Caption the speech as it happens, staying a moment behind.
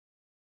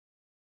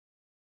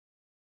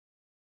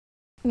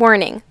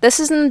Warning, this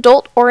is an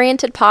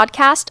adult-oriented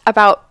podcast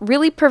about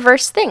really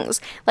perverse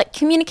things like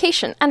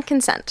communication and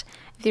consent.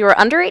 If you are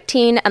under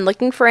 18 and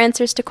looking for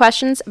answers to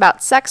questions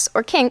about sex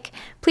or kink,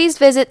 please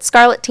visit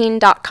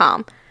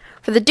scarletteen.com.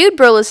 For the Dude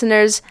Bro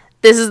listeners,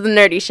 this is the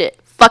nerdy shit.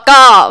 Fuck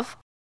off!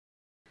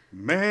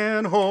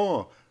 Man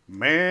whore,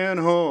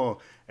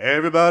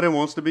 everybody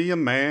wants to be a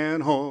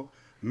man whore.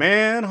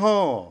 Man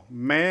whore,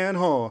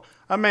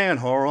 a man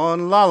whore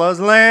on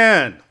Lala's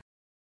land.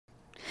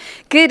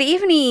 Good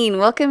evening.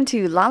 Welcome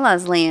to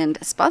Lala's Land,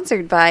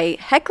 sponsored by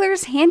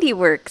Heckler's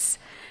Handiworks.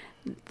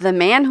 The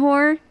man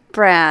whore,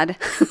 Brad.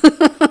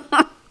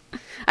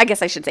 I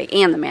guess I should say,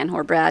 and the man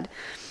whore, Brad.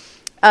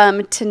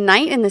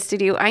 Tonight in the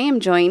studio, I am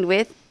joined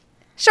with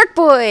Shark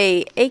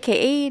Boy,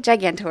 a.k.a.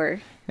 Gigantor.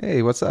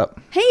 Hey, what's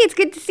up? Hey, it's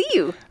good to see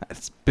you.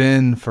 It's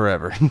been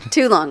forever.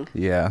 Too long.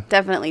 Yeah.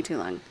 Definitely too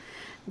long.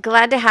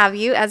 Glad to have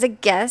you as a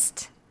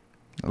guest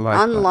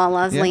on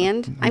Lala's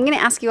Land. I'm going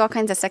to ask you all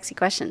kinds of sexy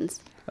questions.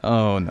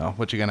 Oh, no.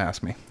 What you going to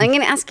ask me? I'm going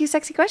to ask you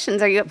sexy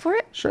questions. Are you up for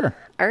it? Sure.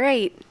 All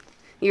right.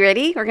 You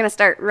ready? We're going to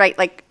start right,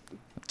 going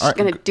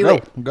to do go,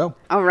 it. Go.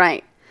 All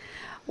right.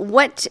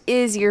 What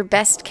is your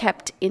best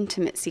kept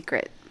intimate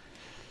secret?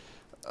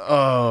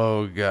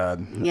 Oh,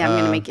 God. Yeah, I'm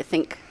going to make you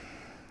think.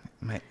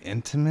 My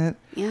intimate?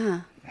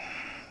 Yeah.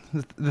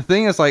 The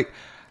thing is,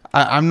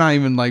 I'm not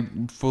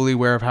even, fully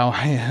aware of how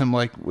I am,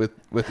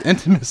 with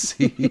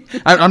intimacy.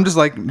 I'm just,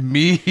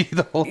 me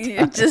the whole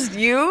time. Just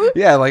you?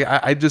 Yeah,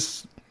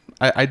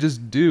 I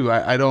just do.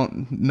 I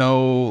don't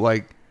know,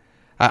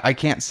 I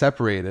can't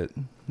separate it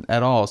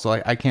at all. So,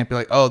 I can't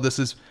be oh, this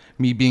is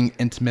me being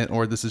intimate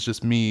or this is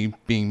just me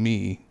being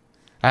me.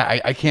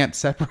 I can't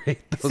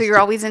separate those. So you're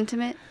always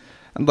intimate?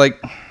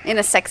 In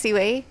a sexy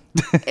way?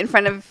 In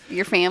front of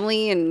your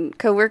family and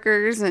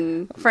coworkers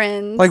and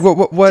friends?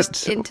 What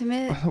just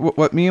intimate?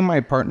 What me and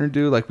my partner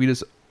do, we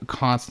just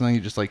constantly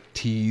just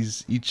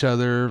tease each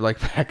other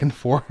back and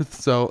forth.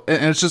 So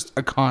and it's just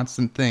a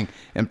constant thing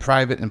in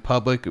private, in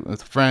public,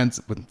 with friends,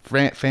 with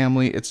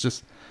family. It's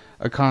just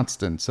a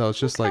constant. So it's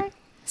just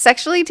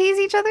sexually tease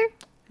each other?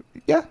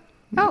 Yeah.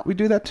 Oh, we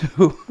do that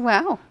too.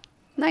 Wow.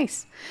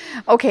 Nice.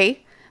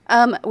 Okay.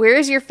 Where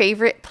is your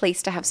favorite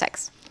place to have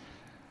sex?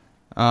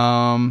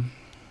 Well,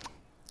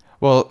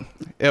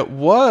 it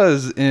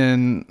was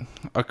in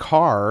a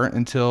car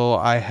until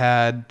I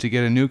had to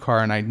get a new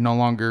car, and I no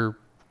longer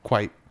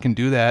quite can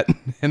do that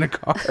in a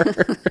car.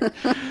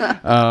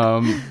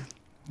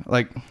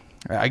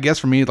 I guess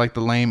for me, the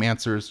lame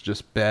answer is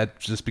just bed,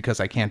 just because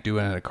I can't do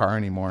it in a car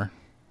anymore.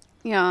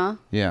 Yeah.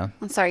 Yeah.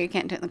 I'm sorry you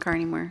can't do it in the car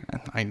anymore.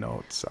 I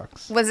know it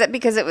sucks. Was it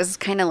because it was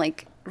kind of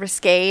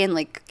risque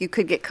and you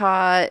could get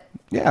caught?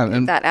 Yeah.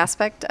 And that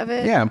aspect of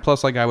it? Yeah. And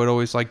plus I would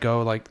always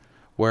go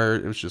where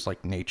it was just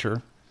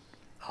nature.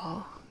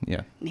 Oh.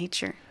 Yeah.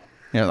 Nature.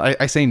 Yeah.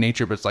 I say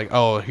nature, but it's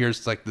oh,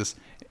 here's this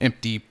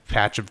empty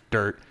patch of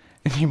dirt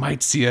and you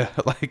might see a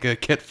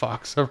kit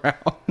fox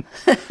around.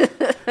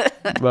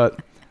 but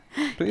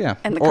yeah.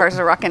 And the cars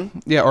are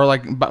rocking. Yeah. Or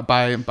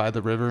by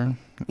the river.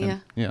 Yeah.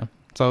 Yeah.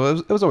 So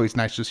it was always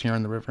nice just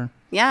hearing the river.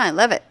 Yeah, I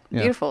love it. Yeah.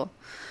 Beautiful.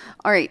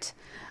 All right.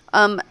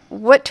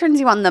 What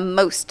turns you on the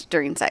most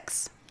during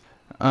sex?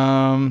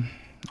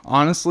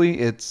 Honestly,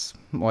 it's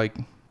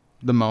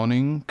the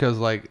moaning,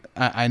 because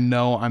I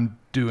know I'm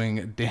doing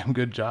a damn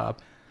good job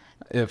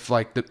if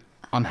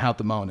on how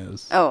the moan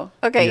is. Oh,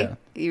 okay. Yeah.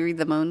 You read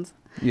the moans?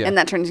 Yeah. And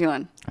that turns you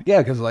on?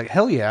 Yeah, because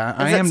hell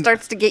yeah. It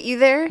starts to get you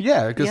there?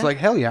 Yeah, because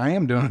hell yeah, I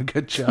am doing a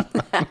good job.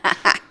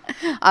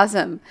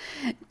 Awesome.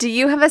 Do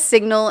you have a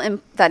signal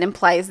that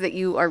implies that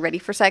you are ready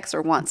for sex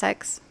or want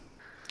sex?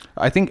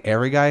 I think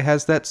every guy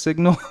has that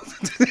signal.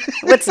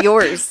 What's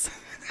yours?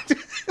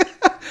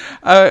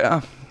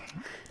 I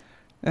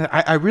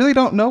really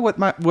don't know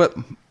what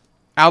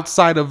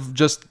outside of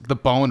just the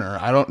boner.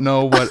 I don't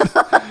know what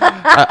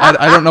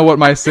I don't know what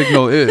my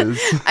signal is.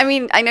 I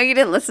mean, I know you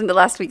didn't listen to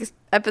last week's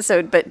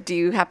episode, but do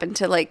you happen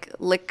to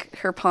lick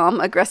her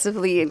palm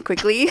aggressively and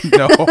quickly?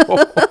 No.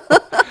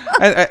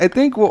 I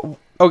think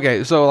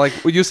okay, so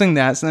using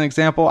that as an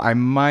example, I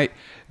might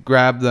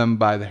grab them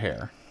by the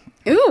hair.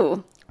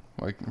 Ooh.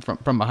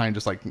 From behind,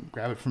 just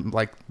grab it from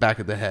back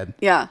of the head.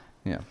 Yeah.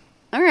 Yeah.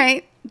 All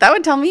right. That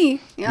would tell me.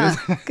 Yeah.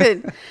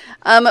 Good.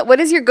 What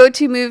is your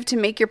go-to move to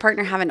make your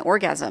partner have an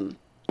orgasm?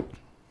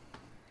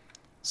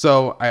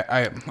 So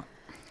I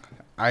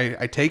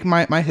take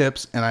my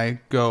hips and I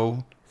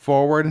go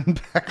forward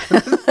and back.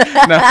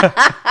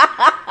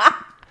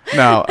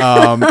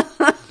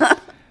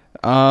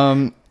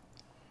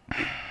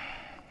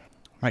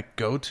 My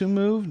go-to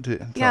move?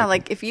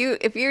 If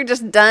you're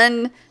just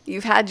done,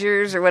 you've had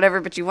yours or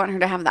whatever, but you want her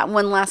to have that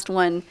one last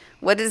one,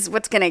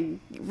 what's gonna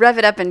rev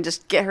it up and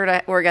just get her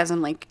to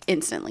orgasm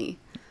instantly?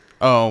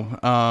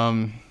 What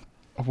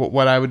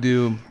I would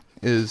do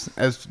is,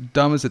 as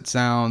dumb as it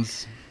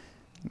sounds,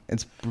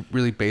 it's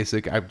really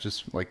basic. I would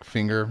just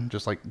finger,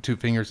 just 2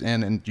 fingers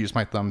in, and use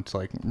my thumb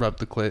to rub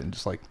the clit and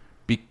just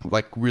be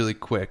really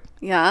quick.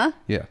 Yeah.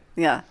 Yeah.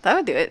 Yeah, that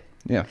would do it.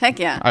 Yeah. Heck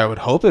yeah. I would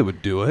hope it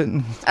would do it.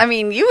 I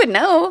mean, you would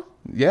know.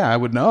 Yeah, I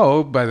would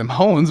know by the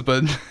moans,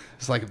 but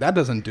It's like, if that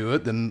doesn't do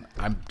it, then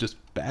I'm just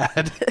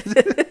bad.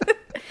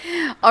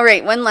 All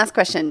right, one last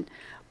question.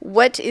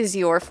 What is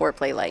your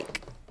foreplay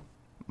like?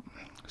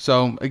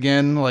 So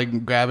again,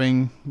 like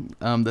grabbing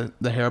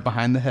the hair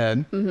behind the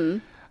head,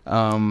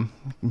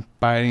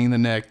 biting the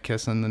neck,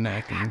 kissing the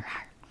neck, and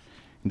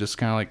just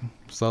kind of like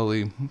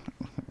slowly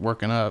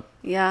working up.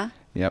 Yeah.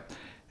 Yep.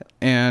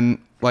 And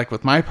like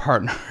with my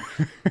partner,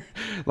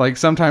 like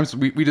sometimes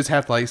we just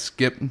have to like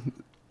skip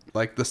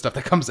like the stuff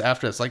that comes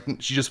after us. Like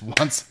she just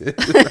wants it.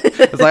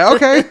 It's like,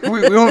 okay,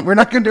 we're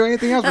not going to do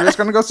anything else. We're just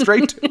going to go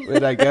straight to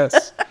it, I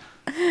guess.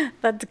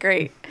 That's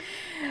great.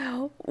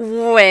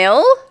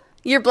 Well,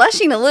 you're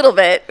blushing a little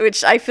bit,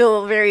 which I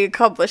feel very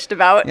accomplished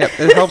about. Yep.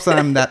 It helps that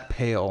I'm that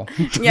pale.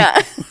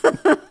 Yeah.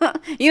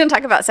 You don't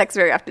talk about sex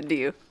very often, do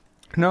you?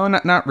 No,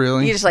 not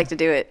really. You just like to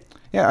do it.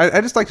 Yeah, I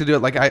just like to do it.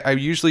 Like I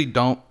usually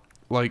don't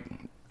like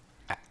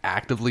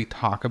actively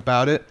talk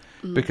about it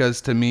because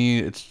to me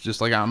it's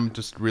just like I'm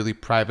just a really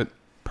private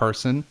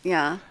person.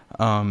 Yeah.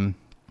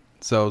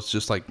 So it's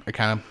just like I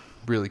kind of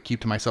really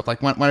keep to myself.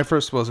 Like when I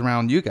first was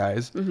around you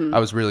guys, I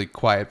was really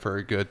quiet for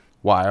a good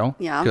while.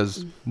 Yeah.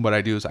 Because what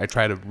I do is I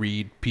try to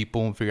read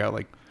people and figure out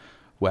like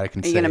what I can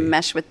Are say. you going to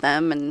mesh with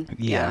them? And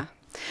Yeah.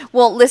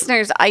 Well,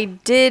 listeners, I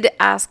did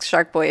ask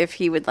Shark Boy if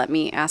he would let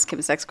me ask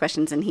him sex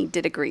questions, and he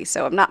did agree.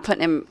 So I'm not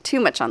putting him too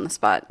much on the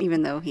spot,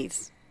 even though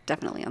he's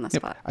definitely on the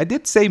spot. I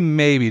did say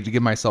maybe to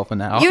give myself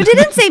an out. You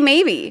didn't say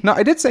maybe. No,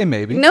 I did say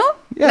maybe. No?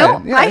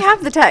 Yeah, No? I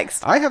have the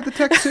text. I have the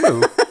text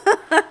too.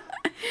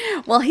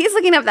 Well, he's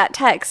looking up that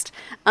text.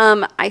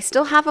 I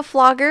still have a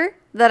flogger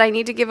that I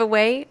need to give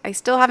away. I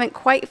still haven't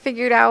quite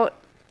figured out.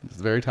 It's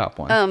the very top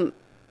one.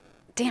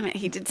 Damn it,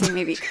 he did say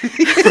maybe.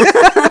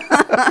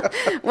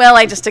 Well,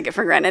 I just took it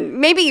for granted.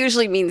 Maybe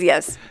usually means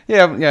yes.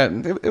 Yeah,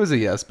 it was a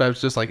yes, but I was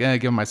just like,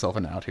 give myself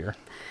an out here.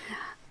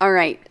 All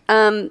right.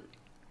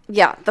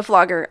 Yeah, the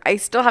flogger. I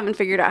still haven't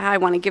figured out how I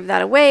want to give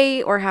that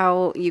away or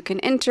how you can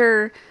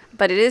enter,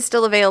 but it is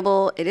still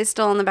available. It is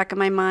still on the back of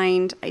my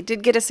mind. I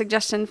did get a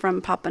suggestion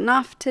from Papa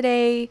Knopf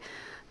today.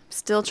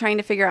 Still trying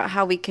to figure out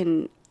how we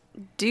can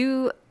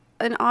do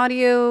an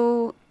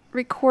audio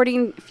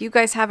recording. If you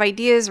guys have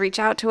ideas, reach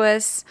out to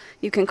us.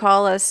 You can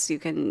call us. You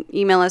can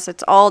email us.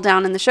 It's all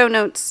down in the show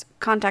notes.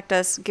 Contact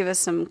us. Give us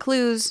some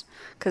clues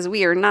because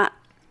we're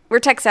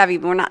tech savvy,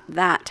 but we're not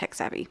that tech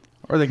savvy.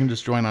 Or they can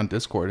just join on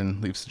Discord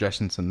and leave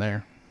suggestions in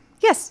there.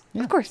 Yes,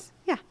 of course.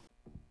 Yeah.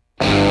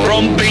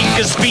 From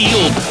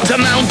Bakersfield to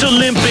Mount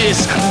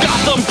Olympus,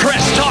 Gotham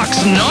Press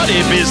talks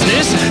naughty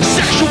business.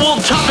 Sexual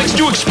topics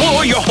to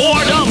explore your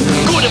whoredom.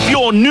 Good if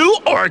you're new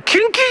or a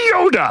kinky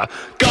Yoda.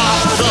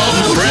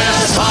 Gotham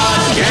Press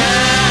Podcast.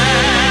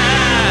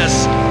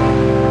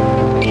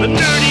 The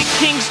dirty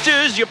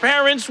kinksters your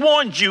parents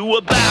warned you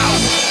about.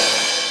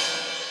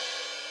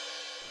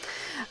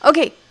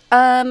 Okay.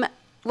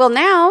 Well,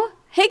 now,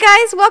 hey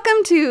guys,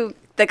 welcome to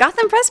the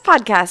Gotham Press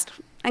Podcast.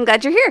 I'm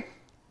glad you're here.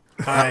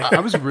 I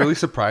was really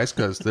surprised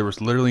because there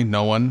was literally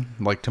no one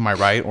like to my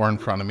right or in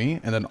front of me,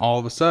 and then all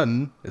of a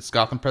sudden it's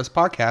Gotham Press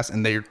Podcast,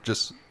 and they're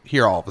just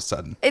here all of a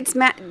sudden. It's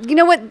you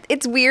know what?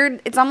 It's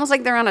weird. It's almost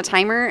like they're on a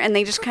timer, and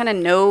they just kind of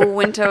know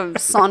when to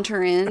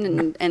saunter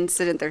in and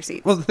sit in their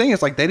seats. Well, the thing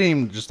is, like, they didn't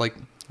even just like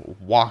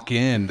walk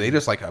in; they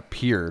just like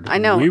appeared. I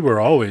know. We were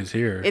always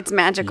here. It's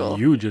magical.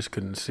 You just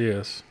couldn't see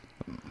us.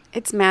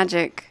 It's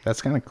magic.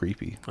 That's kind of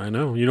creepy. I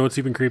know. You know what's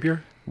even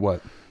creepier?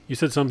 What? You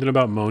said something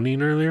about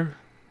moaning earlier.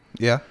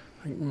 Yeah.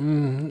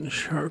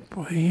 Shark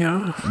Boy,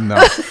 yeah. No.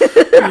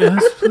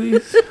 Yes,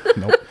 please.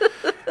 Nope.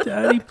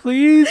 Daddy,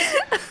 please.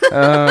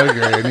 Oh,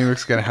 great! I knew we were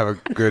gonna have a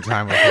good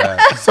time with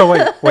that. So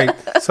wait.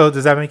 So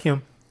does that make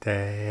him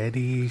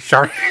Daddy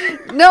Shark?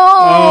 No.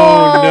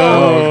 Oh, no.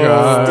 Oh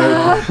God!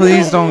 Stop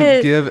Please don't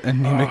it. give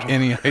Anemic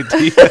any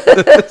ideas.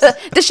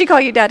 Does she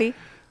call you daddy?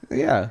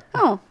 Yeah.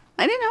 Oh,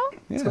 I didn't know.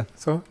 Yeah.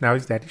 So now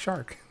he's Daddy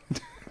Shark.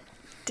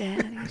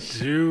 Daddy.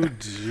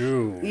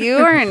 Juju.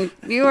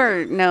 You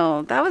are,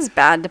 no, that was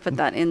bad to put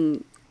that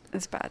in.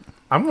 It's bad.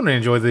 I'm going to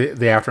enjoy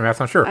the aftermath,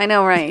 I'm sure. I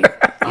know, right?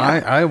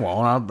 I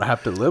won't. I'll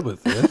have to live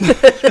with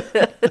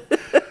it.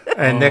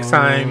 And next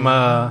time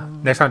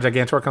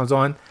Gigantor comes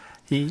on,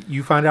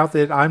 you find out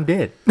that I'm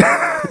dead.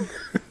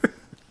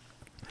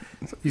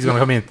 So he's going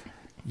to come in.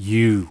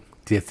 You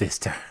did this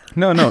to her.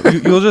 No,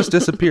 you'll just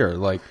disappear.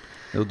 Like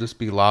it'll just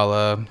be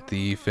Lala,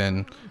 Thief,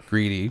 and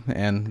Greedy,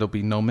 and there'll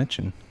be no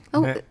mention.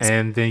 Oh,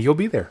 And then you'll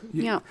be there.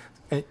 yeah.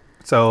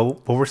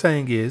 So what we're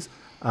saying is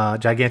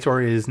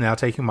Gigantor is now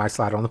taking my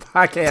slot on the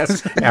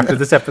podcast after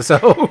this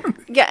episode.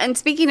 Yeah, and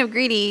speaking of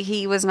Greedy,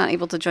 he was not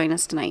able to join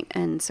us tonight,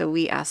 and so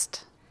we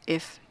asked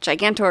if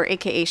Gigantor,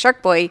 a.k.a.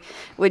 Shark Boy,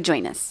 would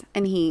join us,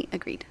 and he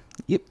agreed.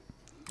 Yep.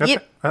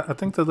 Yep. I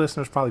think the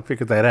listeners probably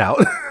figured that out.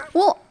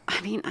 Well,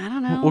 I mean, I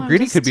don't know. Well, I'm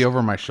Greedy just, could be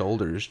over my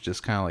shoulders,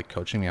 just kind of like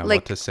coaching me on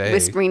like what to say.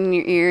 whispering in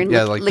your ear and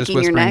Yeah, like just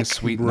licking your whispering neck,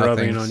 sweet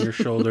Rubbing nothings. on your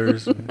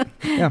shoulders. And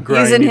Yeah.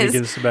 grinding his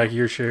against the back of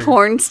your chair.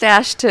 porn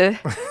stash to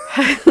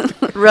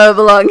rub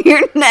along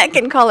your neck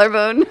and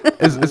collarbone.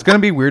 It's gonna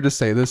be weird to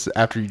say this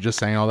after you just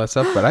saying all that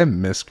stuff, but I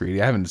miss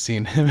Greedy. I haven't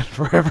seen him in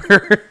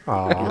forever.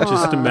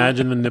 Just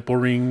imagine the nipple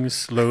rings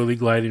slowly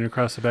gliding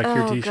across the back of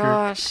your Oh t-shirt.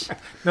 gosh.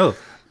 No,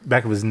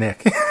 back of his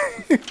neck.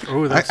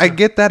 Oh, that's I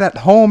get that at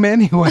home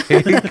anyway.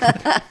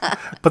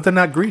 But they're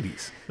not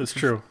greedies. that's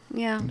true.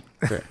 Yeah.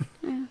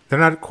 They're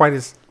not quite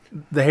as...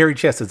 The hairy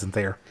chest isn't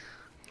there.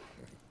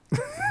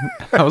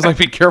 I was like,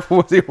 be careful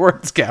with your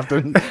words,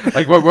 Captain.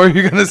 Like, what were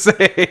you gonna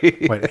say?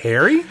 Wait,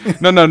 hairy?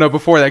 No.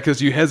 Before that,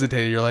 because you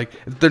hesitated. You're like,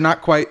 they're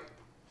not quite,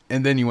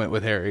 and then you went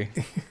with Harry.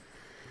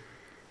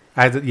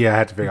 I had to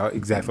figure out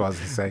exactly what I was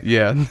going to say.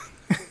 Yeah.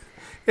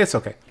 It's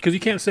okay. Because you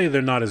can't say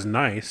they're not as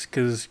nice,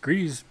 because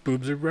Greedy's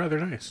boobs are rather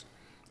nice.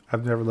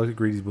 I've never looked at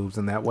Greedy's boobs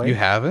in that way. You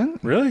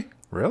haven't? Really?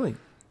 Really?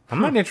 I'm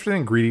not interested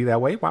in Greedy that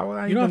way. Why would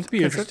I You don't even have to be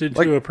consider- interested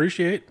like- to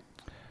appreciate.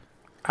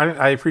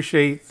 I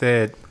appreciate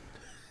that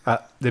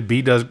that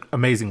B does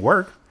amazing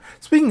work.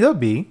 Speaking of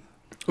B,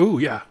 Ooh,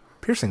 yeah.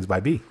 piercings by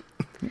B.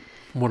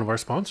 One of our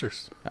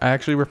sponsors. I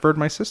actually referred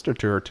my sister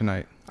to her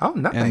tonight. Oh,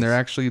 nice. And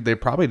they're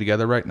probably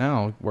together right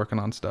now working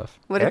on stuff.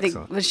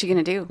 Excellent. What's she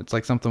gonna do? It's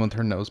like something with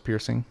her nose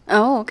piercing.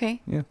 Oh, okay.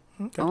 Yeah.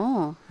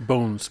 Oh.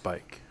 Bone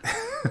spike.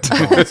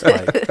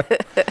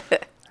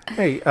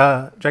 Hey,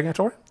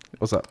 Gigantor,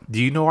 What's up?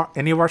 do you know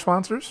any of our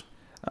sponsors?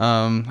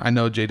 I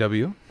know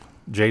JW.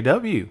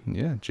 JW.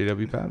 Yeah,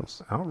 JW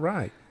paddles. All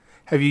right.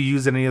 Have you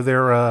used any of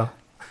their...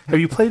 have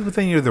you played with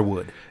any of their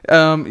wood?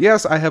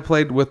 Yes, I have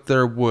played with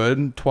their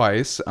wood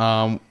twice.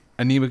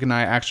 Anemic and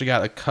I actually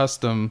got a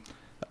custom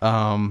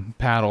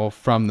paddle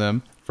from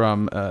them,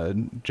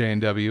 from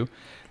J&W.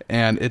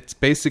 And it's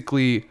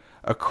basically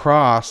a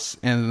cross,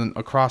 and then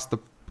across the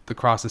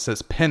cross it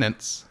says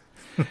penance.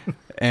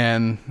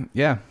 And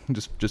yeah,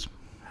 just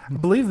I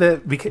believe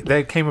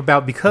that came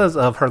about because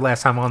of her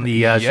last time on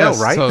the show,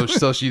 right?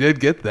 So she did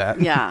get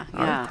that. Yeah. All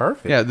right, Yeah.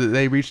 perfect. Yeah,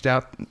 they reached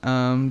out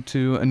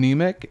to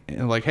Anemic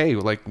and like, hey,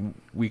 like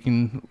we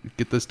can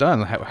get this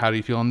done. How do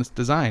you feel on this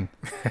design?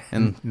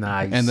 And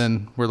Nice. And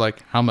then we're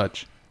like, how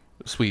much?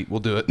 Sweet, we'll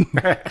do it.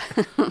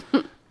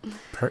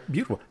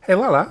 Beautiful. Hey,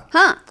 Lala.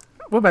 Huh.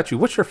 What about you?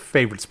 What's your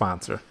favorite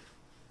sponsor?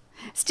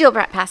 Steel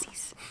Brat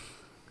Passies.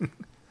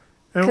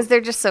 Because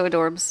they're just so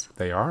adorbs.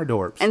 They are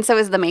adorbs. And so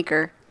is the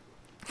maker.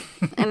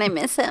 And I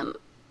miss him.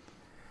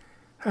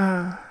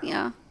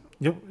 Yeah.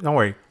 Don't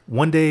worry.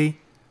 One day,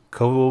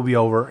 COVID will be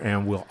over,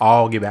 and we'll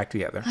all get back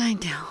together. I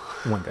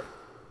know. One day.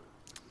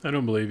 I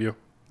don't believe you.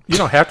 You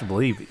don't have to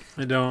believe me.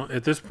 I don't.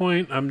 At this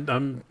point,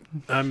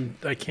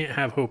 I can't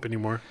have hope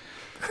anymore.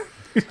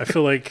 I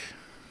feel like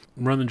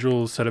Run the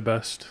Jewels said it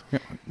best.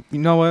 You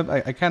know what?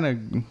 I kind of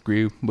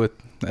agree with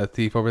that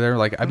thief over there.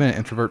 Like, I've been an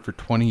introvert for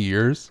 20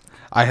 years.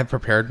 I have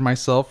prepared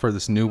myself for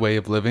this new way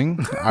of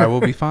living. I will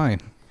be fine.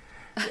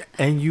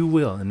 And you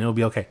will, and it'll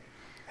be okay.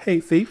 Hey,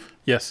 Thief,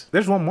 Yes,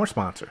 there's one more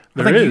sponsor.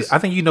 There I is. I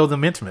think you know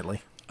them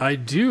intimately. I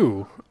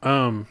do.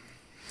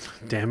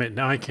 Damn it!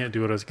 Now I can't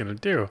do what I was gonna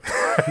do.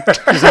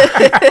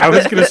 I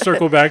was gonna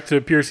circle back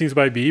to piercings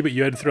by B, but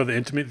you had to throw the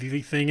intimate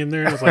thing in there.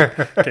 And I was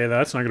like, okay,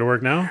 that's not gonna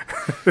work now.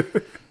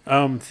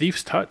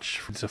 Thief's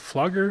Touch. It's a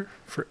flogger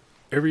for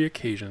every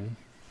occasion,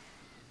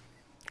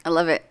 I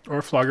love it. or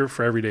a flogger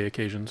for everyday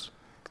occasions.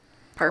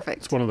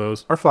 Perfect. It's one of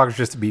those. Our floggers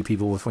just to beat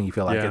people with when you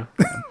feel like Yeah.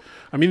 it.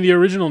 I mean, the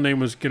original name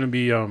was gonna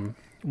be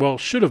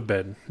should have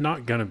been,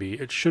 not gonna be.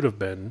 It should have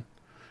been.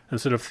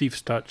 Instead of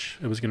Thief's Touch,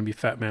 it was gonna be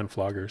Fat Man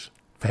Floggers.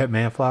 Fat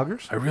Man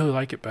Floggers? I really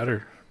like it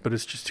better, but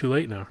it's just too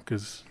late now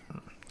because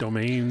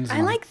domains. I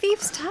and- like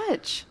Thief's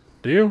Touch.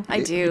 Do you?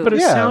 I do. But it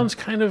Yeah. sounds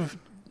kind of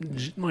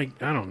like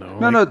I don't know.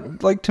 No,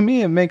 like to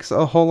me, it makes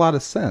a whole lot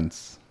of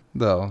sense,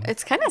 though.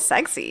 It's kind of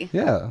sexy.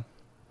 Yeah.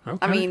 Okay.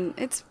 I mean,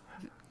 it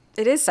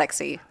is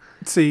sexy.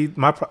 See,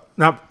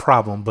 not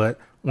problem, but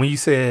when you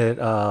said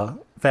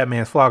Fat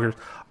Man's Floggers,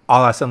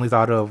 all I suddenly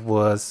thought of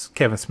was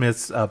Kevin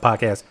Smith's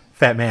podcast,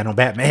 Fat Man on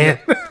Batman.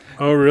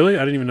 Oh, really? I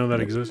didn't even know that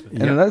existed.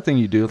 And another thing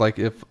you do, like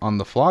if on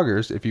the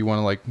floggers, if you want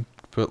to like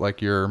put like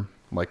your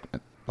like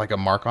a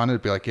mark on it,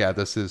 it'd be like, yeah,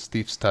 this is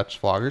Thief's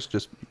Touch Floggers.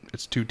 Just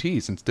it's 2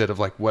 T's instead of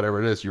like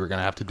whatever it is you were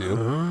gonna have to do.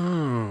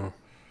 Oh.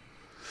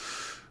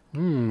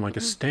 Like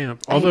a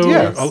stamp. Although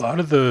Yes. a lot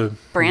of the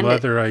Brand it.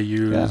 leather I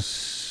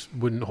use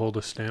wouldn't hold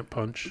a stamp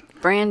punch.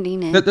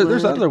 Branding it.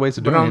 There's would. other ways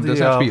of But doing on it. It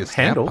doesn't the, have to be a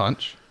stamp handle-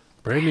 punch.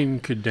 Branding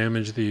could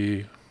damage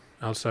the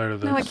outside of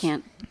the. No, I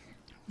can't.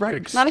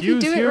 Right. Not if you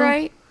do Excuse it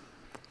right.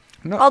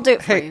 No, I'll do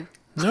it for hey, you.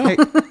 No, Hey,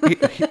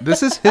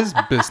 this is his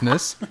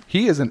business.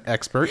 He is an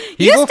expert.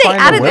 He You will stay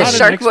find out a of way. this,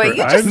 Not an Shark Boy. expert.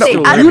 You I'm just still stay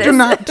out learning. of You do this.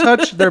 not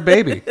touch their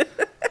baby.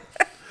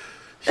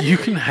 you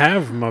can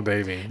have my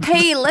baby.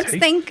 Hey, let's Take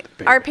thank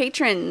baby. our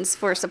patrons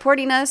for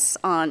supporting us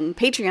on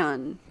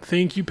Patreon.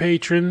 Thank you,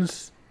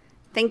 patrons.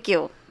 Thank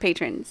you,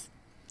 patrons.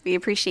 We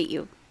appreciate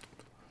you.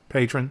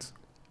 Patrons,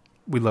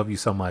 we love you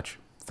so much.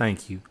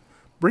 Thank you.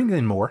 Bring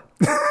in more.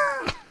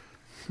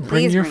 Bring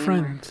Please your bring more.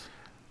 friends.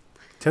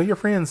 Tell your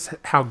friends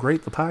how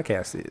great the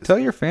podcast is. Tell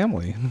your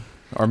family,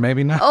 or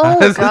maybe not.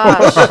 Oh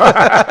gosh.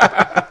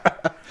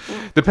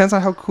 Depends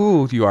on how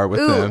cool you are with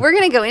Ooh, them. we're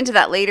gonna go into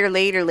that later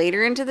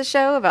into the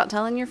show about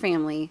telling your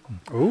family.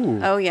 Ooh.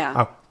 Oh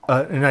yeah.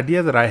 An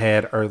idea that I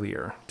had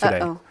earlier today.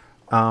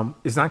 Uh-oh.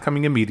 It's not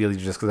coming immediately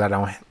just because I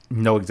don't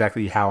know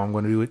exactly how I'm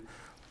going to do it.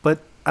 But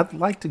I'd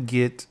like to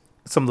get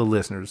some of the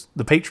listeners,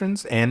 the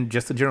patrons, and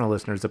just the general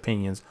listeners'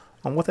 opinions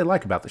on what they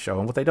like about the show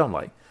and what they don't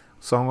like.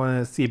 So I'm going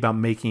to see about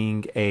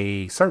making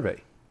a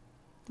survey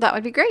That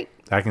would be great.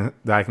 that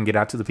I can get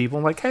out to the people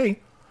and like, hey,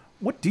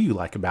 what do you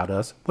like about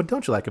us? What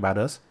don't you like about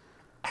us?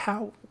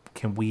 How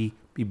can we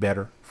be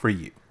better for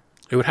you?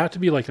 It would have to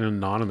be like an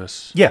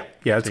anonymous. Yeah,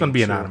 it's going to be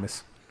Think so.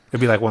 anonymous. It'd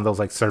be like one of those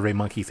like Survey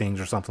Monkey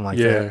things or something like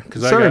Yeah, that.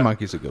 because Survey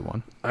Monkey's a good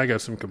one. I got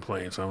some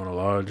complaints I want to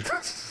lodge.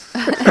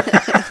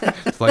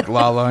 It's like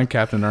Lala and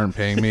Captain aren't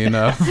paying me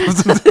enough.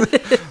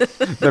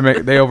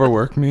 They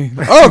overwork me.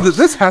 Oh,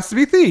 this has to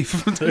be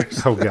Thief.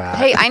 Oh God.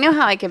 Hey, I know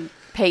how I can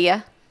pay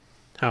you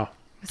How?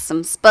 with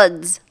some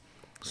spuds.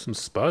 Some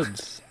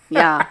spuds.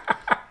 Yeah.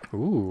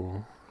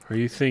 Ooh. Are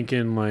you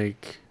thinking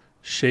like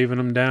shaving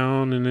them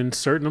down and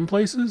inserting them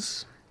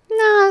places? No,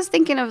 I was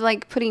thinking of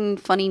like putting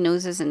funny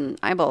noses and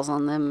eyeballs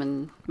on them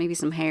and maybe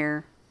some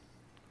hair,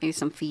 maybe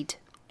some feet.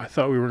 I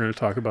thought we were going to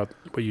talk about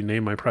what you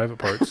name my private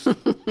parts on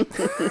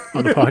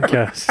the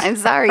podcast. I'm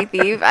sorry,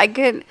 Thief. I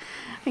can't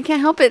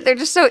help it.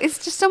 It's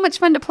just so much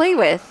fun to play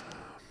with.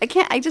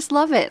 I just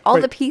love it.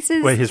 All the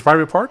pieces. Wait, his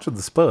private parts or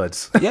the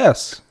spuds?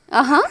 Yes.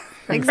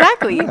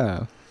 Exactly.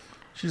 Yeah.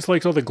 She just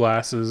likes all the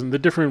glasses and the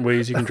different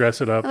ways you can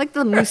dress it up. I like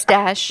the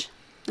mustache.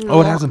 and the Oh, it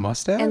little- has a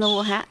mustache? And the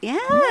little hat.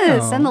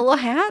 Yes, and the little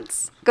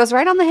hats. Goes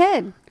right on the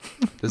head.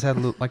 Does it have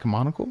look like a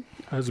monocle?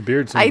 Has a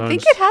beard I sometimes.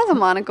 think it has a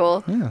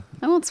monocle. Yeah.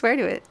 I won't swear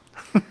to it.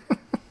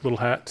 Little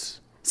hats.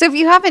 So if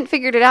you haven't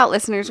figured it out,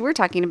 listeners, we're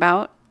talking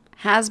about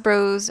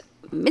Hasbro's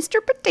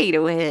Mr.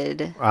 Potato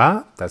Head.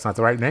 That's not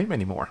the right name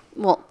anymore.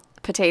 Well,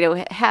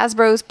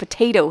 Hasbro's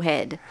Potato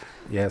Head.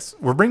 Yes,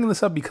 we're bringing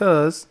this up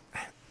because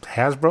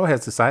Hasbro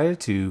has decided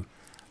to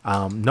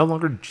no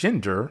longer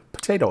gender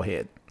Potato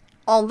Head.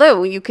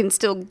 Although you can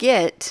still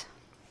get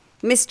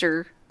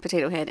Mr.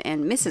 Potato Head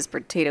and Mrs.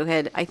 Potato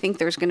Head, I think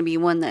there's going to be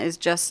one that is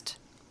just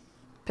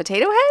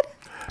Potato Head?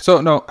 So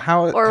no,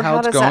 how how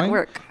it's does that going?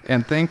 work?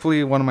 And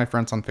thankfully, one of my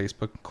friends on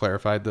Facebook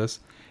clarified this: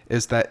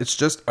 is that it's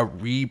just a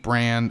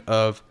rebrand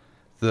of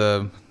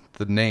the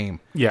name.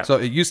 Yeah. So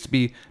it used to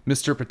be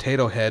Mr.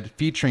 Potato Head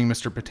featuring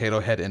Mr. Potato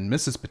Head and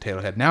Mrs. Potato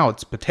Head. Now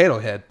it's Potato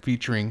Head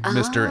featuring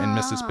Mr. and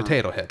Mrs.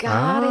 Potato Head.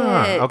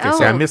 Got it. Okay,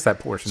 see, I missed that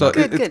portion. So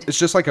Good, good. it's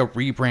just like a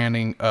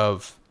rebranding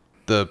of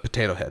the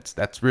Potato Heads.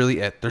 That's really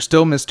it. They're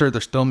still Mr.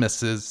 They're still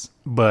Mrs.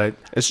 but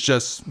It's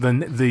just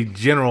the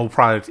general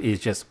product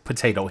is just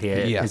Potato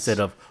Head Yes. instead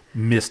of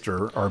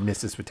Mr. or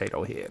Mrs.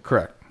 Potato Head.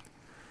 correct.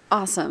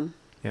 Awesome.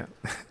 Yeah.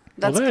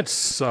 Well, that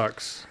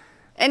sucks.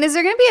 And is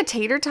there going to be a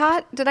tater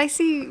tot? Did I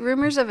see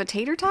rumors of a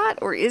tater tot?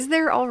 Or is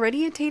there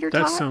already a tater That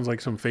tot? sounds like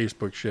some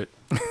Facebook shit.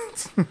 I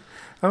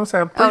don't say.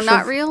 I'm Oh, pretty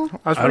not sure, real? I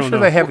was I pretty don't sure know.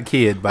 they have a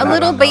kid, but A I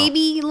little don't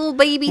know.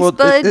 baby Well,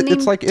 spud it's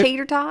named like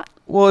Tater Tot?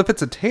 Well, if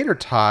it's a tater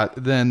tot,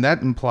 then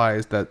that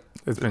implies that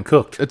It's been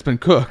cooked. it's been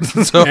cooked.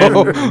 So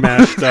And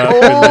mashed up.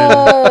 And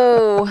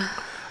Oh,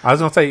 I was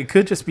gonna say it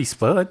could just be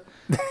Spud.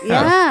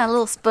 yeah, a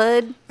little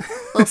spud.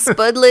 Little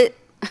spudlet.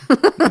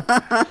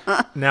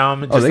 Now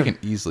I'm just oh, they can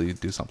easily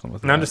do something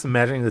with now I'm that. just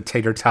imagining the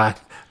tater tot,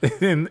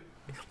 in,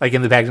 like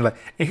in the packaging, like,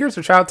 and here's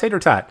a child tater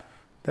tot.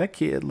 That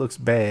kid looks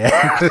bad.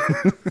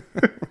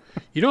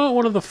 you know what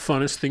one of the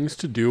funnest things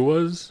to do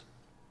was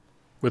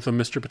with a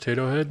Mr.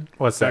 Potato Head?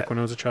 What's back that? when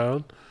I was a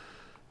child?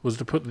 Was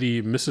to put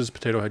the Mrs.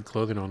 Potato Head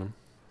clothing on him.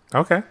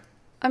 Okay.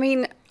 I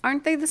mean,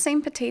 aren't they the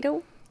same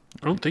potato?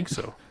 I don't think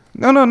so.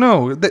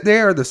 No. They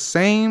are the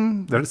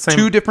same. They're the same-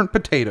 Two different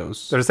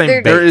potatoes. They're the same.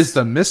 They're- base. There is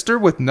the Mister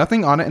with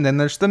nothing on it, and then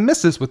there's the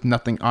Mrs. with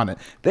nothing on it.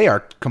 They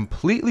are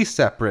completely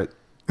separate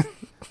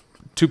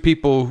to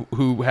people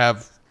who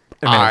have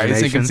eyes and can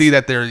Imaginations. see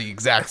that they're the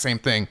exact same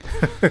thing.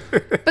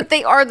 But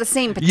they are the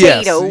same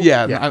potato.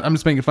 Yes, yeah. I'm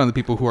just making fun of the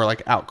people who are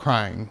like out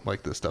crying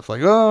like this stuff,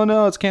 like, oh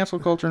no, it's cancel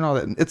culture and all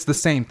that. It's the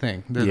same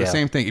thing. They're Yeah. the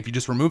same thing. If you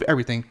just remove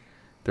everything,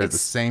 they're the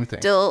It's same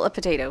thing. Still a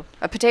potato.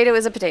 A potato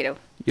is a potato.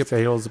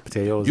 Potato is a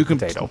potato is You a can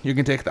potato. you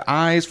can take the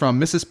eyes from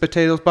Mrs.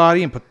 Potato's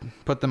body and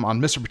put them on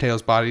Mr.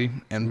 Potato's body,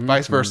 and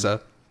vice versa.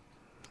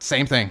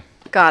 Same thing.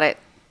 Got it.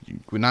 You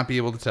would not be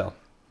able to tell.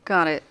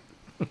 Got it.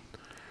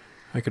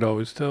 I could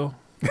always tell.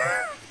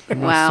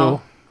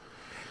 Wow.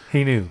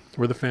 He knew.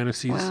 Where the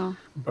fantasies Wow.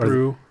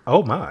 brew.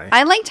 Oh my.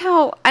 I liked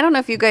how, I don't know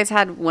if you guys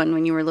had one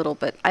when you were little,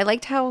 but I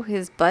liked how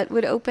his butt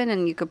would open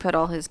and you could put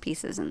all his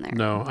pieces in there.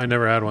 No, I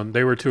never had one.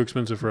 They were too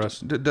expensive for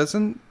us.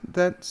 Doesn't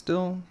that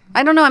still?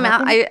 I don't know.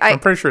 I'm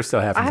pretty sure it still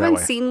happens I that haven't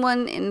way. seen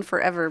one in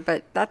forever,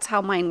 but that's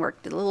how mine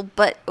worked. The little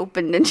butt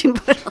opened and you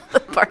put all the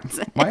parts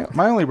in.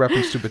 My only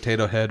reference to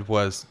Potato Head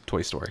was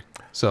Toy Story.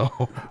 So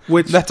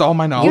Which- that's all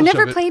my knowledge. You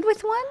never of it. played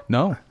with one?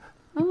 No.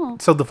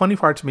 So the funny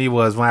part to me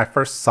was when I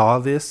first saw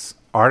this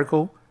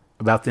article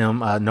about them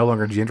no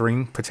longer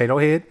gendering Potato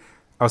Head,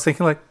 I was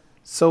thinking like,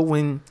 so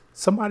when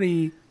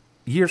somebody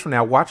years from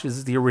now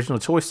watches the original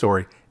Toy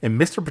Story and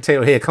Mr.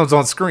 Potato Head comes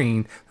on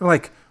screen, they're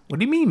like, What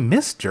do you mean,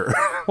 Mister?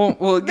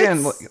 Well,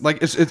 again, like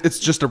it's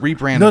just a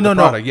rebrand No, of the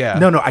no, product. Yeah.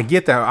 no. I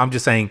get that. I'm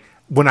just saying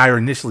when I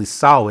initially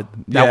saw it,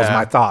 that was Yeah.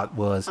 my thought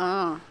was,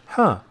 huh?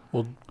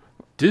 Well,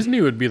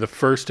 Disney would be the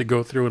first to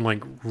go through and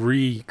like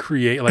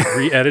recreate, like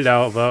re-edit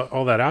out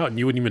all that out, and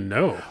you wouldn't even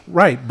know.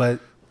 Right, but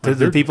to Like,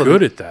 the they're people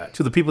good at that.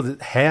 To the people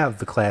that have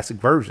the classic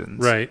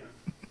versions, Right.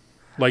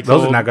 Like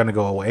Those the are not going to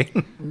go away.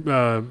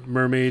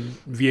 mermaid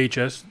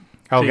VHS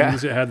Oh, yeah.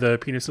 things that had the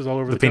penises all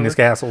over The the penis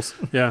cover. castles.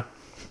 Yeah.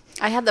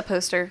 I had the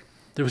poster.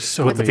 There was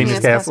so With the many. penis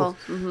castle?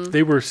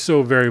 They were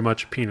so very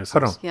much penises.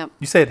 Hold on. Yep.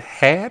 You said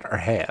had or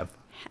have?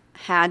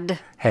 Had.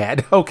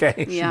 Had.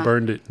 Okay. Yeah.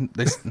 Burned it.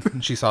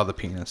 She saw the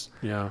penis.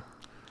 Yeah.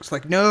 It's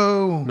like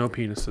no. No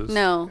penises.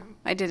 No,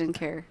 I didn't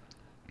care.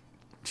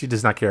 She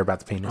does not care about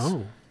the penis.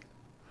 Oh.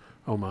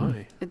 Oh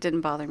my. It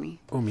didn't bother me.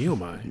 Oh me. Oh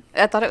my.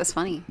 I thought it was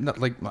funny. No,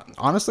 like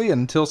honestly,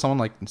 until someone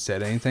like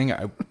said anything,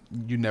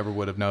 you never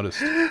would have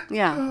noticed.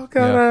 Yeah. Oh,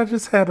 God, Yeah. I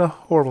just had a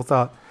horrible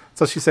thought.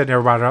 So she said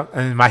never bothered her,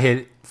 and in my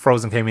head,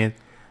 Frozen came in.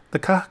 The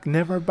cock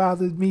never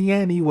bothered me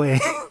anyway.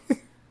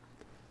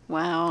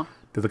 Wow.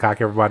 Did the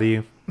cock ever bother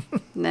you?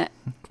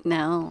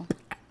 No.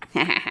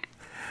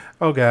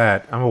 Oh,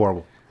 God. I'm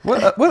horrible.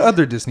 What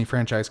other Disney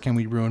franchise can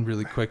we ruin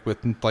really quick with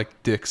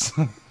like dicks?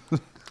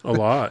 A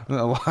lot.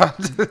 A lot.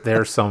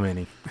 There's so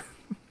many.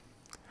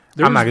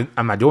 There I'm was,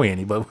 not doing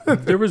any,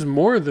 but there was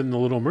more than the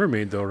Little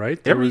Mermaid, though,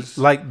 right? There every was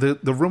like the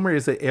rumor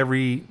is that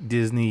every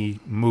Disney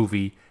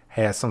movie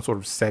has some sort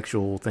of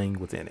sexual thing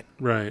within it.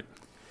 right.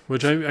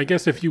 Which I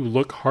guess if you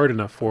look hard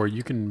enough for,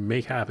 you can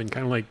make happen.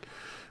 Kind of like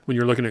when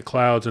you're looking at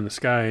clouds in the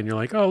sky and you're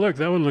like, oh, look,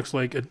 that one looks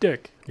like a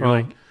dick. You're Well,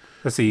 like,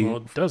 Let's see. well,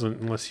 it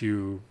doesn't unless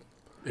you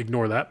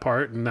ignore that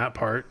part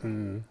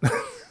and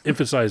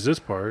emphasize this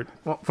part.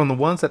 Well, from the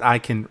ones that I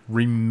can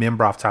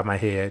remember off the top of my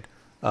head,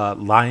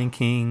 Lion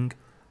King,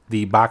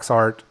 the box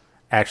art,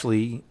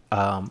 actually,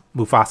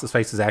 Mufasa's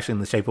face is actually in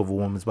the shape of a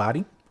woman's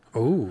body.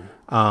 Oh,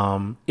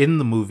 In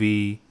the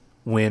movie,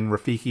 when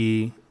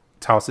Rafiki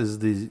tosses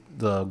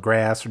the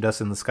grass or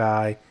dust in the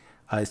sky,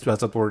 it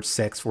spells out the word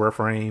sex for a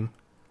frame.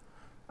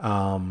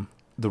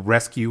 The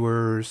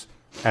rescuers,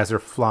 as they're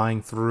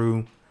flying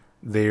through,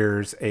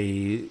 there's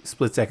a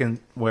split second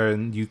where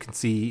you can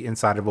see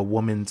inside of a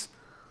woman's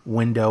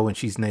window and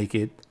she's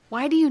naked.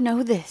 Why do you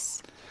know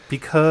this?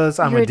 Because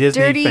I'm You're a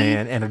Disney dirty,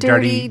 fan and a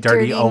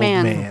dirty old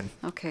man.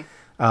 Okay.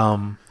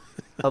 And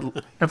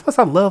plus,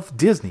 I love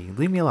Disney.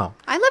 Leave me alone.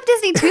 I love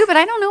Disney too, but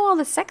I don't know all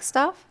the sex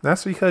stuff.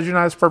 That's because you're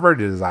not as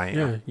perverted as I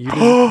am.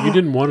 yeah. You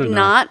didn't want to know.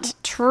 Not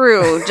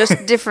true.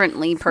 Just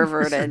differently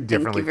perverted. Thank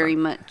Differently you very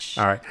much.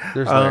 All right.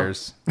 There's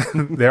layers.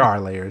 There are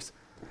layers.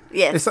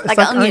 Yes, It's like, like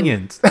an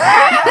onion. onions.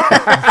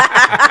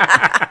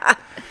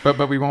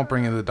 But we won't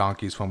bring in the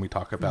donkeys when we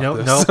talk about No,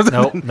 this.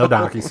 no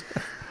donkeys.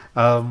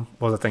 What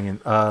was I thinking?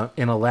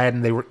 In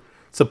Aladdin, they were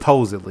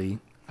supposedly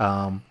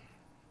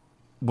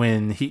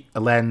when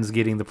Aladdin's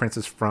getting the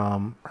princess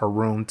from her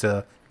room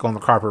to go on the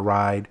carpet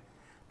ride.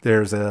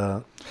 There's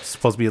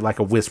supposed to be like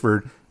a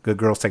whispered, "Good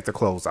girls take their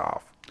clothes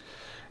off."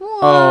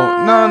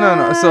 Oh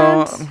no.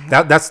 So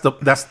That's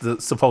the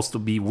supposed to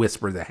be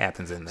whisper that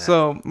happens in that.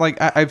 So, like,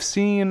 I've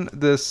seen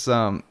this.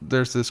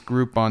 There's this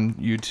group on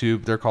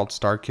YouTube. They're called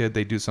Star Kid.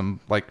 They do some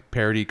like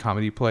parody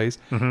comedy plays,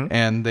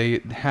 and they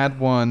had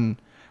one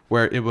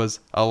where it was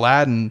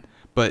Aladdin,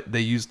 but they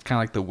used kind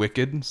of like the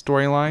Wicked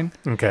storyline,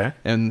 Okay.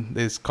 and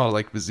they just called it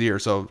like Vizier.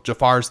 So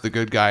Jafar's the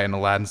good guy, and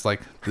Aladdin's like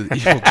the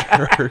evil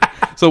jerk.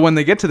 So when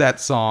they get to that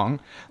song,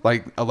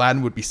 like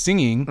Aladdin would be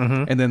singing,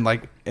 and then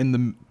like in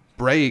the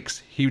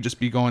breaks, he would just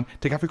be going,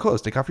 "Take off your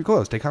clothes, take off your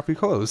clothes, take off your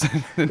clothes."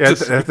 And Yeah,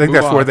 just I think move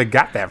that's on. where they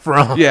got that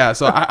from. Yeah,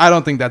 so I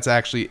don't think that's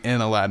actually in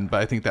Aladdin, but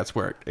I think that's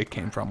where it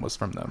came from, was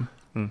from them.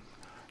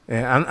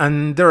 Yeah,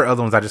 and there are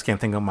other ones I just can't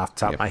think of them off the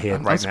top of my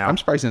head I'm, right now. I'm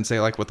surprised you didn't say,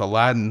 like, with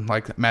Aladdin,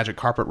 like, Magic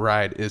Carpet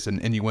Ride is an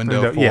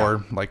innuendo for, Yeah.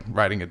 like,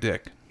 riding a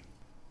dick.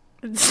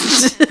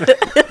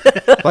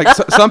 Like,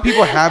 some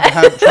people have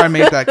tried to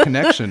make that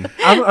connection.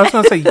 I was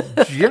going to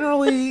say,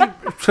 generally,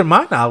 to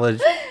my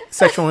knowledge,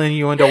 sexual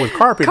innuendo with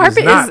carpet Carpet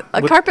is not is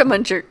a with- carpet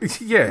muncher.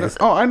 Yes.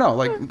 Oh, I know,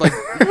 like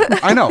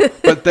I know,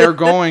 but they're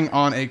going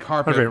on a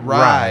carpet Carpet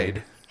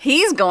ride.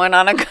 He's going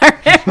on a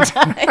carpet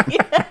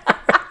ride.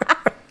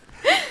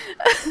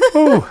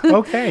 Oh,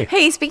 okay.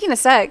 Hey, speaking of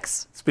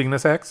sex, Speaking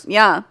of sex,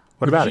 yeah,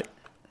 what about it?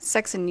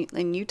 sex in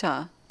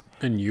Utah.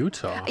 In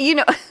Utah. You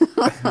know,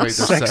 Wait, there's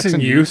Sex in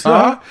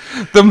Utah?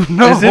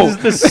 No, Is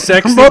this the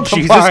sex I'm that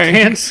Jesus multiplying.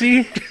 can't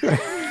see?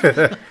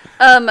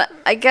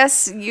 I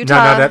guess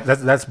Utah. No,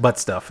 that's butt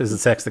stuff. Is the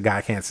sex the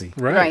guy can't see?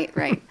 Right.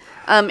 Right.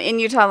 In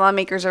Utah,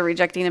 lawmakers are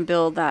rejecting a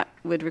bill that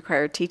would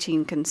require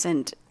teaching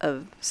consent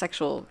of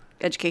sexual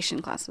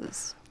education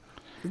classes.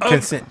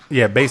 Consent.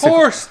 Yeah, Of basically.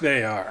 course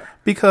they are.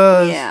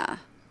 Because Yeah.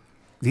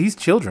 these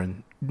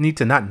children need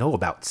to not know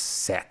about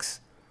sex.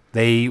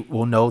 They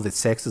will know that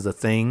sex is a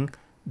thing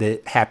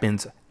that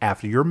happens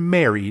after you're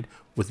married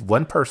with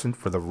one person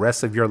for the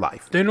rest of your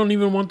life. They don't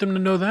even want them to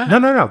know that.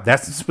 No.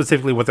 That's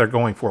specifically what they're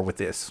going for with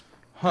this.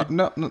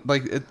 No,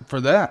 like for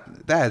that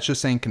it's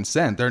just saying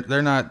consent.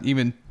 They're not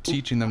even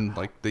teaching them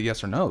like the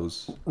yes or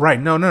no's. Right.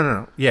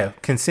 No. Yeah.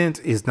 Consent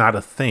is not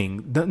a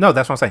thing. No,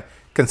 that's what I'm saying.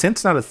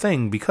 Consent's not a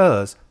thing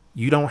because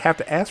you don't have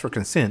to ask for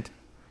consent.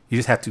 You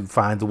just have to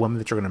find the woman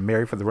that you're going to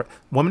marry for the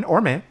woman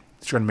or man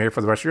that you're going to marry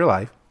for the rest of your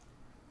life.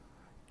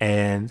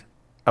 And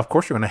of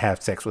course you're going to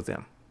have sex with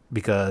them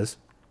because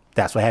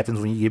that's what happens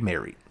when you get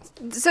married.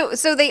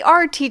 So they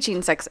are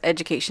teaching sex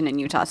education in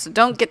Utah. So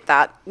don't get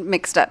that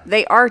mixed up.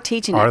 They are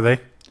teaching it. Are they?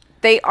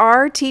 They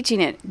are teaching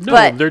it. No,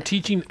 but they're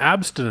teaching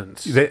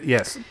abstinence.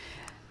 Yes.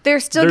 they're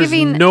still There's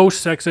giving no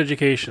sex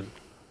education.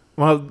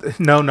 Well,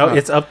 no.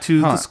 It's up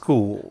to the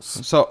schools.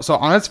 So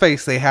on its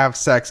face they have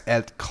sex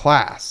ed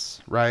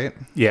class, right?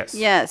 Yes.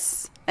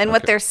 Yes. And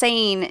what they're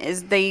saying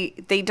is they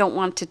don't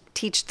want to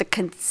teach the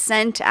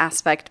consent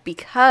aspect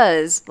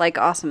because, like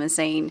Awesome is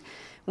saying,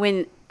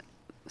 when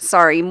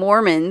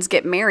Mormons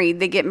get married,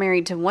 they get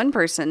married to one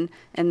person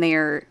and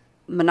they're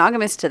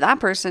monogamous to that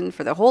person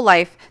for the whole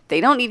life.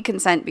 They don't need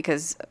consent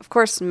because, of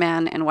course,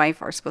 man and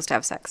wife are supposed to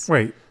have sex.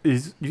 Wait,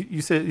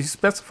 you said you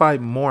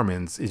specified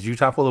Mormons. Is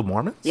Utah full of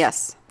Mormons?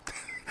 Yes.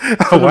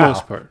 For the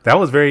most part. That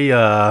was very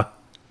was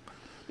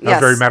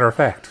very matter of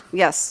fact.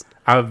 Yes.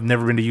 I've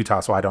never been to Utah,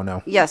 so I don't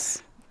know.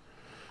 Yes.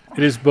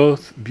 It is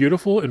both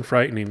beautiful and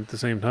frightening at the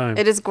same time.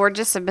 It is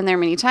gorgeous. I've been there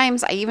many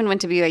times. I even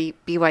went to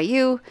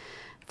BYU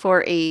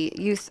for a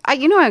youth.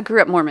 I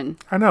grew up Mormon.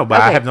 I know,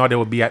 but I Okay. have no idea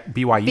what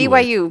BYU is.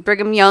 BYU,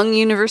 Brigham Young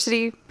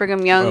University.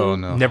 Brigham Young. Oh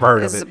no. Never heard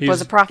of is- it. He's was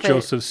a prophet.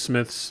 Joseph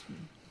Smith's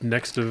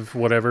next of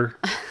whatever.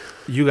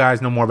 You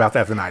guys know more about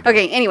that than I do.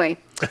 Okay, anyway.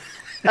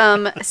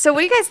 So what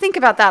do you guys think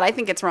about that? I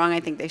think it's wrong. I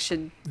think they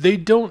should. They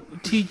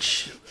don't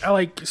teach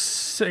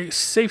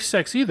safe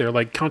sex either.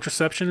 Like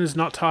contraception is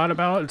not taught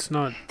about. It's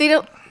not. They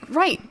don't.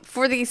 Right.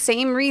 For the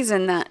same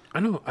reason that. I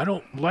know. I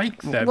don't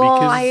like that Well,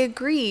 because I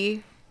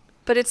agree.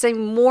 But it's a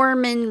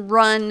Mormon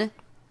run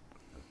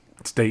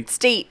States.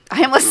 state.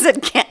 I almost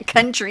said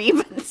country,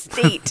 but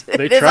state.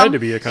 They It is tried to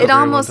be a country It at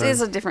one almost time.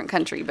 is a different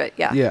country, but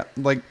yeah. Yeah,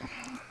 like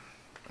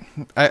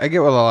I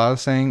get what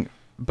Lala's saying,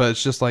 but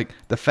it's just like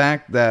the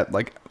fact that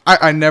like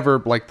I never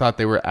like thought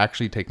they were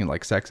actually taking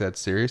like sex ed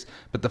serious,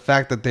 but the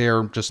fact that they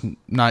are just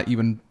not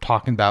even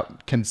talking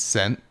about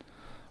consent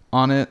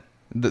on it,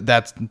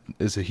 that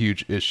is a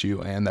huge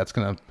issue, and that's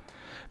gonna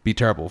be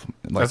terrible.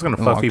 Like, That's going to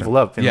in the fuck long people term.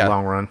 up in the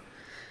long run.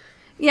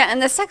 Yeah,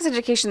 and the sex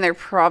education they're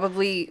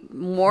probably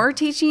more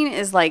teaching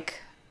is like,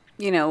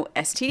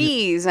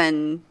 STDs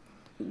and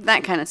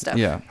that kind of stuff.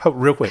 Yeah. Oh,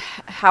 real quick.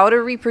 How to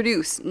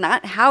reproduce,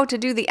 not how to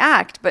do the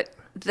act, but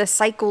the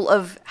cycle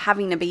of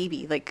having a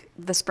baby, like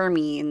the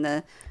spermie and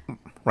the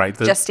Right.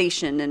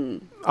 gestation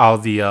and All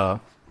the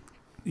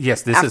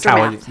yes, this is how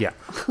Aftermath. yeah.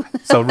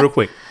 So real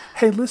quick.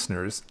 Hey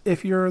listeners,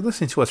 if you're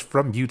listening to us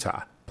from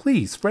Utah,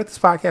 please spread this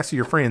podcast to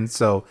your friends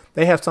so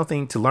they have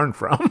something to learn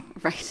from.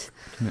 right.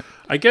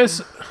 I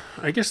guess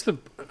I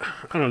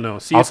don't know.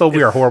 See, Also, if,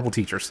 we are horrible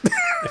teachers.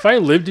 if I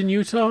lived in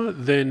Utah,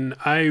 then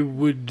I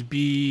would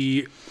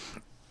be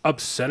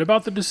upset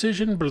about the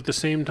decision, but at the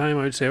same time,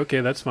 I would say, okay,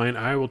 that's fine.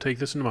 I will take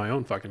this into my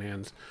own fucking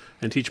hands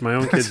and teach my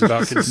own kids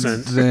about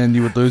consent. Then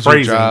you would lose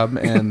Phrasing. your job,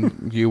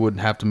 and you would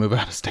have to move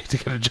out of state to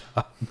get a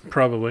job.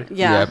 Probably.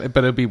 Yeah.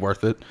 But it'd be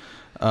worth it.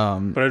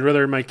 But I'd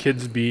rather my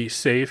kids be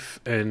safe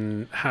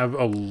and have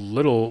a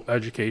little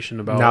education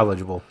about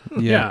Knowledgeable.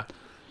 Yeah.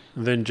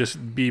 Than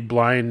just be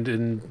blind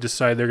and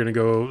decide they're going to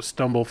go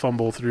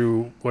fumble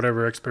through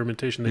whatever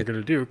experimentation they're going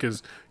to do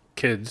because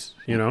kids,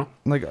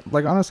 Like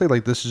honestly,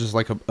 like this is just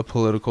like a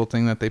political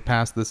thing that they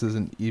passed. This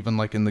isn't even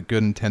like in the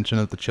good intention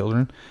of the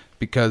children,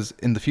 because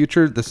in the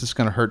future this is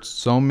going to hurt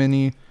so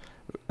many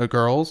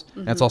girls,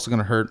 and it's also going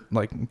to hurt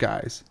like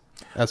guys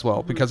as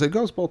well, because it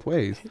goes both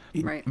ways.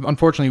 Right.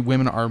 Unfortunately,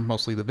 women are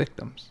mostly the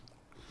victims.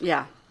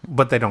 Yeah.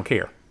 But they don't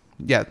care.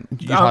 Yeah, Let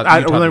me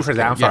does phrase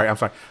that. I'm care.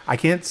 sorry. I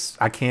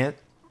can't.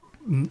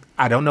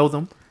 I don't know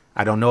them.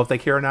 I don't know if they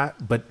care or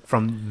not. But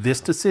from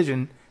this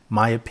decision,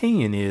 my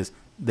opinion is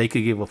they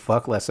could give a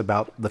fuck less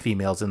about the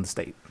females in the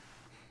state,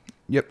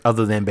 Yep.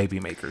 other than baby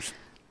makers.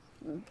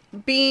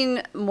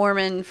 Being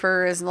Mormon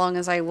for as long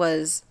as I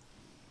was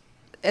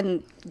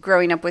and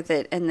growing up with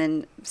it and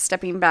then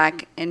stepping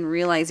back and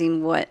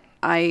realizing what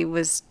I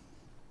was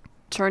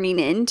turning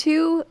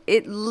into,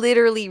 it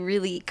literally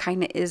really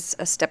kind of is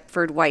a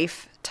Stepford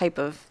wife type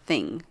of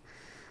thing.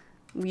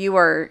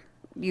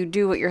 You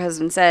do what your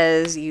husband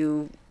says,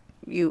 you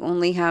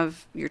only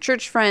have your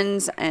church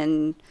friends,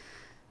 and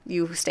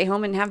you stay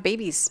home and have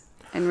babies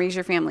and raise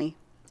your family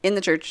in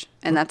the church,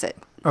 and that's it.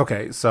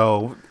 Okay,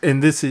 so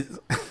and this is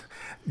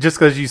just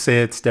because you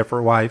said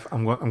Stepford wife,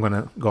 I'm going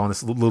to go on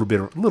this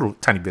little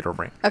tiny bit of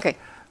a rant. Okay.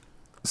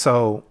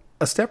 So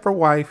a Stepford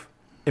wife,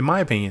 in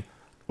my opinion,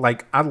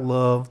 like I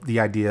love the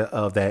idea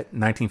of that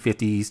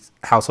 1950s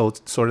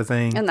household sort of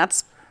thing, And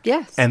that's,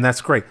 yes. and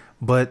that's great.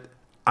 But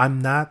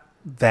I'm not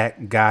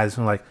that guy that's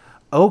like,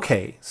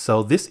 okay,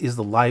 so this is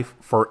the life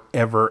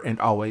forever and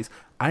always.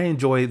 I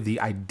enjoy the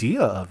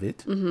idea of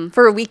it.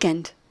 For a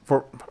weekend.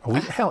 For a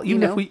week, hell,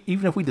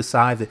 even if we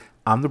decide that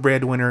I'm the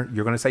breadwinner,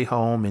 you're going to stay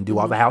home and do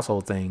all the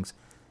household things.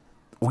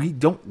 we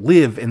don't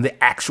live in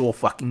the actual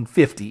fucking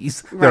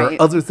 50s. There Right.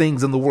 are other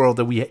things in the world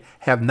that we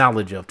have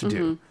knowledge of to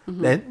do.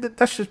 And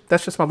that's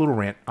just my little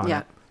rant on Yeah.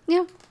 it.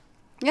 Yeah.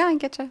 Yeah, I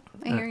get you.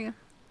 I hear you.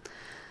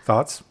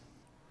 Thoughts?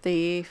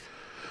 Thief.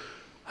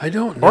 I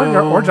don't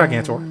know. Or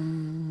Gigantor.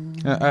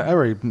 I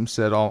already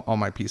said all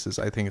my pieces.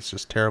 I think it's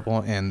just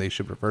terrible, and they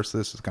should reverse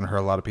this. It's going to hurt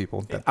a lot of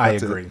people. I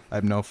That's it. agree. I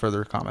have no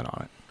further comment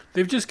on it.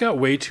 They've just got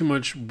way too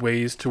much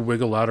ways to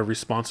wiggle out of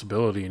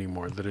responsibility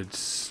anymore. That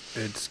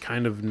it's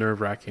kind of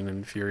nerve wracking and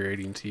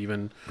infuriating to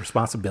even.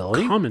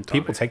 Responsibility? Comment on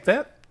People it. take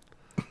that?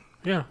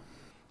 Yeah.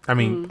 I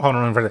mean, hold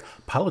on for that.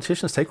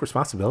 Politicians take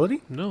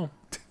responsibility? No.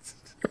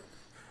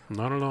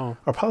 Not at all.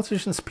 Are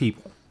politicians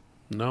people?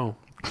 No.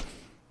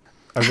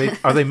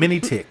 Are they mini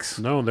ticks?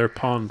 No, they're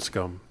pawn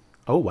scum.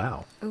 Oh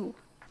wow. Ooh.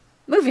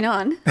 Moving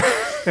on.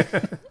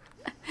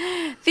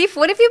 Thief,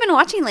 what have you been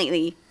watching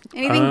lately?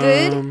 Anything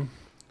good?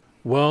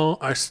 Well,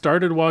 I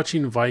started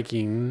watching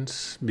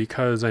Vikings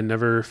because I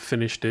never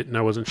finished it and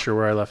I wasn't sure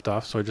where I left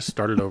off, so I just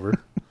started over.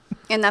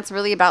 And that's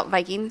really about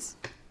Vikings?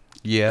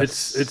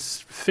 Yes.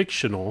 It's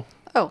fictional.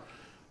 Oh.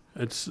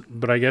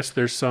 But I guess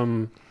there's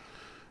some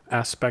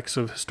aspects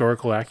of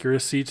historical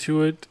accuracy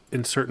to it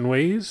in certain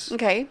ways,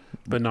 Okay.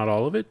 but not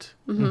all of it.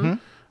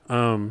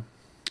 Mm-hmm.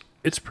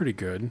 It's pretty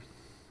good.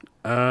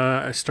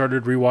 I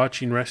started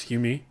rewatching Rescue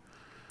Me.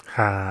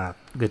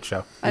 Good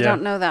show. I Yeah.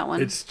 don't know that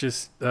one. It's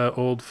just an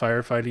old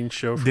firefighting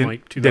show from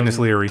like Dennis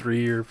Leary.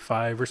 2003 or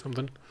 5 or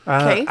something.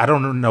 Okay. I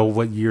don't know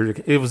what year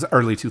it was.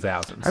 Early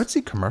 2000s. I would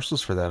see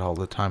commercials for that all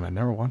the time. I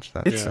never watched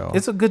that show.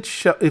 It's a good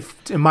show.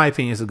 In my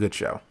opinion, it's a good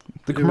show.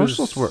 The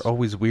commercials were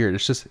always weird.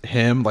 It's just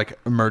him like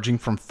emerging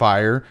from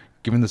fire,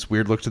 giving this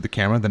weird look to the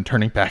camera, then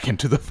turning back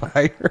into the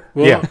fire.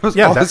 Well, yeah, It was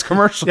yeah, all that's his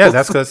commercials. Yeah,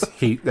 that's because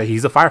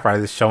he's a firefighter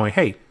that's showing,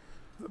 hey,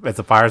 if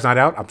the fire's not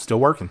out, I'm still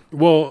working.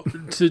 Well,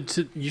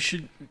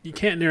 you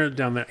can't narrow it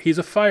down that he's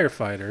a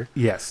firefighter.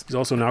 Yes. He's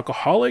also an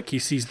alcoholic. He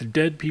sees the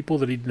dead people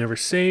that he'd never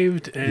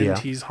saved, and Yeah.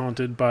 he's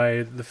haunted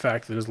by the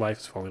fact that his life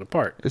is falling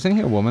apart. Isn't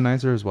he a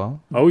womanizer as well?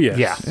 Oh yes.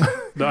 Yeah.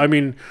 I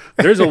mean,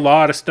 there's a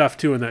lot of stuff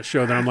too in that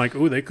show that I'm like,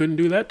 oh, they couldn't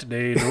do that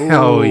today.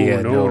 No, Oh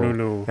yeah.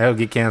 no. That'll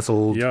get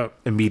canceled. Yep.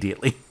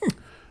 Immediately.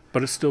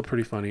 But it's still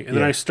pretty funny. And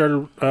Yeah. then I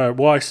started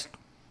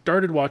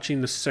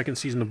watching the second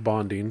season of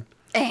Bonding,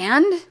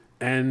 And?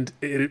 and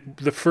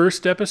the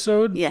first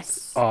episode,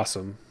 Yes.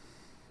 awesome.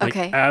 Like,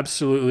 Okay.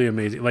 absolutely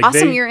amazing. Like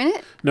Awesome, you're in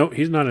it? No,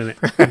 he's not in it.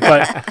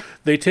 But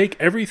they take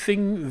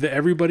everything that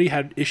everybody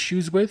had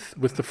issues with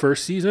the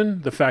first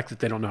season, the fact that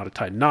they don't know how to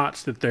tie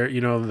knots, that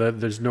that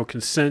there's no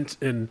consent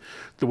in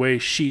the way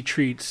she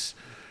treats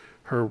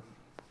her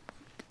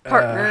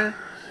Partner.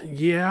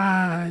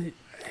 yeah,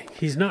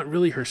 he's not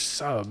really her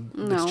sub.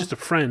 It's No. just a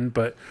friend,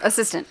 but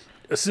Assistant.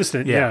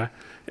 assistant, Yeah. yeah.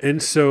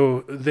 And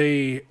so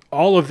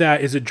all of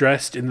that is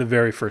addressed in the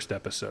very first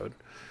episode.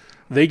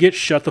 They get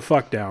shut the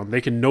fuck down.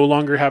 They can no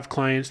longer have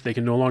clients. They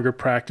can no longer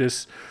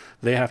practice.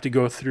 They have to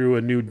go through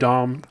a new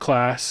Dom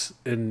class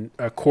and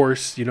a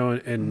course,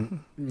 and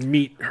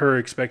meet her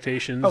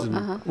expectations.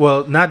 And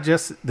Well, not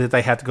just that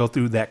they have to go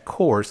through that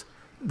course,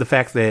 the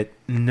fact that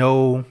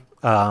no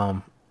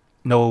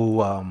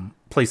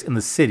place in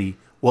the city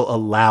will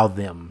allow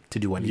them to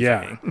do anything.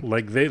 yeah,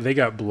 like they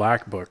got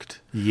black booked.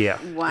 Yeah.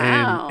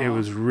 Wow. And it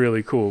was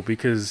really cool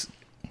because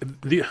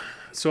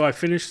so I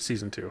finished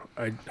season 2.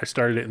 I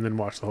started it and then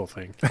watched the whole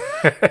thing.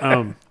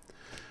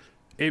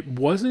 It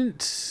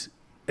wasn't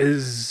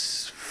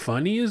as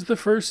funny as the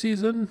first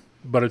season,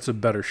 but it's a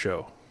better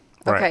show.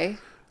 Right. Okay.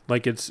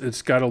 Like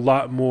it's got a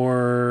lot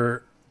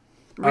more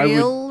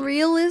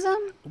Realism?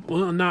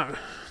 well, not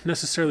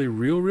necessarily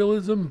real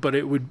realism, but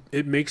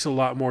it makes a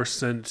lot more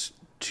sense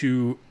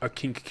to a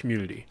kink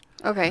community.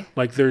 Okay.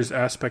 Like there's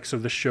aspects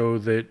of the show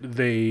that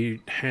they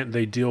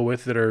deal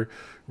with that are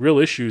real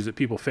issues that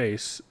people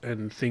face,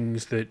 and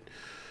things that,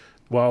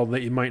 while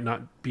they might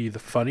not be the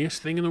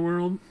funniest thing in the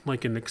world,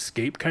 like an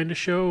escape kind of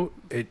show,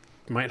 it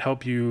might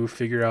help you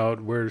figure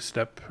out where to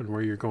step and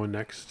where you're going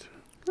next.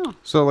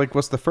 So, like,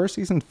 was the first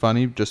season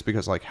funny just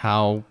because, like,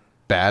 how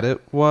bad it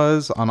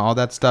was on all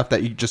that stuff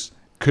that you just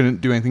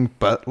couldn't do anything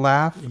but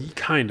laugh?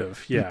 Kind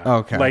of, yeah.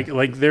 Okay. Like it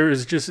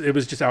was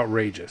just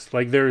outrageous.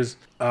 Like there's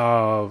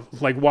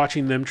like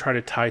watching them try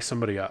to tie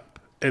somebody up,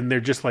 and they're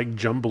just like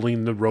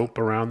jumbling the rope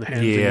around the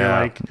hands. Yeah. And you're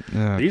like,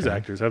 Yeah, these okay.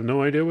 actors have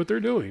no idea what they're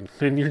doing,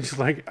 and you're just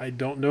like, I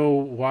don't know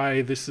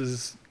why this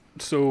is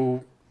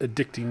so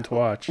addicting to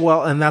watch.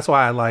 Well, and that's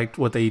why I liked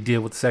what they did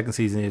with the second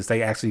season is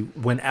they actually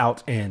went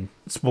out and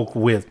spoke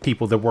with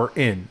people that were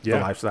in the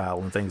Yeah. lifestyle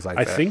and things like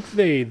I that. think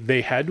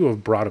they had to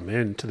have brought him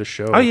in to the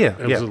show. Oh, yeah,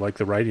 it was yeah. like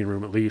the writing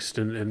room at least,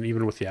 and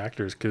even with the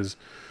actors, because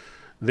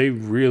they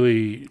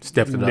really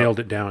Stepped it up. nailed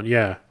it down.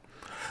 Yeah.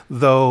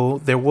 Though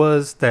there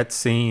was that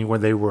scene where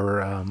they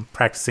were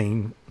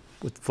practicing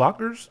with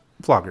floggers,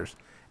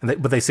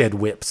 but they said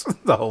whips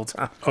the whole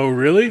time. Oh,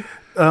 really?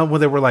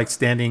 When they were like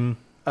standing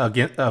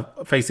against,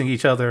 facing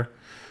each other,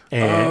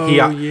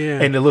 and Oh, yeah.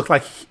 and it looked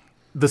like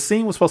the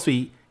scene was supposed to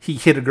be he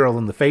hit a girl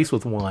in the face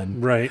with one,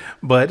 Right.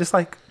 but it's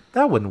like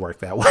that wouldn't work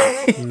that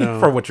way No.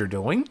 for what you're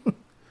doing.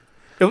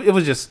 It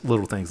was just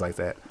little things like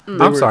that.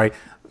 I'm sorry.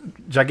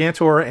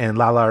 Gigantor and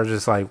Lala are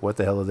just like, what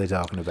the hell are they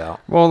talking about?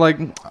 Well, like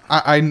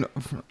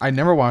I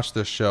never watched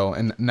this show,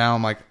 and now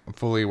I'm like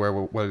fully aware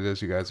of what it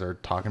is you guys are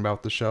talking about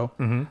with the show.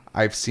 Mm-hmm.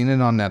 I've seen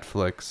it on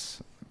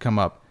Netflix come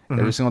up.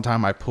 Every single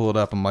time I pull it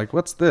up, I'm like,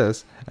 what's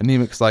this?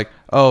 Anemic's like,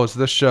 oh, it's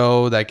this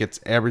show that gets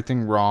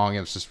everything wrong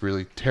and it's just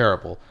really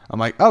terrible. I'm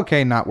like,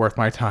 okay, not worth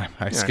my time.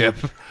 I skip.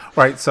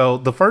 Right, so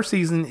the first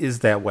season is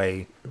that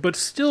way. But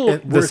still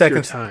And the worth your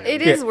second- time.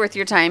 It is worth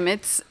your time.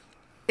 It's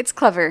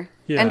clever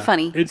Yeah. and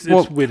funny. It's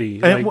Well,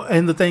 witty. And, like,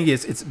 and the thing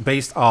is, it's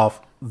based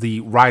off the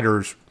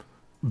writer's,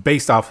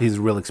 based off his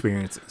real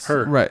experiences.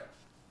 her. Right.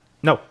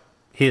 No,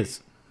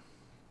 his.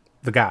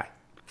 The guy.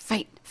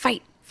 Fight.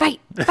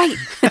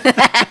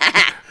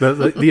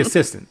 The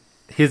assistant.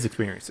 His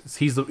experiences.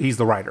 He's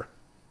the writer.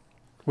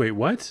 Wait,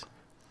 what?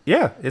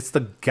 Yeah, it's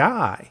the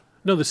guy.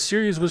 No, the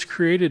series was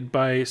created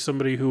by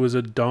somebody who was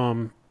a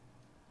dom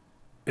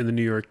in the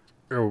New York,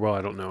 or well,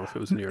 I don't know if it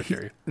was the New York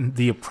area.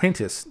 The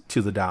apprentice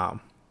to the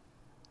Dom.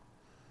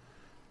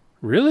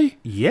 Really?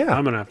 Yeah.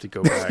 I'm gonna have to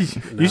go back.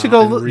 You should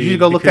go look- you should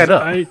go look that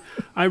up.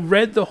 I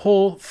read the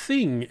whole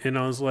thing and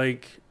I was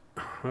like,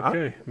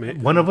 okay,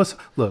 One of us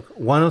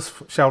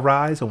shall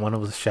rise and one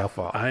of us shall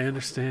fall. I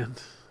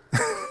understand.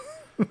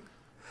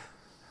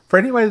 For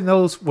anybody that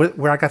knows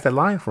where I got that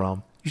line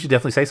from, you should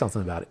definitely say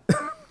something about it.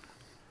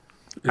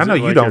 I Is know it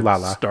you like don't, a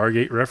Lala.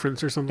 Stargate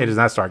reference or something. It is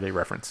not Stargate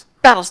reference.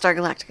 Battlestar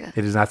Galactica.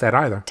 It is not that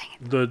either.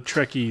 The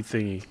Trekkie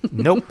thingy.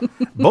 Nope.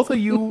 Both of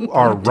you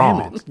are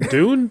wrong.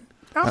 Dune.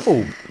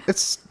 No.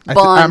 It's. Bond,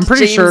 I'm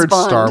pretty James sure it's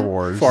Bond. Star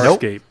Wars.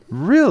 Farscape.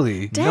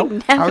 Really? Dang, I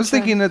was Avatar.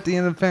 thinking at the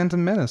end of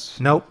Phantom Menace.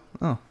 Nope.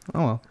 Oh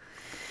well.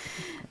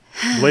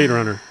 Blade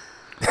Runner.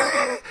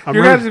 I'm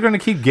You running- guys are going to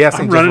keep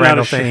guessing I'm just running out random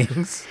of shit.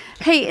 things.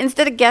 Hey,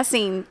 instead of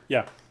guessing,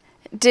 Yeah.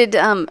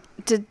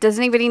 does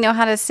anybody know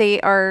how to say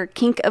our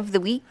kink of the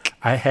week?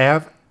 I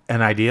have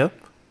an idea,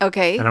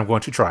 Okay. and I'm going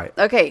to try it.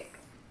 Okay.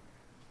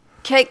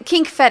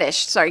 Kink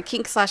fetish. Sorry,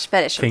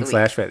 kink/fetish. King of the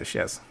week. / fetish,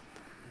 yes.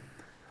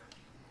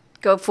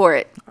 Go for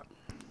it.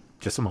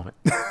 Just a moment.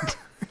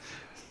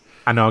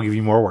 I know I'll give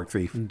you more work,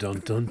 Thief. Dun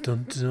dun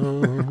dun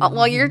dun.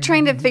 While you're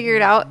trying to figure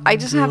it out, I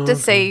just have to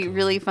say,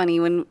 really funny,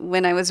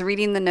 when I was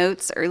reading the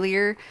notes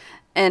earlier,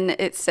 and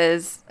it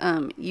says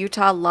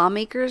Utah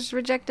lawmakers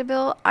reject a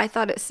bill, I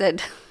thought it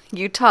said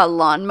Utah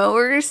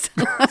lawnmowers,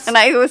 and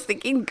I was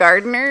thinking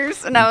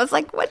gardeners, and I was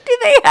like, what do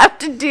they have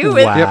to do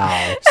with?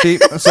 Wow. See,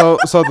 so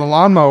the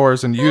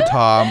lawnmowers in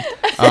Utah,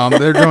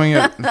 they're doing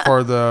it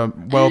for the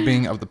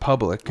well-being of the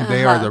public.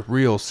 They are the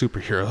real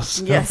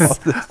superheroes. Yes.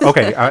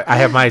 Okay, I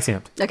have my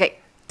attempt. Okay.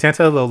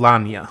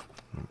 Tantalolania.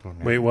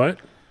 Wait, what?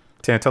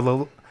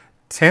 Tantalolania.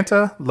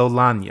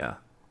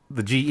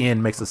 The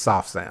GN makes a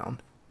soft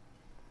sound.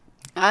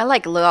 I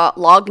like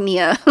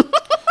lognia.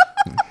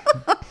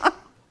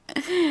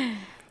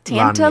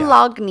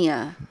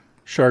 Tantalognia.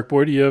 Shark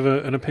Boy, do you have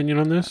an opinion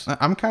on this?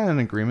 I'm kind of in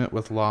agreement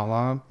with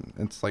Lala.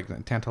 It's like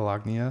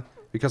Tantalognia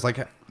because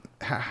like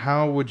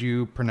how would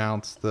you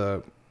pronounce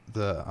the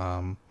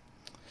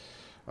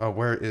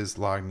where is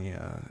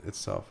Lognia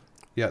itself?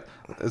 Yeah,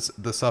 it's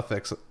the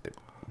suffix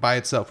by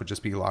itself would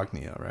just be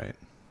Lognia, right?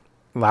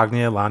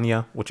 Lagnia,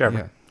 Lania, whichever.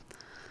 Yeah.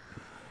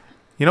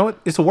 You know what?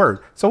 It's a word.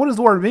 So what does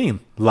the word mean?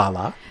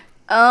 Lala.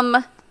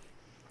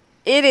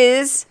 It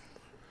is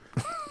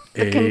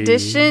the A-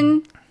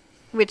 condition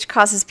which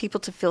causes people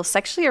to feel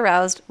sexually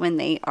aroused when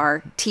they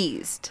are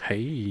teased.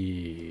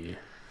 Hey,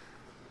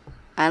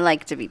 I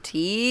like to be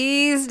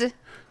teased.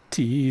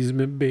 tease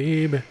me,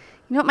 baby. You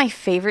know what my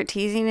favorite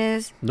teasing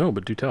is? No,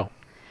 but do tell.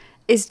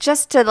 Is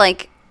just to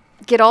like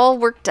get all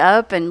worked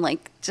up and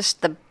like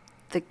just the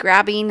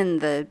grabbing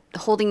and the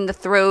holding the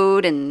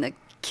throat and the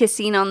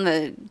kissing on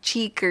the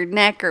cheek or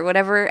neck or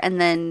whatever, and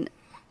then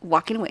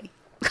walking away.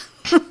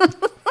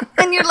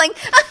 And you're like,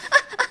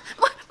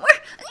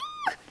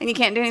 and you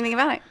can't do anything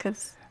about it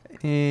because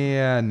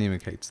Yeah,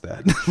 Nemec hates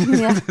that.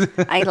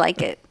 yeah, I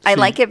like it. I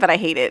like it, but I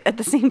hate it at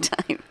the same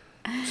time.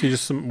 So you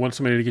just want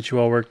somebody to get you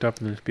all worked up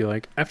and then just be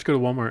like, I have to go to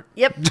Walmart.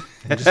 Yep, And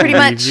just pretty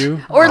leave much.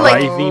 You Or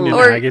like, writhing in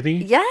or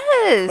agony.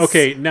 yes.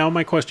 Okay, now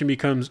my question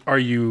becomes: are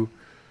you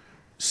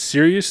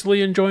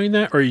seriously enjoying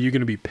that, or are you going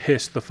to be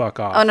pissed the fuck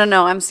off? Oh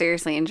no, I'm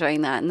seriously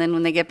enjoying that. And then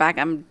when they get back,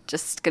 I'm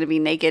just gonna be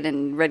naked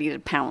and ready to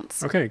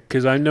pounce. Okay,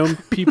 because I know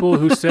people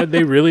who said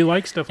they really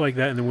like stuff like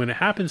that, and then when it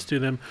happens to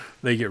them,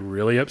 they get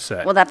really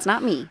upset. Well, that's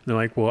not me. They're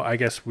like, "Well, I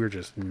guess we're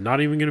just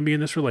not even going to be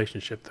in this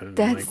relationship." Then I'm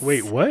That's like,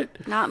 "Wait,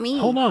 what? Not me.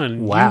 Hold on,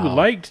 Wow. you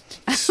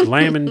liked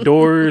slamming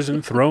doors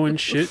and throwing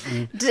shit,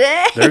 and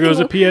Dang. there goes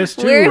a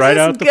PS2 Where's right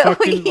this out the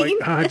fucking going?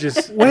 like." I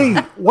just Wait,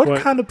 what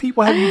kind of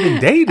people have you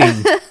been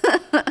dating?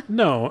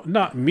 no,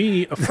 not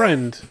me, a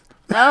friend.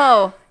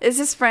 Oh, is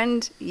this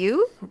friend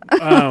you?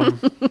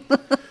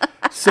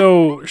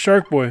 So,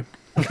 Shark Boy,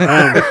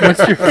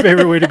 what's your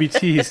favorite way to be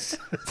teased?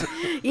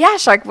 Yeah,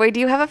 Shark Boy. Do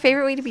you have a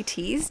favorite way to be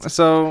teased?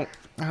 So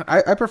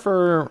I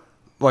prefer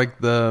like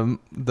the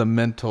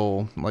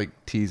mental like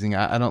teasing.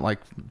 I don't like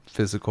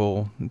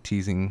physical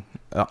teasing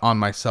on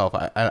myself.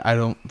 I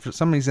don't, for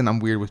some reason I'm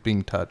weird with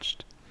being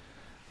touched.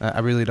 I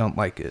really don't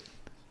like it.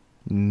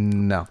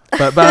 No,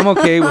 but I'm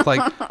okay with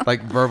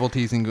like verbal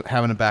teasing,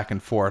 having a back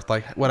and forth,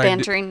 like what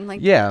Bantering, I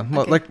do.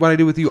 okay. Like what I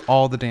do with you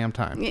all the damn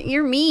time.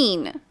 You're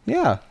mean.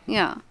 Yeah.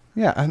 Yeah.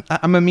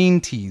 I'm a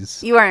mean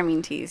tease. You are a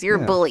mean tease.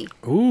 You're a bully.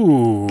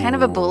 Ooh. Kind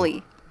of a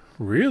bully.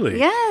 Really?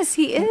 Yes,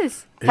 he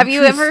is. Have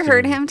you ever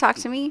heard him talk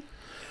to me?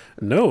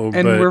 No, And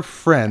but we're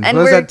friends. And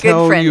what does we're that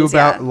tell good you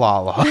friends, about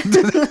Lala?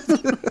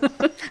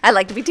 I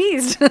like to be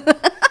teased.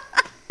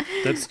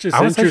 that's just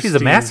I would say she's a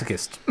interesting.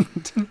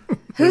 masochist.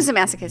 Who's a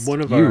masochist? One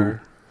of You.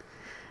 our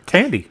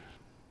Candy.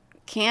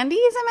 Candy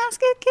is a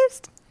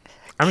masochist?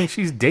 I mean,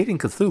 she's dating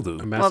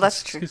Cthulhu. Well,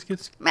 that's true.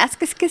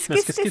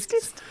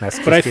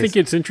 Masochist. But I think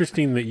it's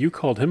interesting that you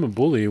called him a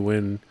bully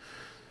when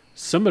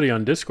somebody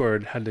on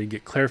Discord had to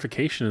get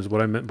clarification as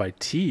what I meant by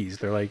tease.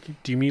 They're like,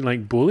 do you mean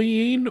like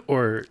bullying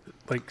or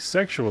like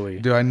sexually?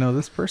 Do I know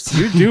this person?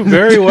 You do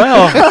very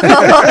well.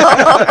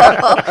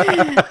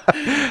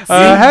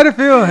 I had a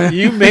feeling.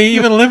 You may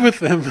even live with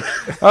them.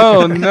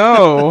 Oh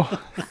no.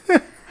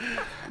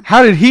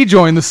 How did he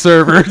join the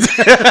server?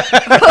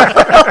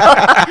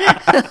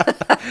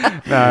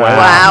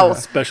 Wow.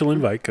 Special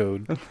invite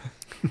code.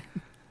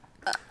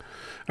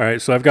 All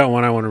right, so I've got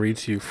one I want to read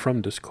to you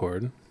from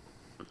Discord.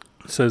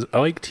 It says, I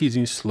like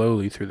teasing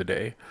slowly through the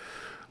day.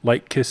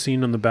 Light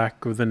kissing on the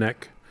back of the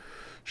neck.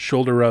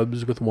 Shoulder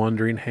rubs with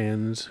wandering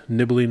hands,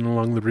 nibbling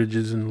along the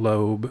ridges and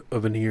lobe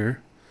of an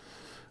ear.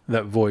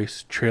 That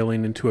voice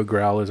trailing into a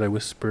growl as I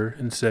whisper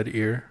in said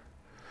ear.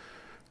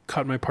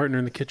 Caught my partner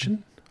in the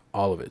kitchen?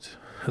 All of it.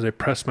 As I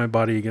press my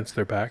body against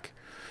their back.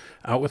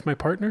 Out with my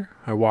partner,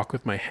 I walk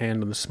with my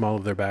hand on the small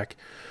of their back,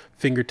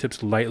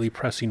 fingertips lightly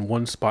pressing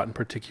one spot in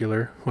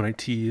particular when I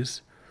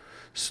tease,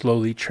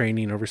 slowly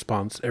training a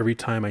response every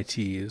time I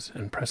tease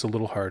and press a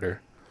little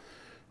harder.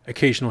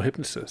 Occasional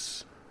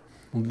hypnosis,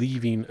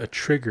 leaving a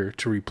trigger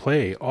to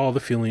replay all the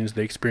feelings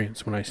they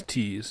experience when I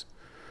tease,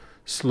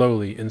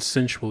 slowly and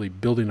sensually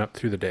building up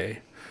through the day.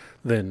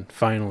 Then,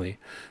 finally,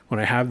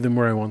 when I have them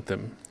where I want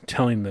them,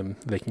 telling them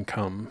they can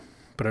come,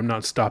 but I'm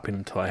not stopping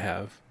until I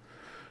have.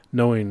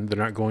 Knowing they're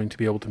not going to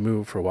be able to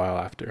move for a while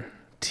after.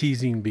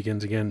 Teasing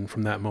begins again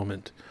from that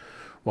moment,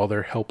 while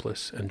they're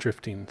helpless and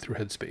drifting through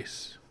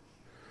headspace.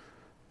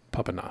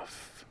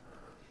 Papanov.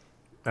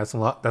 That's a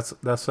lot. That's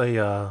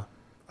a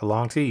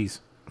long tease.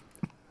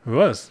 It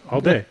was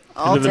all day.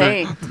 All Into the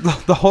day.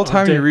 night. The whole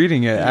time day. you're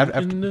reading it,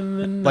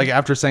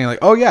 after saying like,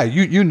 "Oh yeah,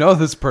 you know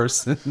this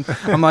person,"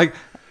 I'm like,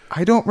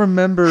 I don't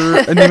remember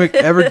Anemic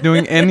ever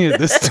doing any of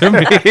this to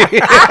me.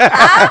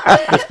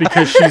 That's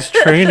because she's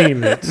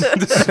training it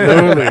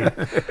slowly.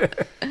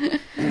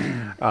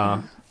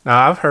 Now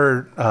I've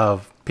heard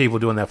of people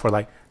doing that for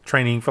like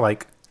teasing for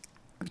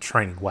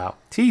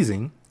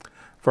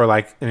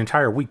like an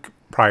entire week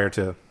prior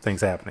to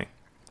things happening.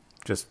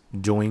 Just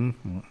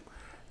doing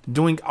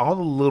all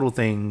the little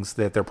things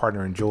that their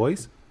partner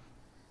enjoys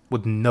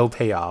with no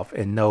payoff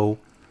and no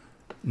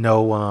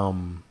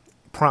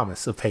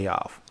promise of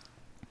payoff.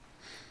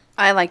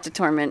 I like to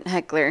torment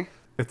Heckler.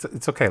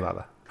 It's okay,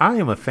 Lala. I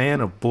am a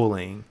fan of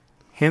bullying,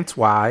 hence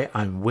why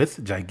I'm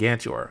with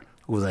Gigantor,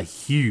 who was a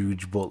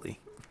huge bully.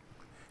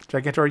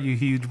 Gigantor, are you a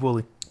huge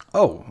bully?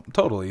 Oh,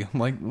 totally.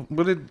 Like,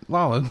 what did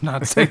Lala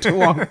not say too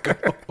long ago?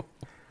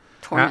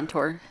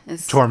 Tormentor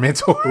is.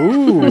 Tormentor.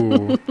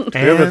 Ooh. Do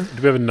And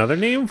we have another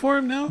name for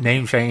him now?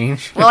 name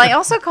change. Well, I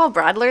also call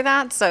Bradler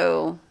that,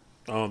 so.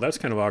 Oh, that's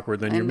kind of awkward.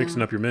 Then you're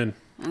mixing up your men.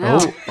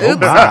 Oh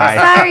my.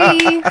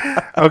 Sorry.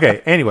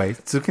 Okay, anyway,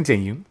 to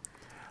continue.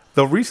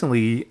 Though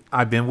recently,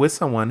 I've been with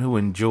someone who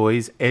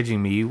enjoys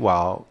edging me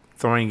while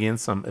throwing in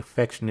some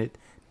affectionate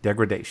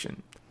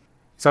degradation.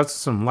 Starts with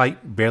some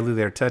light, barely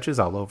there touches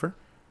all over,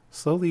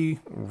 slowly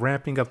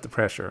ramping up the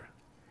pressure,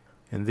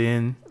 and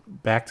then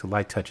back to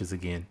light touches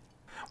again.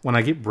 When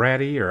I get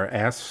bratty or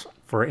ask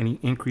for any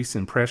increase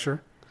in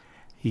pressure,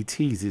 he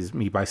teases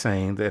me by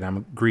saying that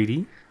I'm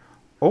greedy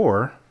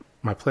or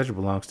my pleasure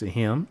belongs to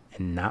him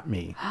and not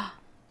me.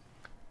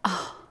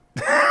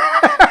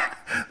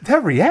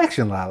 That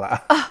reaction,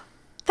 Lala.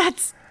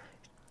 That's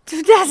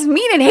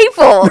mean and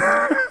hateful.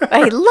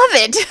 I love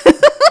it.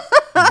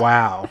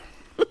 Wow.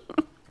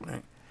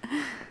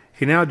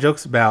 He now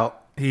jokes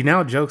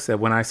that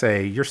when I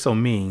say you're so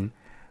mean,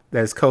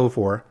 that is code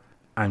for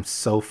I'm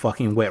so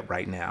fucking wet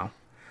right now.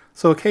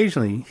 So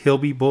occasionally he'll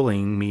be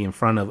bullying me in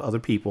front of other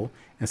people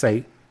and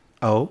say,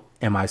 "Oh,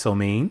 am I so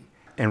mean?"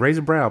 and raise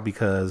a brow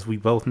because we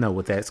both know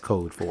what that's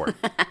code for.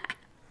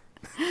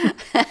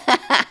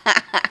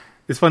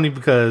 It's funny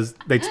because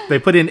they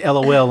put in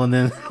LOL and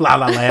then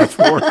Lala laughs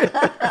for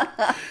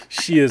it.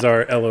 She is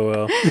our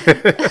LOL.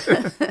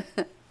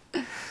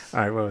 All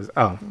right, what was?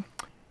 Oh,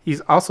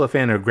 he's also a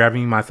fan of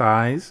grabbing my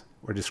thighs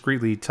or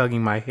discreetly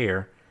tugging my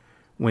hair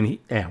when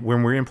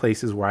we're in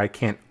places where I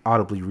can't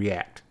audibly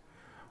react.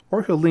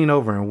 Or he'll lean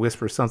over and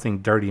whisper something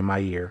dirty in my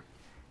ear,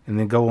 and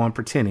then go on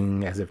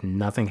pretending as if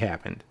nothing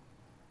happened.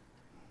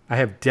 I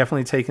have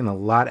definitely taken a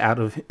lot out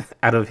of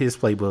his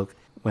playbook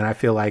when I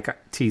feel like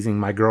teasing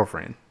my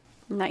girlfriend.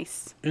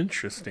 Nice.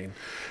 Interesting.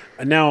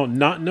 Now,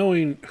 not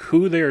knowing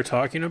who they are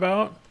talking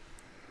about,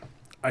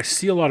 I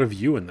see a lot of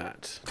you in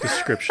that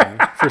description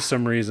for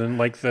some reason.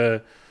 Like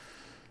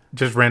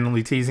Just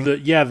randomly teasing.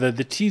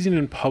 the teasing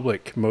in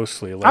public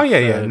mostly. Like Oh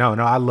yeah. No,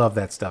 I love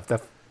that stuff.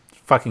 That's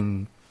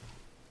fucking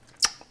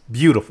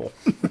beautiful.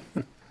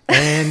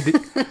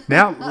 And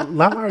now,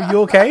 Lala, are you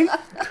okay?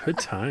 Good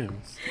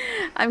times.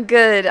 I'm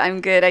good.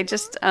 I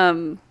just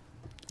Where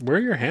are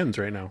your hands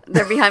right now?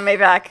 they're behind my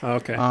back. Oh,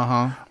 okay.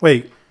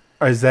 Wait,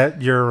 is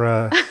that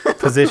your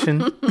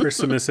position? For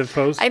submissive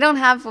pose. I don't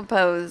have a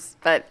pose,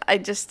 but I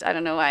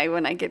don't know why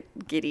when I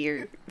get giddy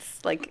or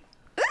like.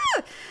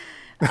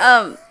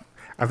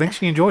 I think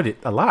she enjoyed it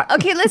a lot.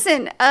 Okay,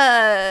 listen.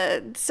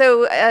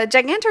 So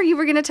Gigantor, you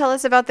were going to tell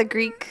us about the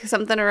Greek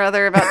something or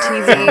other about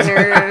teasing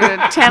or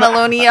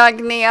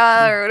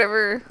Tanalonia or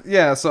whatever.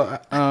 Yeah, so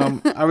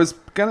I was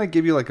gonna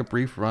give you like a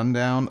brief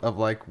rundown of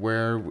like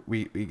where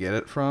we get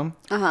it from.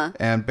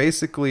 And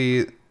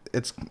basically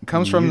it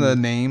comes from the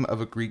name of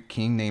a Greek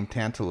king named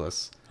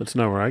Tantalus. That's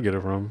not where I get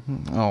it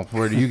from. Oh,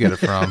 where do you get it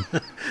from?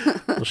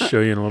 I'll show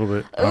you in a little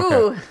bit.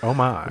 Ooh. Oh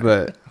my.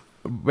 But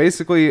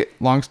basically,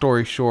 long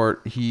story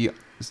short, he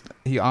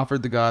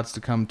offered the gods to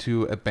come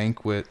to a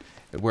banquet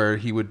where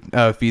he would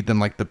feed them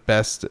like the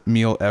best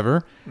meal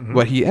ever.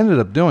 What he ended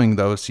up doing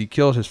though is he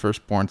killed his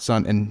firstborn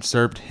son and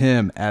served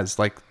him as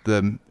like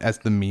the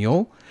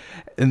meal.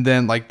 And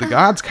then like the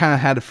gods kind of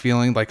had a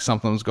feeling like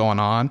something was going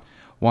on.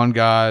 One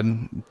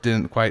god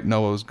didn't quite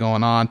know what was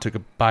going on, took a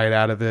bite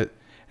out of it,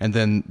 and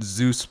then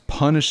Zeus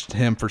punished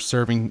him for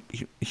serving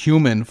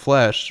human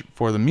flesh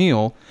for the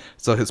meal.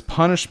 So his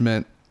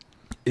punishment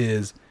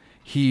is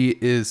he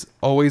is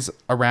always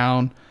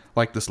around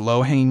like this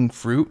low-hanging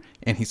fruit,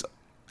 and he's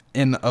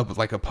in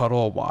like a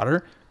puddle of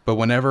water. But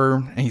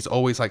and he's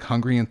always like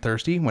hungry and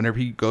thirsty. Whenever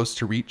he goes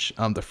to reach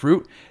the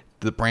fruit,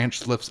 the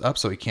branch lifts up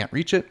so he can't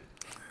reach it.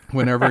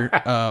 Whenever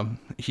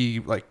he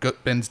like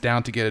bends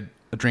down to get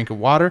a drink of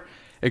water,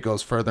 it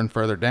goes further and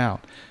further down.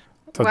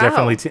 So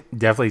Wow.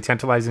 definitely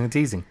tantalizing and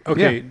teasing.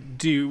 Okay.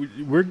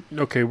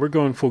 We're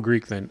going full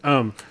Greek then.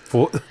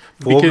 Full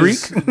Greek?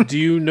 Because do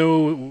you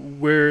know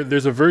where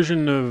there's a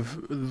version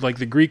of like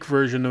the Greek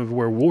version of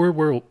where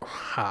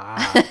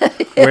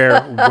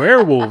where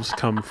werewolves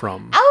come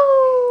from?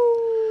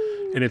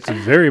 And it's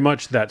very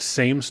much that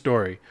same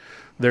story.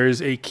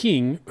 There's a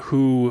king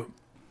who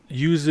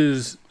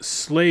uses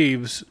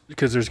slaves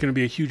because there's going to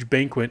be a huge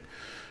banquet,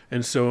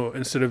 and so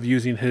instead of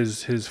using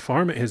his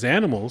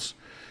animals,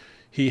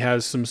 he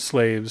has some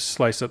slaves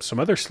slice up some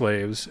other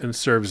slaves and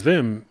serves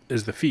them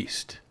as the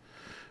feast.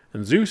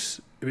 And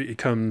Zeus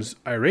becomes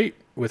irate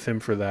with him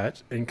for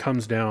that and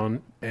comes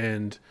down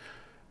and,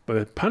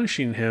 by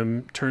punishing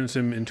him, turns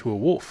him into a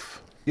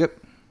wolf. Yep.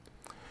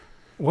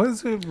 What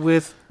is it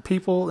with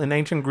people in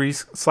ancient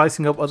Greece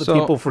slicing up other So-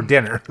 people for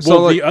dinner?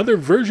 Well, like- the other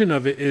version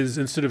of it is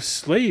instead of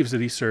slaves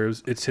that he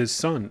serves, it's his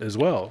son as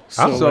well.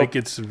 So, So- like,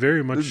 it's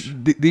very much...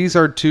 These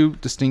are two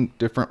distinct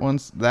different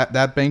ones.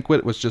 That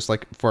banquet was just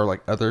like for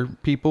like other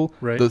people.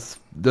 Right.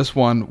 This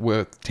one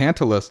with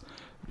Tantalus,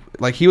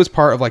 like he was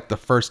part of like the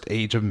first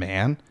age of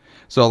man.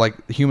 So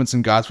like humans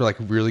and gods were like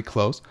really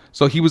close.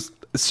 So he was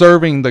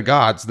serving the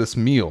gods this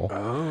meal,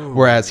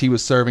 whereas he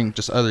was serving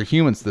just other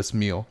humans this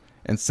meal.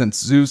 And since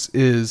Zeus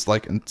is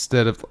like,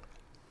 instead of,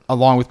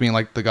 along with being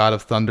like the god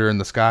of thunder in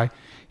the sky,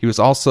 he was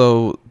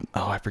also,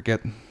 I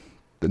forget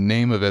the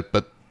name of it,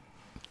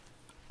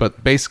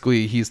 but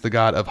basically he's the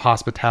god of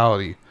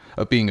hospitality,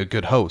 of being a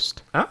good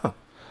host. Oh.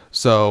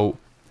 So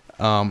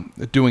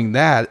doing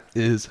that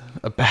is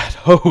a bad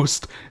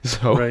host.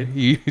 So Right.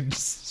 he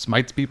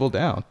smites people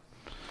down.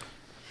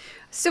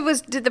 So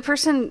did the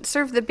person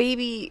serve the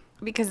baby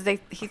because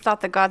he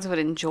thought the gods would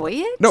enjoy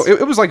it? No,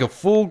 it was like a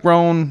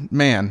full-grown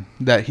man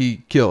that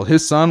he killed.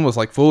 His son was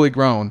like fully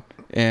grown,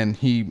 and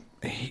he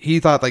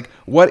thought like,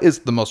 what is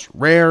the most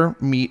rare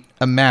meat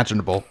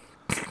imaginable?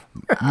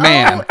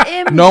 Man.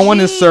 No one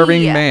is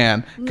serving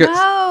man. 'Cause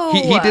No.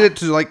 He did it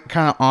to like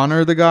kind of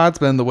honor the gods,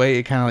 but in the way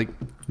it kind of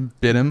like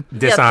bit him.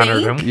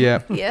 Dishonored think? him.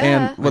 Yeah. Yeah.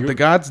 And what the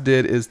gods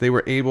did is they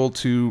were able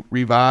to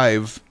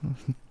revive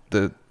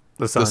the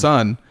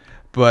son.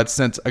 But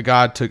since a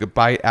god took a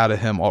bite out of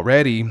him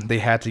already, they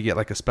had to get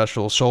like a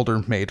special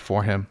shoulder made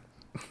for him.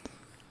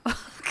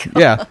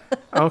 Yeah.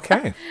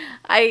 Okay.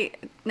 I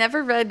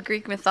never read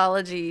Greek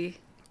mythology,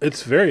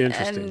 It's very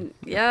interesting. and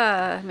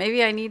yeah,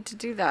 maybe I need to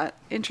do that.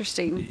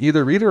 Interesting.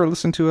 Either read it or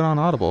listen to it on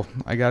Audible.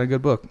 I got a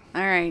good book.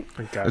 All right.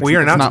 We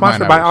are it's not not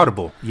sponsored mine, by I wish.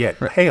 Audible yet.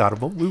 Hey,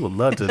 Audible, we would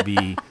love to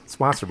be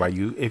sponsored by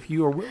you if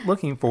you are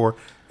looking for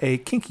a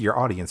kinkier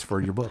audience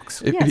for your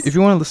books. Yes. If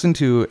you want to listen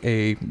to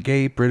a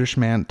gay British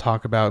man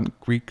talk about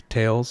Greek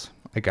tales,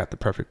 I got the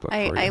perfect book for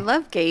you. I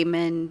love gay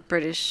men,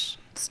 British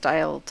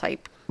style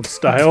type.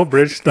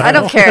 Bridge style. I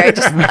don't care.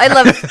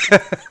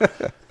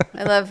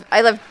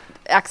 I love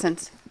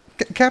accents.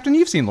 Captain,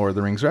 you've seen Lord of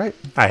the Rings, right?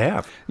 I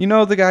have. You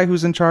know the guy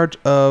who's in charge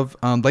of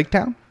Lake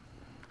Town?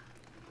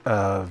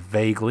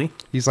 Vaguely.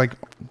 He's like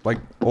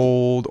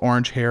old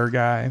orange hair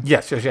guy.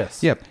 Yes.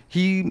 Yep.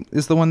 He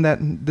is the one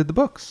that did the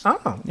books.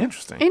 Oh,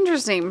 interesting.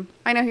 Interesting.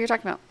 I know who you're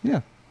talking about.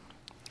 Yeah.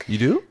 You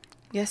do?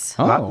 Yes,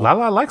 Oh.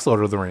 Lala likes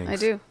Lord of the Rings. I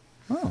do.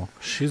 Oh.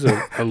 She's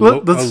a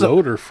Look, the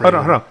loader friend.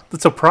 Hold on. The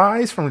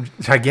surprise from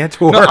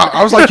Gigantor. No,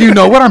 I was like, you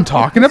know what I'm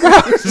talking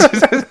about?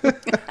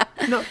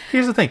 No,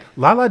 here's the thing.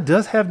 Lala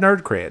does have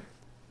nerd cred.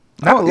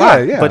 Not Oh, a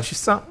lot, yeah. but she's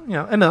some,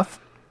 enough.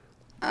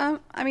 I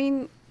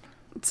mean,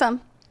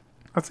 some.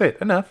 That's it.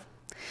 Enough.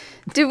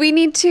 Do we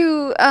need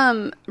to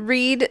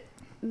read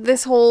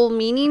this whole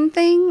meaning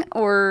thing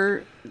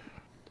or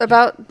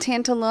about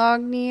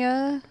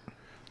Tantalognia?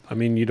 I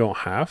mean, you don't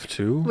have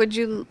to. Would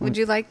you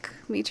like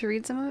me to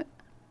read some of it?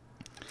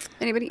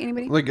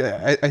 Anybody? Like,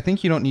 I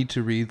think you don't need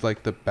to read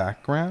like the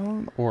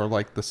background or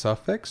like the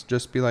suffix.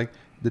 Just be like,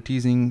 the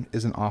teasing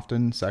isn't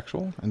often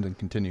sexual, and then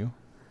continue.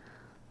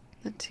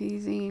 The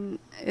teasing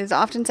is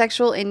often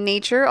sexual in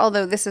nature,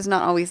 although this is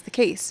not always the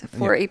case.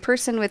 For a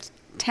person with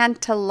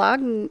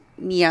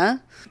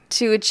Tantalognia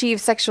to achieve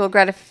sexual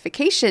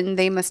gratification,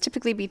 they must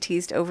typically be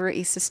teased over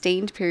a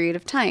sustained period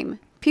of time.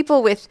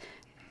 People with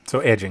So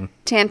edging.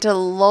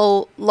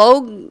 Tantalognia,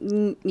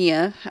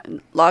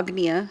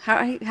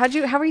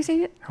 how were you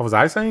saying it? How was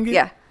I saying it?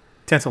 Yeah,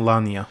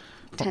 Tantalania.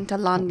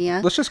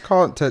 Tantalognia. Let's just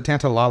call it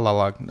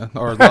Tantalala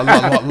or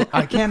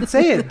I can't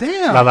say it.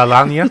 Damn.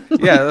 Lalalania.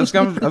 Yeah, I was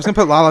gonna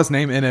put Lala's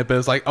name in it, but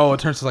it's like, oh, it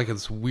turns to like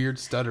this weird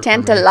stutter. for me.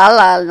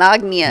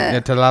 Tantalognia. Yeah,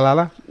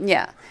 Talalala.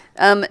 Yeah.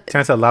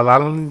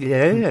 Tantalala.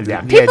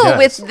 Yeah. People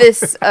with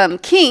this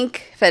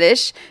kink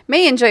fetish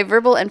may enjoy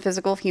verbal and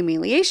physical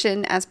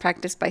humiliation as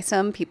practiced by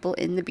some people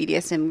in the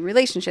BDSM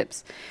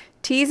relationships.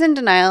 Tease and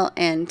denial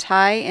and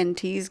tie and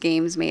tease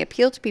games may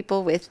appeal to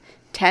people with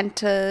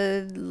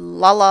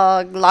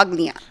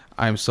Tantalognia.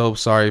 I'm so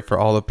sorry for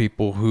all the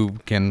people who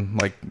can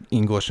like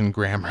English and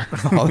grammar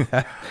and all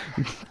that.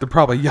 They're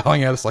probably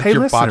yelling at us like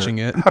you're botching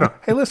it. Hold on.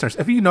 Hey, listeners,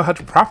 if you know how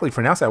to properly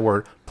pronounce that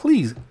word,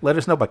 please let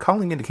us know by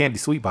calling into Candy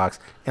Sweet Box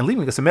and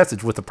leaving us a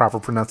message with the proper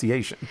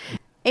pronunciation.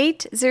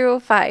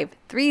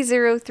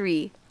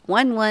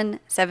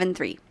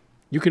 805-303-1173.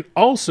 You can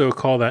also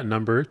call that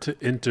number to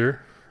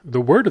enter the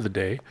word of the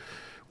day,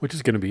 which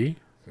is going to be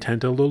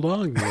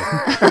Tantalognia.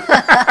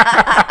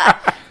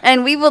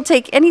 And we will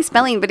take any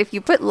spelling, but if you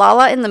put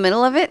Lala in the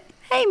middle of it,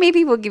 hey,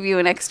 maybe we'll give you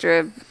an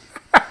extra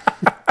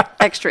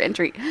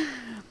entry.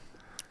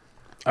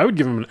 I would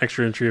give them an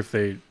extra entry if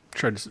they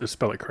tried to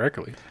spell it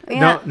correctly.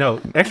 Yeah. No.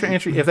 Extra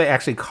entry if they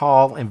actually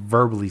call and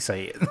verbally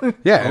say it.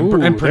 Yeah, and, Ooh,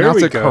 and there pronounce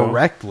we it go.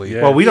 correctly.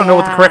 Yeah. Well, we don't know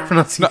what the correct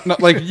pronunciation No,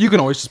 like you can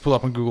always just pull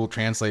up on Google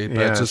Translate, but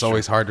Yeah, it's just that's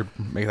always hard to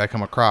make that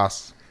come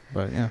across.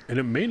 But yeah, And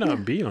it may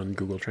not be on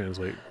Google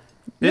Translate.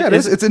 yeah, it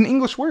is. It's an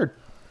English word.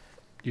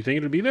 You think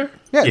it'll be there?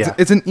 Yeah, Yeah.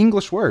 It's an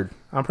English word.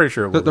 I'm pretty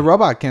sure it will. The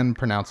robot can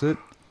pronounce it.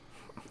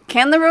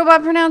 Can the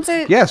robot pronounce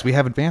it? Yes, we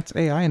have advanced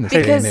AI in this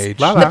day Because and age.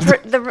 Lala.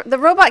 the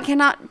robot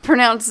cannot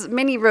pronounce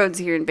many roads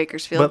here in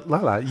Bakersfield. But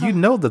Lala, you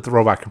know that the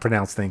robot can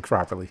pronounce things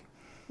properly.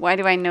 Why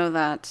do I know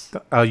that?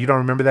 Oh, you don't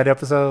remember that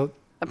episode?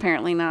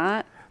 Apparently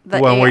not. The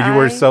One where you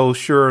were AI? so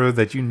sure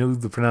that you knew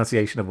the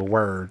pronunciation of a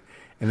word,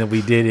 and then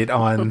we did it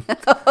on.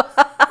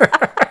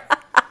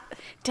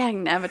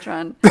 Dang,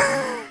 Navatron.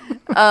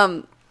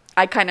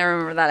 I kind of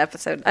remember that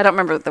episode. I don't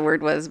remember what the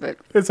word was, but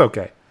It's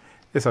okay.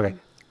 It's okay.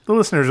 The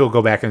listeners will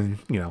go back and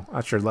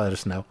I'm sure let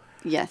us know.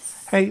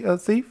 yes. Hey,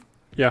 Steve,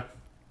 Yeah.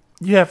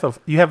 you have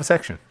a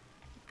section,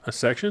 A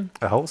section?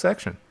 a whole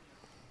section.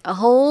 A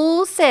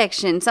whole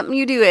section, something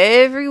you do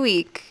every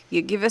week.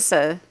 You give us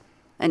an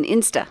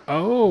Insta.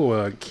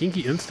 Oh,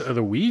 Kinky Insta of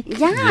the Week?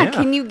 Yeah, Yeah.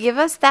 can you give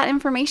us that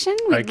information?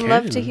 We'd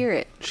love to can. hear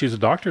it. She's a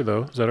doctor,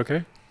 though. Is that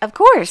okay? Of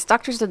course,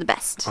 doctors are the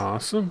best.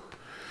 Awesome.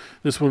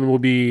 This one will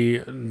be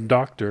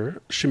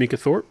Dr. Shamika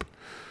Thorpe.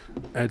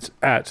 It's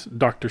at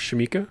Dr.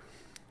 Shamika.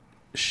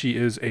 She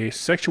is a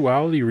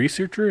sexuality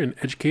researcher and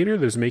educator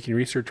that is making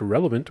research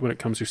relevant when it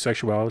comes to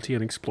sexuality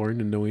and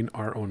exploring and knowing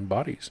our own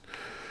bodies.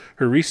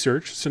 Her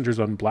research centers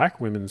on Black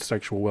women's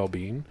sexual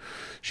well-being.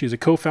 She is a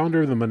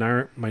co-founder of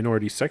the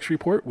Minority Sex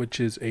Report, which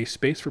is a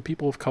space for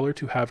people of color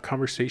to have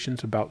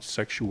conversations about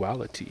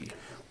sexuality.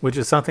 Which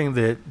is something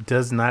that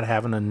does not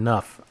happen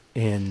enough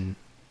in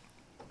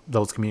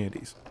those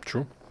communities.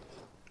 True.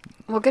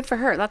 Well, good for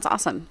her. That's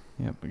awesome.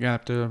 Yeah, we're gonna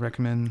have to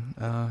recommend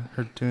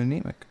her to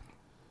Anemic.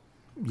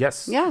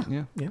 Yes. Yeah.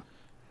 Yeah.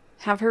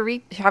 Have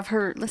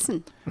her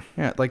listen.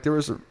 Yeah, like there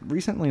was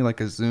recently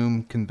like a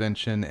Zoom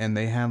convention, and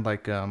they had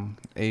like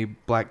a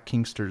Black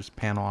Kinksters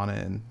panel on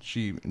it, and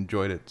she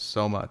enjoyed it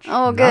so much.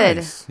 Oh, good.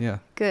 Nice. Yeah.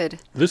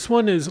 This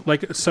one is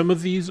like some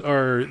of these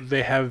are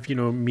they have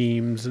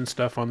memes and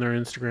stuff on their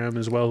Instagram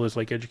as well as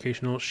like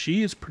educational.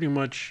 She is pretty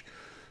much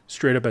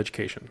straight up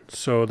education.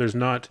 So you're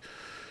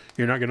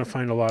not going to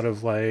find a lot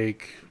of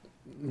like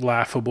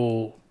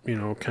laughable,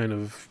 kind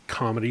of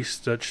comedy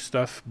such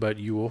stuff, but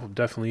you will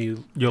definitely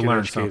You'll get learn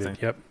educated. something.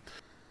 Yep.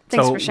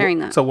 Thanks for sharing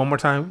that. So one more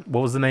time,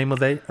 what was the name of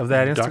that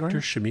Instagram? Dr.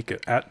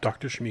 Shamika at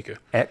Dr. Shamika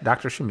At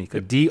Dr.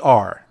 Shamika.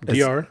 DR.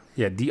 DR.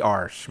 Yeah,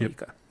 DR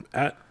Shamika.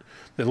 at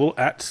the little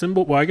at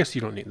symbol. Well, I guess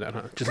you don't need that,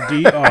 huh? Just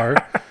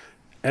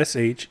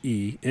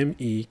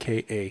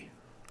DRSHEMEKA.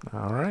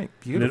 All right. And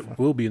Beautiful. it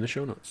will be in the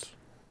show notes.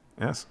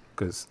 Yes,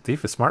 because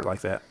Steve is smart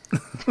like that.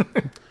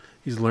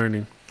 He's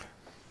learning.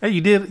 Hey,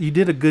 you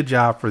did a good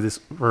job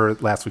for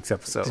last week's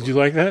episode. Did you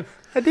like that?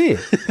 I did.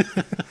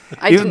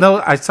 I Even didn't-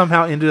 though I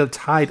somehow ended up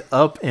tied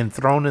up and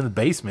thrown in the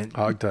basement.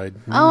 Hogtied.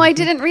 Oh, I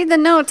didn't read the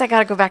notes. I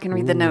gotta go back and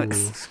read the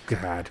notes.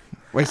 God.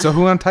 Wait, so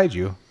who untied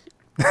you?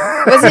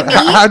 Was it me?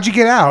 How'd you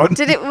get out?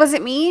 Was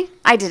it me?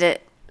 I did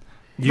it.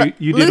 You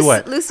did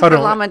what? Lucifer Hold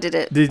on. Llama did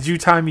it. Did you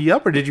tie me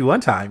up or did you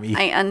untie me?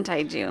 I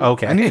untied you.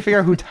 Okay. I need to figure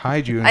out who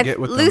tied you and get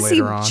with Lucy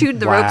them later on. chewed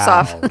the ropes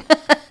off.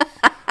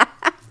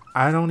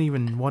 I don't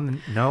even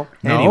want to know.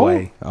 No?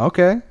 Anyway,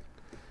 Okay.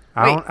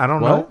 I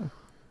don't What? know.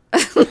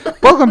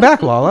 Welcome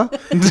back, Lala.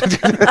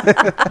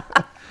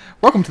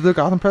 Welcome to the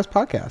Gotham Press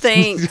podcast.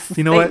 Thanks.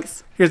 You know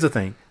Thanks. what? Here's the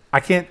thing. I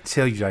can't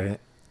tell you that,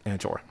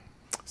 Antor.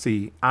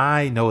 See,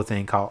 I know a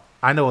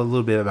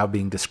little bit about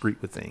being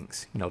discreet with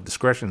things.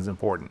 Discretion is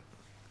important.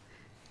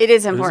 It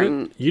is Is it?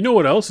 important. You know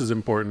what else is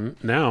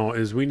important now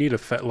is we need a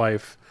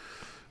FetLife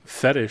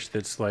fetish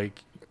that's like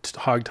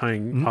hog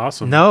tying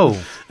awesome. No.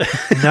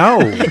 No.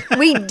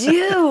 We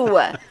do.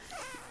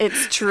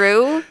 It's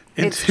true.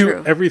 And It's do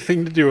true.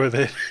 everything to do with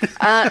it.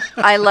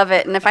 I love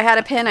it. And if I had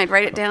a pen, I'd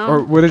write it down.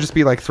 Or would it just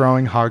be like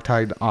throwing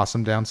hogtied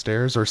awesome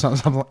downstairs or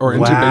something, or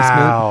into basement?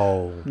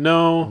 Wow.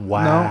 No.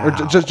 Wow. No, or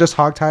just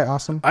hogtie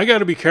awesome. I got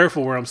to be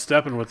careful where I'm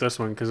stepping with this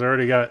one because I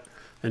already got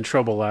in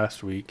trouble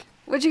last week.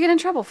 What'd you get in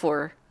trouble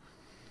for?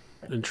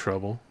 In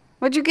trouble.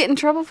 What'd you get in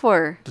trouble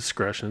for?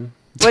 Discretion.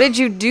 What did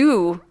you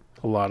do?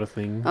 A lot of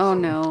things. Oh,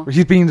 no.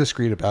 He's being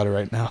discreet about it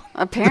right now.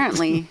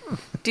 Apparently.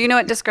 Do you know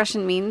what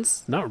discretion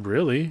means? Not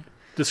really.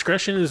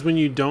 Discretion is when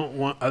you don't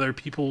want other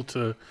people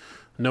to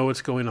know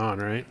what's going on,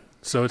 right?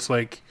 So it's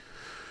like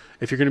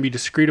if you're going to be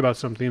discreet about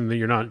something, then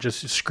you're not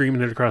just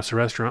screaming it across the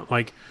restaurant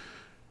like,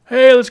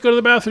 hey, let's go to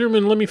the bathroom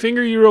and let me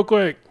finger you real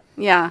quick.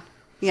 Yeah. So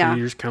Yeah.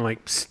 you're just kind of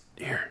like, psst,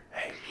 here,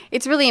 hey.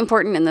 It's really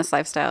important in this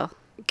lifestyle.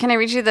 Can I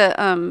read you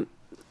the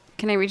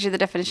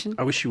definition?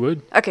 I wish you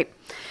would. Okay.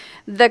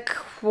 The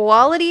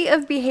quality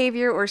of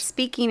behavior or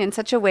speaking in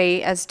such a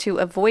way as to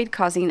avoid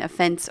causing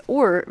offense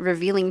or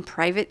revealing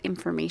private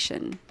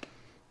information.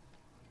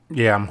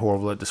 Yeah, I'm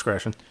horrible at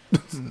discretion.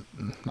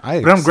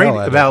 I But I'm excel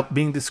great at about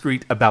being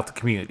discreet about the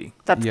community.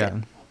 That's Yeah.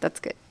 good. That's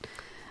good.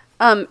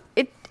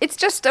 It's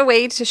just a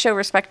way to show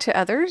respect to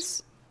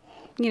others,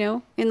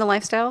 in the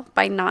lifestyle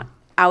by not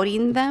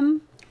outing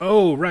them.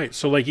 Oh, right.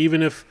 So like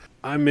even if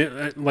I'm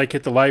like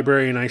at the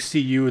library and I see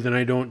you, then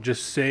I don't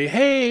just say,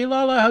 hey,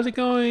 Lala, how's it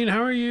going?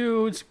 How are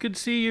you? It's good to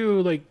see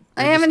you. Like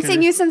I haven't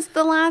seen you since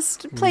the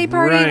last play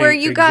party where Right,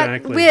 you got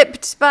exactly.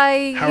 whipped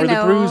by, How are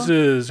the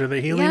bruises? Are they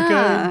healing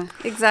Yeah,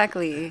 good?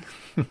 exactly.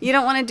 You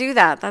don't want to do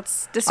that.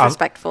 That's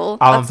disrespectful.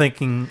 All I'm That's-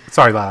 thinking,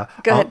 sorry, Lala.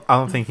 Go ahead.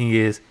 All I'm thinking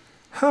is,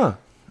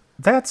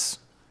 that's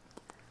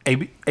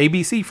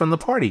ABC from the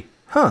party.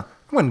 I'm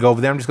going to go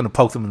over there. I'm just going to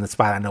poke them in the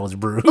spot I know is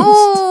bruised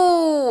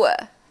Ooh,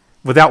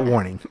 without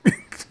warning.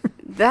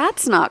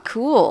 that's not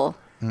cool.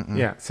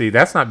 Yeah, see,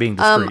 that's not being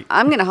discreet.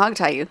 I'm gonna hog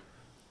tie you.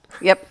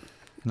 Yep.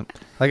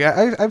 Like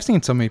I've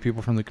seen so many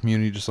people from the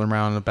community just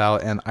around and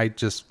about, and I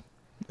just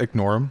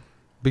ignore them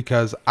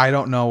because I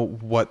don't know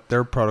what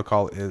their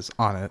protocol is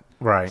on it.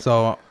 Right.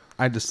 So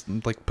I just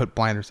like put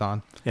blinders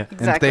on. Yeah. And if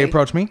Exactly. they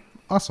approach me,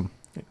 awesome.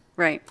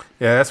 Right.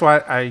 Yeah, that's why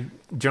I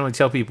generally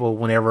tell people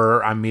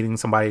whenever I'm meeting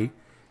somebody,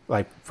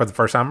 like for the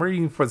first time or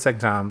even for the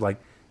second time, like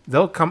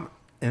they'll come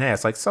and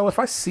ask, like, so if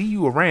I see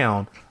you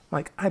around,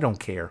 like, I don't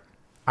care.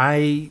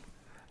 I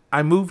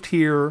moved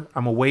here.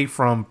 I'm away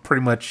from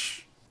pretty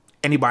much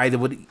anybody that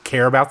would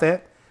care about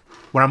that.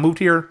 When I moved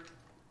here,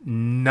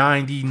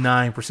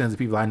 99% of the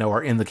people I know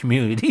are in the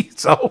community.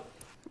 So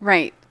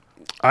Right.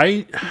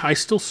 I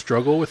still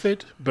struggle with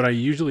it, but I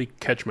usually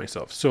catch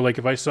myself. So like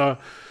if I saw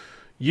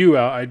you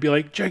out, I'd be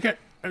like, check it.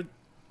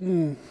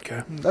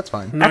 Okay. That's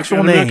fine.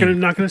 Actual name.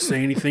 Not gonna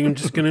say anything. I'm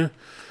just gonna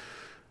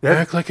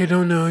act like I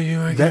don't know you.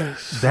 I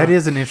guess that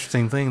is an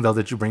interesting thing, though,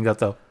 that you bring up,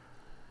 though.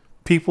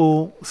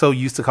 People so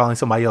used to calling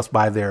somebody else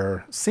by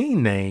their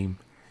scene name.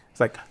 It's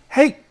like,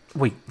 hey,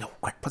 wait, no,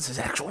 what's his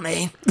actual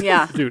name?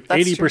 Yeah. dude.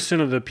 that's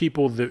 80% of the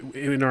people that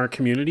in our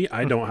community,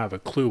 I don't have a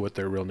clue what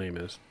their real name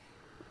is. true.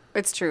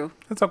 It's true.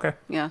 That's okay.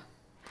 Yeah.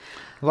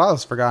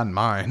 Lala's forgotten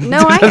mine. No,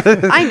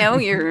 I know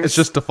yours. It's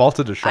just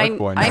defaulted to Shark I,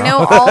 Boy now.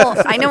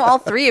 I know all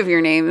three of your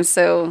names,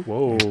 so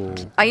Whoa.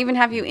 I even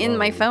have you in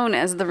my phone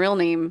as the real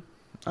name.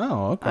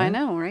 Oh, okay. I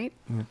know, right?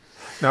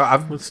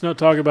 No, Let's not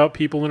talk about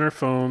people in our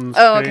phones.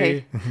 Oh,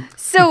 okay.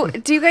 So,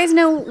 do you guys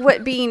know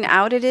what being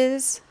outed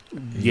is?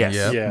 yes.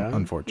 Yep, Yeah.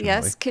 unfortunately.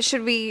 Yes.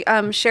 Should we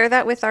share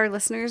that with our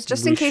listeners,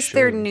 just in We case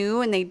they're should. new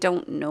and they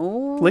don't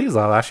know? Please,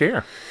 I'll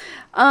share.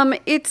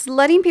 It's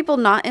letting people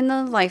not in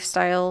the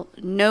lifestyle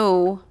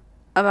know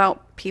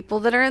about people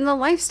that are in the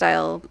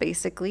lifestyle,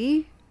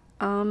 basically,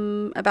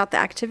 about the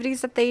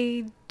activities that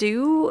they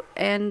do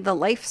and the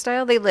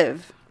lifestyle they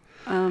live.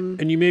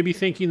 And you may be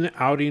thinking that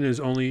outing is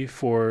only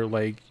for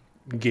like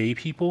gay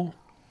people,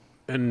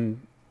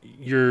 and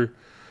you're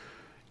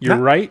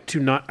Not- right to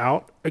not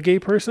out a gay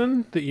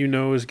person that you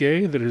know is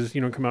gay that is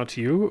come out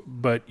to you,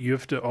 but you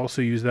have to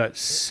also use that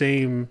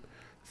same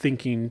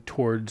thinking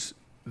towards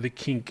the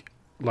kink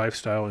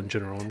lifestyle in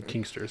general and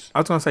kinksters. I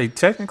was going to say,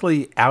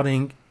 technically,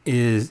 outing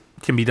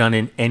can be done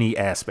in any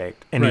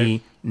aspect, any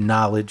Right.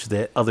 knowledge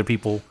that other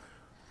people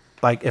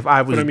like. If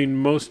I was, But I mean,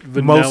 most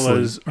vanillas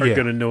Mostly, are yeah.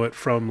 going to know it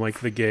from like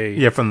the gay.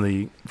 yeah,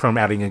 from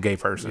outing a gay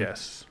person.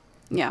 Yes.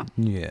 Yeah.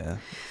 Yeah.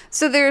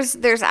 So there's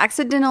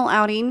accidental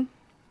outing,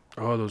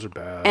 Oh, those are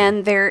bad.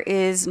 and there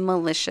is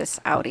malicious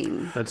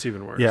outing. That's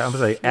even worse. Yeah, I'm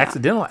gonna say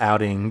accidental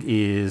outing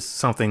is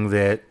something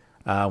that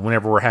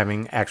whenever we're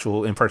having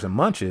actual in-person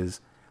munches,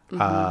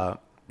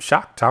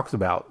 Shock talks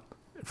about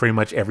pretty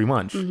much every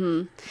munch.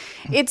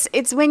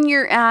 It's when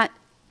you're at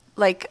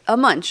like a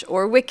munch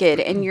or Wicked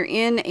and you're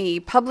in a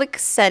public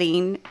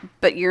setting,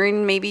 but you're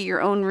in maybe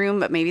your own room,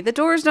 but maybe the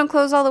doors don't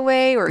close all the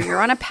way, or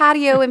you're on a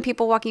patio and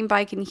people walking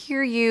by can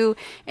hear you,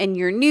 and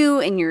you're new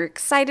and you're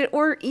excited.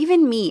 Or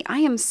even me, I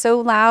am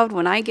so loud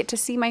when I get to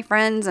see my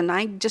friends and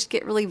I just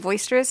get really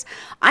boisterous.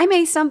 I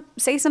may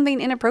say something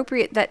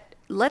inappropriate that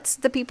lets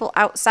the people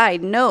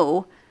outside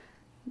know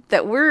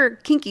that we're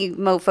kinky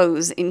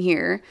mofos in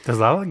here. Does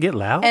Lala get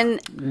loud? And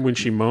When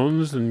she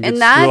moans and And gets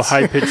that's- real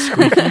high pitched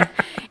squeaky.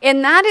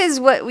 And that is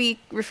what we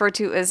refer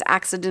to as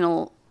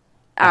accidental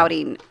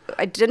outing.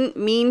 I didn't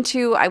mean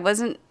to. I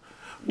wasn't,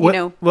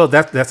 well,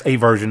 that's a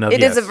version of It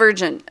is yes. a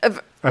virgin.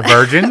 A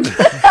virgin.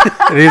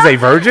 It is a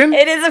virgin.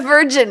 It is a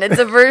virgin. It's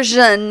a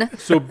version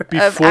So of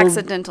before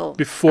accidental.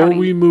 before outing.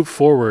 we move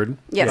forward,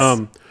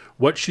 Yes.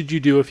 what should you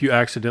do if you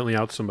accidentally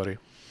out somebody?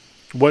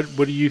 What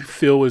do you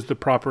feel is the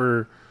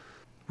proper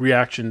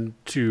reaction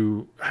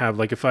to have?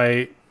 Like, if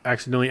I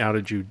accidentally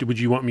outed you, would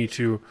you want me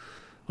to,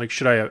 like,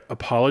 should I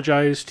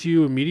apologize to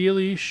you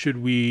immediately?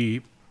 Should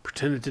we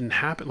pretend it didn't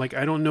happen? Like,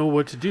 I don't know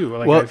what to do.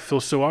 Like, Well, I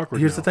feel so awkward.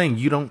 Here's now. the thing: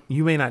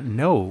 you may not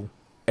know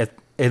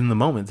in the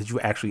moment that you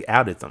actually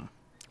outed them.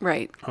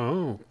 Right.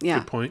 Oh, Yeah.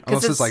 good point.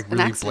 'Cause Unless it's like an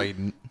really accident.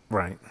 blatant.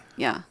 Right.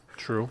 Yeah.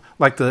 True.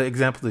 Like the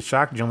example that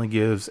Shock generally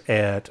gives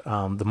at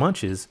the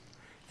munches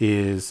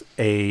is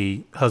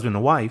a husband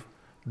and wife.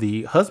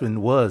 The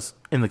husband was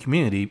in the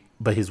community,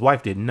 but his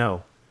wife didn't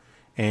know.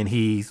 And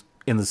he's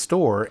in the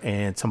store,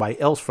 and somebody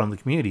else from the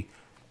community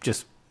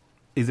just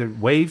either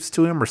waves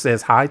to him or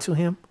says hi to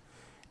him.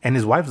 And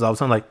his wife is all of a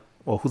sudden like,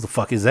 well, who the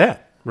fuck is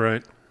that?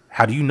 Right.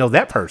 How do you know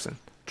that person?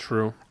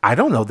 True. I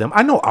don't know them.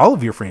 I know all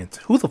of your friends.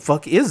 Who the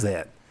fuck is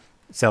that?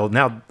 So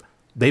now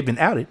they've been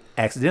outed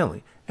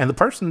accidentally. And the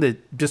person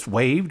that just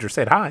waved or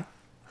said hi,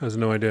 Has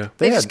no idea.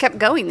 They had- just kept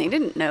going. They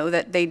didn't know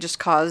that they just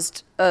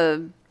caused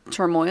a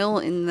turmoil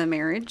in the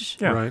marriage.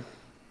 Yeah. Right.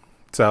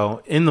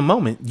 So in the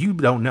moment, you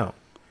don't know.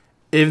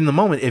 In the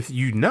moment, if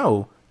you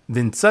know,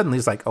 then suddenly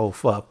it's like, oh,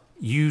 fuck.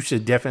 You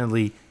should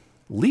definitely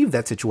leave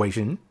that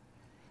situation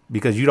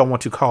because you don't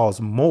want to cause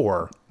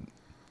more.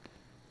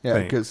 Yeah,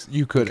 Thing. because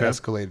you could Okay.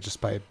 escalate just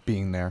by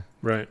being there.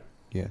 Right.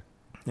 Yeah.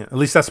 Yeah, at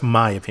least that's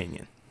my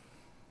opinion.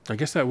 I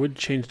guess that would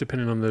change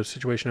depending on the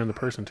situation and the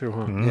person too,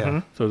 huh?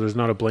 Yeah. So there's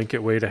not a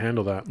blanket way to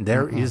handle that.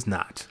 There is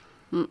not.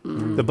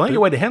 The blanket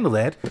way to handle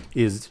that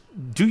is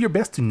do your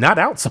best to not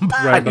out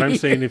somebody. Right, but I'm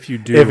saying if you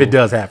do, if it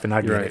does happen,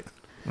 I get Right.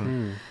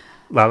 it.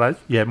 Lala,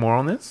 you had more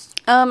on this?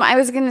 I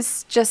was gonna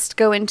just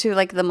go into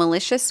like the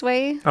malicious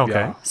way. Okay.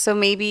 Yeah. So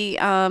maybe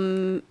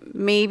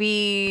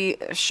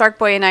Shark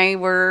Boy and I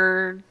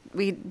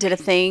we did a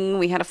thing.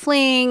 We had a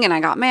fling, and I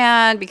got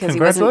mad because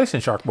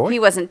Congratulations, Shark Boy. he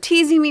wasn't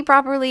teasing me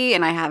properly,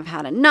 and I have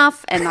had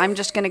enough, and I'm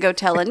just gonna go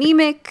tell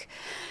Anemic.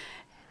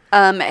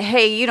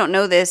 Hey, you don't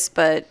know this,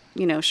 but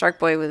Shark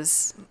Boy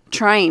was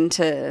trying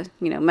to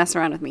mess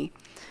around with me.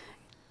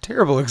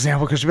 Terrible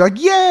example because you'd be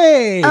like,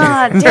 "Yay!"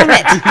 Ah, damn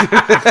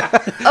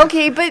it.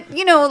 Okay, but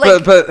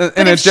like, But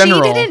in a if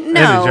general- she didn't In a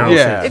know, general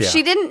Yeah. sense, if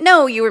she didn't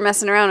know you were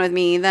messing around with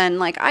me, then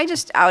like I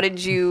just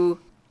outed you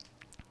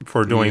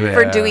for doing Yeah.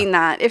 for that. doing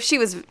that. If she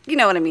was, you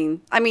know what I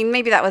mean. I mean,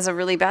 maybe that was a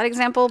really bad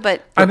example,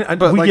 but But,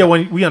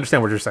 like- we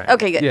understand what you're saying.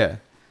 okay, good. yeah.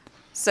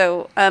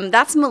 So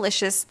that's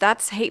malicious.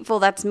 That's hateful.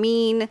 That's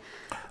mean.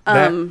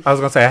 I was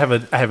gonna say I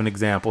have an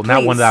example,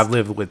 not one Please. that I've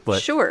lived with,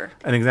 but Sure.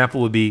 an example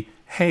would be,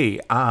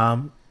 hey,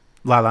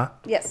 Lala,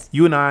 Yes.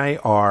 you and I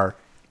are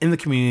in the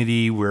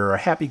community. We're a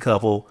happy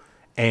couple,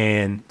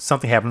 and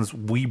something happens.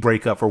 We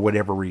break up for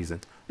whatever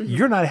reason. Mm-hmm.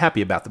 You're not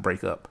happy about the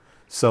breakup,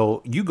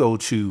 so you go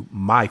to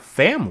my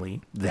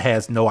family that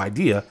has no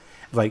idea.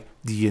 Like,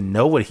 do you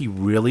know what he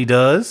really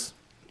does?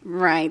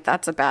 Right.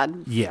 That's a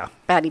bad, Yeah,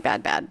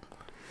 bad.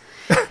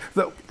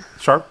 the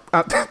sharp.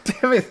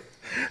 Damn it,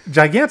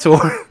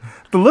 Gigantor.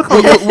 The look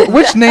on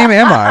Which name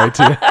am I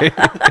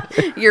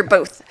today? You're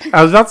both.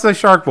 I was about to say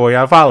Shark Boy.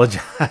 I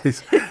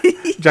apologize.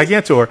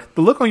 Gigantor,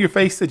 the look on your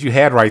face that you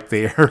had right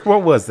there,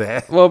 what was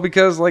that? Well,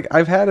 because like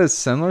I've had a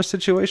similar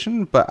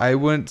situation, but I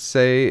wouldn't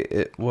say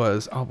it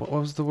was. Oh, what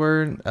was the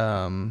word?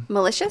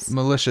 Malicious?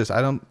 Malicious.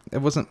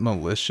 It wasn't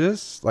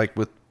malicious. Like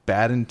with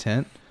bad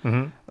intent.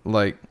 Mm-hmm.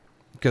 Like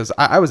because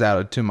I was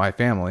outed to my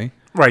family.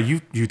 Right,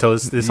 you told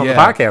us this on the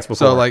Yeah. podcast before.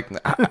 So like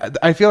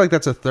I feel like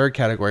that's a third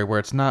category where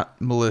it's not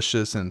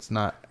malicious and it's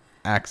not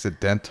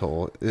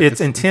accidental.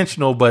 it's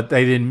intentional, but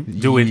they didn't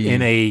do it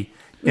in a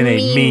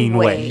Mean mean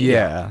way. way.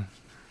 yeah.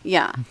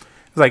 Yeah.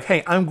 It's like,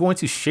 hey, I'm going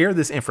to share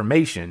this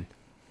information,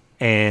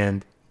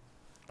 and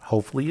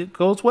hopefully it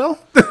goes well.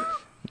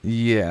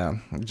 Yeah,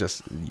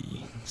 just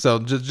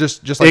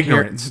like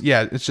Ignorance.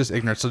 It's just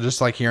ignorance. So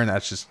just like hearing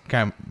that's just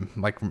kind of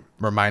like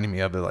reminding me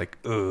of it. Like,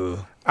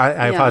 ugh. I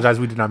Yeah. apologize.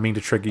 We did not mean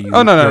to trigger you.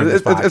 Oh no, during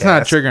this it's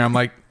not podcast. triggering. I'm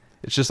like,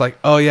 it's just like,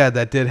 oh yeah,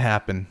 that did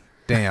happen.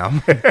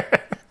 Damn.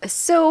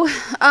 So,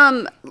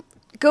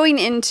 going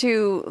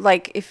into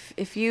like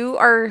if you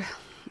are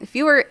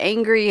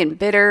angry and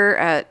bitter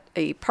at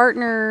a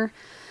partner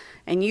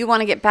and you want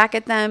to get back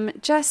at them,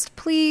 just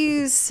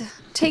please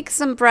take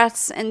some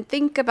breaths and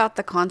think about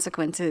the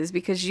consequences,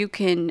 because you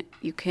can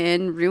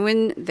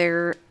ruin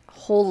their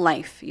whole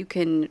life. You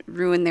can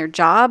ruin their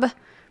job.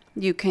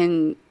 You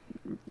can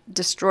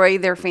destroy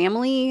their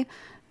family.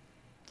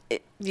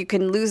 You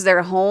can lose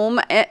their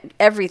home.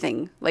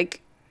 Everything,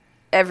 like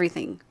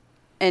everything.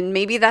 And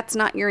maybe that's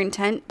not your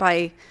intent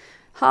by,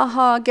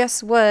 haha,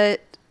 guess what?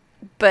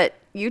 But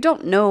you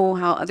don't know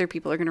how other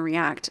people are going to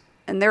react.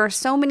 And there are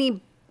so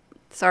many,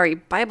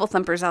 Bible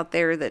thumpers out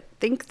there that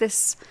think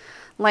this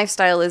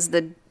lifestyle is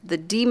the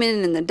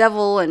demon and the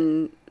devil,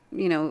 and,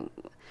 that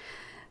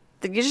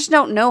you just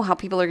don't know how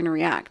people are going to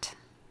react.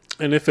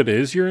 And if it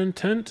is your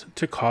intent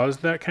to cause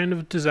that kind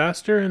of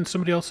disaster in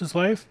somebody else's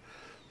life,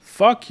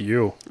 fuck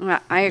you.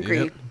 I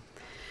agree.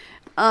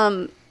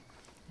 Yep.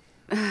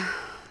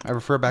 I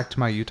refer back to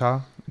my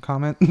Utah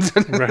comment.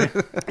 Right.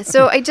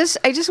 So I just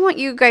want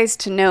you guys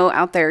to know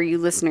out there, you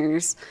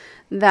listeners,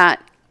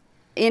 that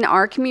in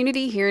our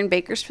community here in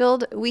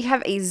Bakersfield, we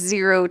have a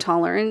 0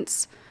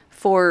 tolerance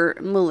for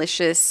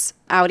malicious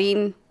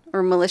outing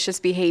or malicious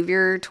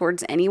behavior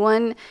towards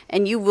anyone,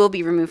 and you will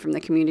be removed from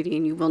the community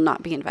and you will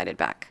not be invited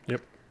back.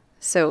 Yep.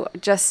 So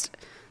just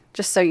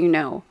so you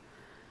know.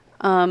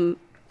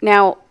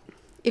 Now,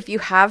 if you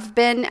have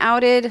been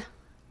outed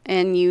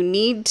and you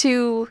need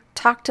to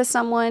talk to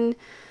someone,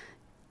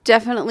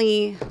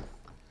 definitely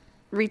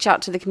reach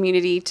out to the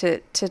community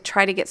to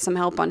try to get some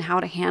help on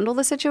how to handle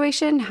the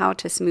situation, how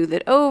to smooth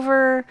it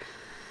over.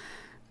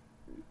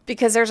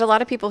 Because there's a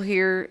lot of people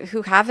here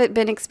who have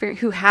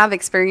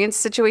experienced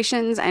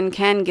situations and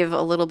can give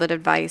a little bit of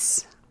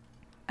advice.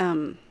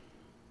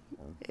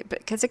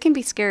 Because it can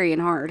be scary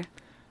and hard.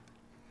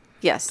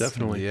 Yes.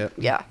 Definitely. Yep.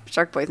 Yeah.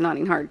 Shark Boy's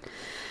nodding hard.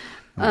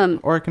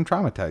 Or it can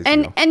traumatize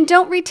you. And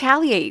don't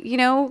retaliate,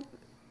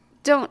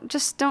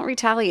 don't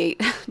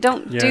retaliate.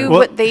 Don't Yeah. do Well,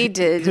 what they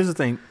did. Here's the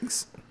thing.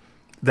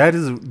 That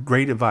is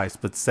great advice,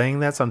 but saying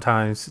that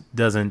sometimes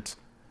doesn't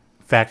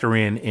factor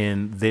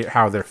in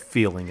how they're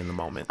feeling in the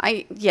moment.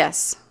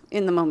 Yes,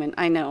 in the moment,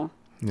 I know.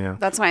 Yeah.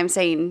 That's why I'm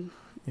saying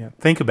Yeah.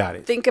 Think about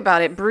it. think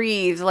about it,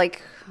 breathe,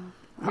 like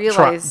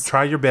realize.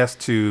 Try your best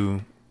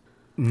to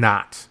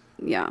not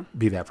Yeah.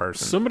 be that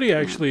person. Somebody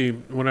actually,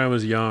 when I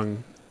was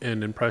young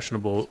and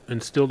impressionable,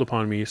 instilled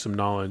upon me some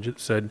knowledge. It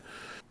said,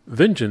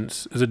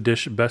 vengeance is a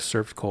dish best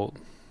served cold.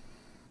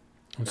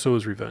 And so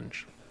is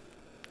revenge.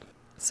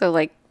 So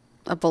like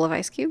a bowl of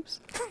ice cubes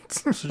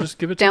So just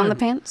give it down time. the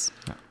pants.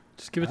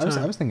 Just give it I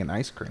time. was thinking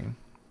ice cream,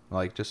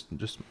 like just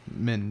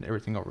mend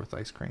everything over with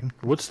ice cream.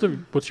 What's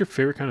your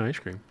favorite kind of ice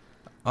cream?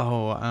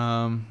 Oh,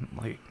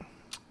 like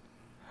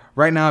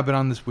right now I've been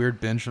on this weird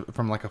binge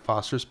from like a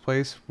Foster's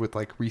place with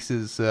like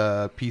Reese's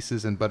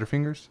Pieces and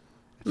Butterfingers.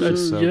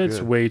 It's just so It's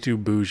good. way too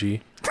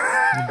bougie.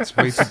 It's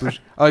way too bougie.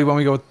 Oh, you want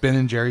me to go with Ben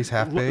and Jerry's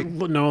half baked?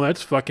 No,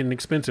 that's fucking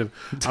expensive.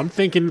 I'm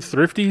thinking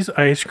Thrifty's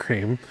ice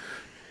cream,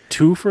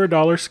 2 for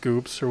 $1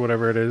 scoops or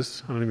whatever it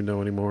is. I don't even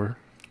know anymore.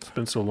 It's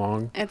been so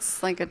long.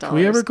 It's like $1. Can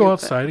we ever go scoop, but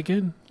outside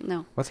again?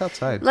 No. What's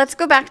outside? Let's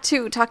go back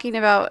to talking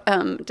about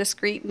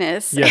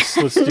discreetness. Yes,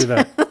 let's do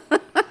that.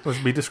 Let's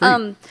be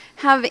discreet.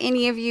 Have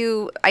any of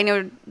you, I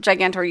know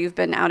Gigantor, you've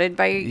been outed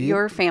by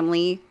your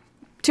family,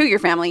 to your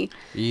family.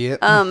 Yep.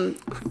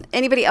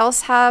 Anybody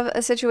else have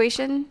a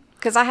situation?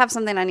 Because I have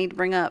something I need to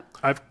bring up.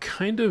 I've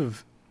kind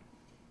of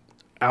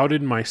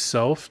outed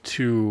myself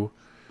to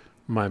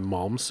my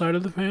mom's side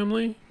of the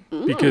family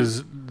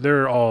because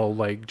they're all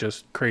like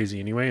just crazy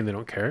anyway and they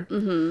don't care.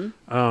 And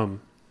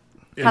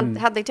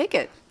How'd they take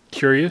it?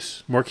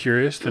 more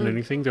curious than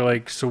anything. They're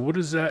like, so what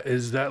is that?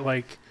 Is that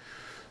like,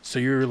 so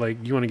you're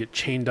like, you want to get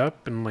chained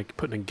up and like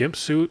put in a gimp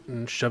suit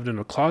and shoved in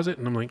a closet?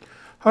 And I'm like,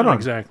 Hold not on.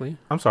 exactly.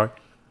 I'm sorry.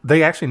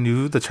 They actually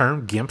knew the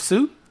term gimp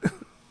suit?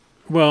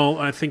 Well,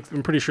 I'm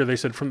pretty sure they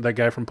said from that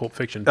guy from Pulp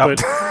Fiction. Oh.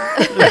 But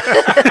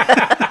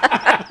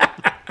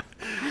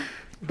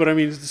but I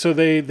mean, so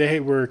they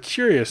were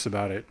curious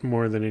about it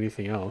more than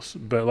anything else.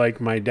 But like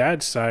my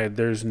dad's side,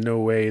 there's no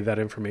way that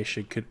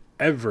information could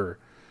ever.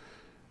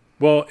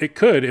 Well, it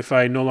could if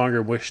I no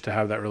longer wish to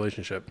have that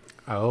relationship.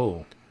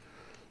 Oh.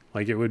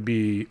 Like it would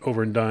be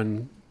over and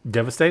done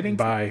Devastating?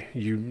 by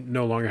you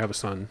no longer have a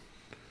son.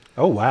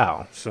 Oh,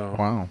 wow. So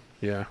Wow.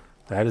 yeah,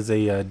 That is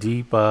a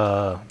deep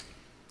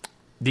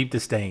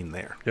disdain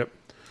there. yep.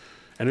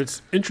 And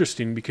it's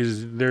interesting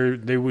because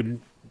they would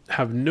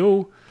have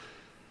no.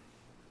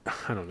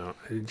 I don't know.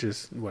 It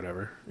just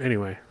whatever.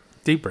 Anyway,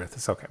 Deep breath.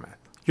 It's okay, Matt.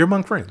 You're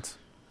among friends.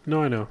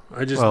 no, I know.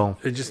 I just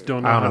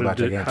don't know I how don't know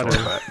to about do, how Gigantor,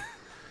 to. but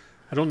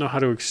I don't know how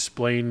to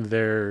explain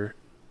their.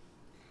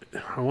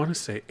 I want to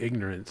say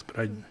ignorance,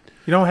 but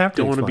You don't have to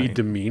don't want to be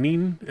explain.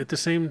 demeaning at the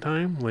same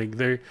time. Like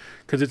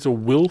because it's a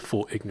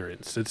willful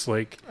ignorance. It's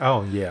like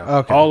Oh, yeah.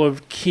 Okay. all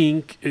of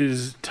kink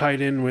is tied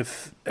in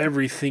with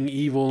everything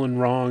evil and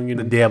wrong. The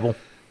And devil.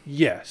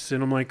 yes,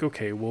 and I'm like,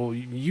 okay, well,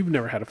 you've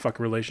never had a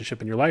fucking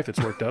relationship in your life that's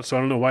worked out, so I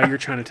don't know why you're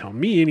trying to tell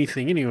me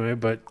anything anyway.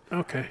 But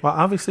okay, Well,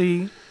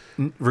 obviously,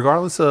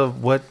 regardless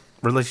of what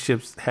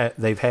relationships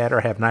they've had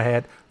or have not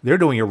had, they're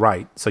doing it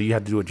right. So you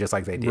have to do it just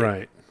like they did.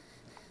 right.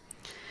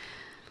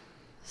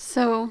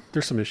 So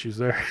There's some issues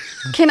there.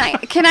 can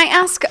I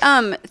ask,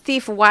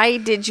 Thief, why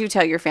did you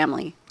tell your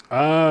family?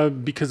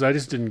 Because I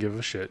just didn't give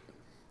a shit.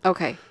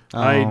 Okay.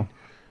 Oh.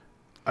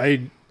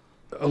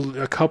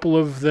 A couple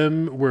of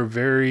them were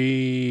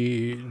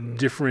very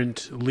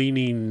different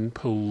leaning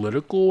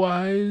political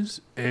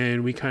wise,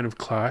 and we kind of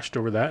clashed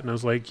over that. And I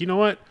was like, you know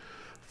what?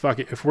 Fuck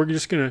it. If we're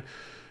just going to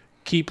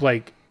keep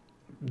like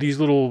these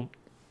little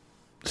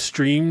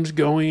streams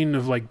going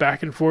of like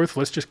back and forth,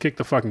 let's just kick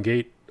the fucking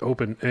gate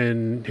open.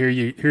 And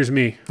here's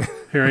me.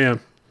 Here I am.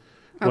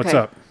 What's Okay.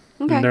 up?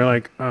 Okay. And they're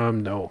like,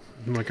 no.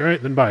 I'm like, all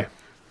right, then bye.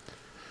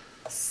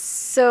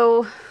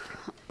 So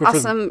But for-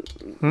 awesome.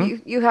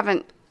 You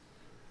haven't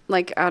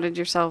like outed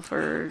yourself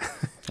or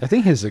I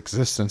think his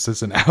existence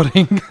is an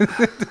outing.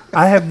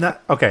 I have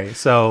not. Okay,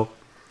 so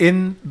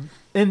in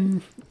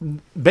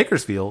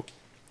Bakersfield,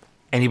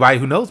 anybody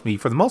who knows me,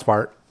 for the most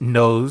part,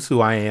 knows who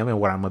I am and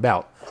what I'm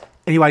about.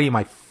 Anybody in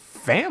my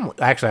family,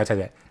 actually, I tell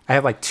you that I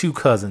have like 2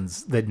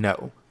 cousins that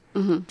know,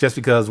 just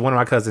because one of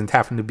my cousins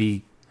happened to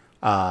be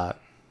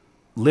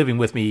living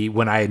with me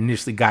when I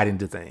initially got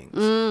into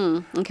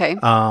things. okay.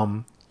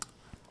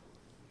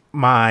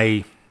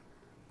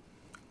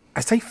 I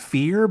say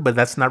fear, but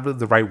that's not really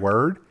the right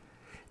word,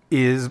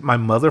 is my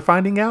mother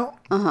finding out.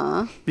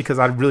 Because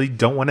I really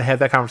don't want to have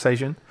that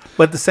conversation.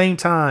 But at the same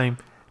time,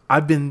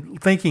 I've been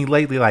thinking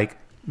lately, like,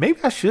 maybe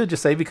I should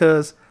just say,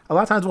 because a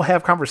lot of times we'll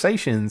have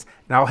conversations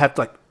and I'll have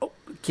to like, oh,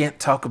 can't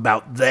talk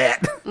about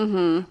that.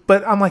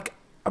 But I'm like,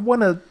 I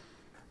want to,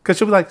 because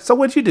she'll be like, so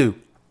what'd you do?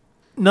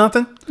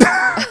 Nothing.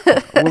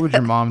 What would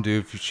your mom do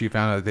if she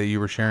found out that you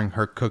were sharing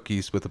her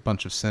cookies with a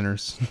bunch of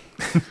sinners?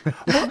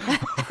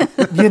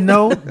 You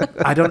know,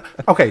 I don't.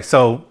 Okay,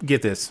 so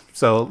get this.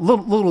 So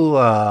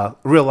little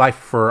real life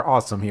for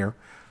awesome here.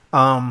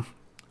 I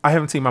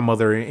haven't seen my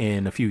mother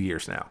in a few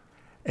years now,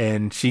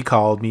 and she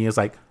called me. And was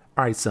like,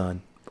 "All right,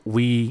 son,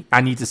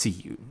 I need to see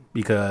you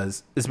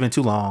because it's been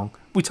too long.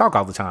 We talk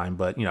all the time,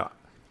 but you know,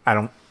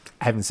 I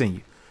haven't seen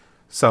you.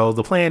 So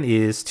the plan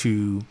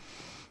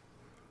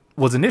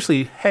was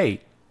initially,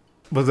 hey,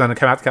 was going to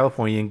come out to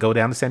California and go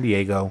down to San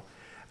Diego,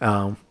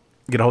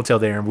 get a hotel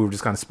there, and we were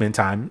just going to spend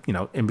time, you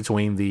know, in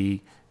between the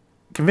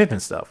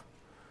convention stuff.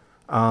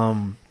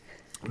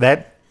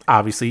 That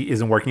obviously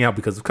isn't working out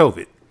because of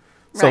COVID.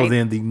 So Right.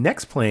 then the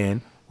next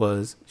plan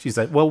was, she's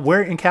like, well,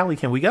 where in Cali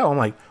can we go? I'm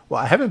like,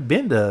 well, I haven't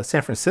been to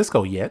San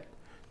Francisco yet.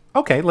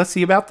 Okay, let's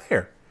see about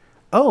there.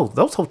 Oh,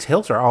 those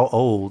hotels are all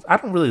old. I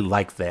don't really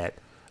like that.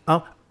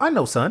 I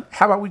know, son.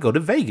 How about we go to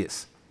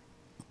Vegas?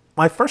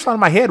 My first thought in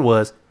my head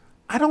was,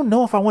 I don't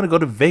know if I want to go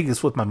to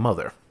Vegas with my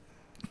mother.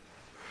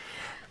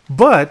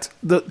 But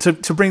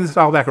to bring this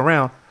all back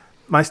around,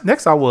 my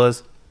next thought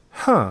was,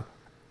 I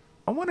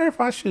wonder if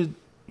I should,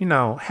 you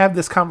know, have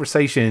this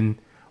conversation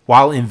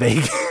while in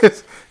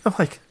Vegas. I'm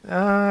like,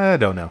 I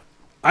don't know.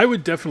 I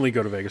would definitely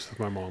go to Vegas with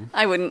my mom.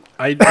 I wouldn't.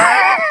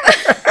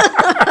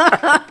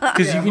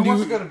 Because you can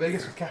do. go to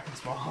Vegas with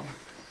Captain's mom?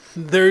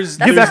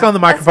 Get back on the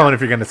microphone if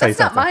you're going to say That's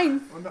not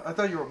something. mine. I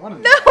thought you were one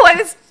of them. No, I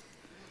was.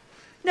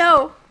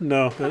 No,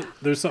 No,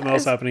 there's something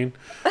else happening.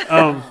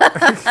 but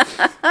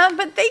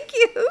thank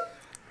you.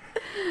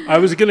 I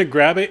was gonna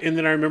grab it, and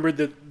then I remembered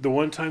that the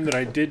one time that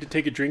I did to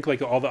take a drink,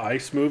 like all the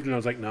ice moved, and I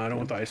was like, "No, I don't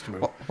want the ice to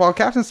move." While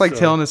Captain's like So-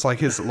 telling us like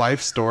his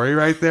life story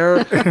right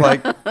there,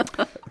 like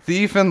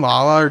Thief and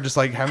Lala are just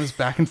like having this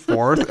back and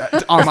forth.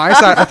 On my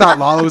side, I thought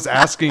Lala was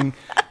asking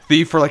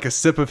Thief for like a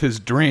sip of his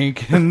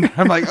drink, and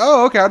I'm like,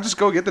 oh, okay, I'll just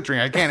go get the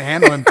drink. I can't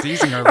handle him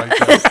teasing her like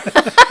this.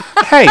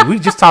 Hey, we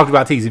just talked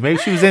about teasing. Maybe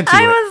she was into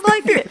I it. was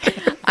like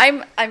it.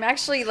 I'm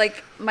actually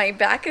like my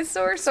back is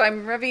sore, so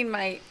I'm rubbing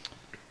my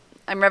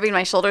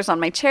shoulders on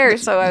my chair.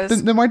 So I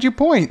was Then why'd you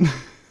point?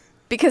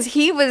 because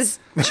he was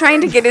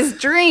trying to get his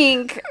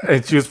drink.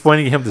 And she was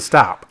pointing at him to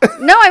stop.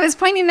 No, I was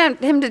pointing at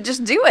him to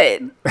just do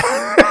it.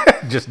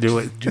 Just do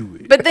it. Do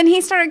it. But then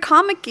he started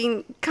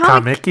comicking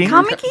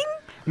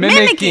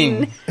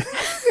Mimicking.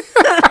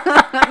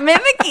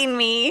 mimicking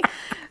me,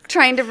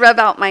 trying to rub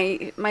out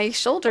my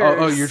shoulders.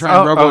 Oh, you're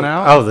trying to rub one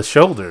out? Oh, the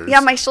shoulders. Yeah,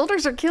 my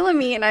shoulders are killing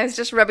me, and I was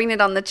just rubbing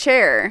it on the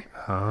chair.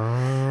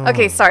 Oh.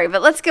 Okay, sorry,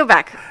 but let's go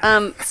back.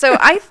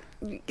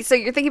 So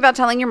you're thinking about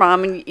telling your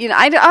mom, and you know,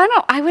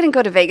 I wouldn't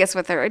go to Vegas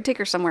with her. I'd take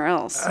her somewhere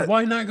else,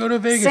 Why not go to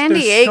Vegas? San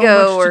There's Diego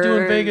so much to do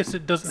or in Vegas.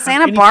 It doesn't have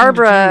Santa anything to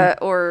Barbara,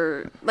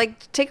 or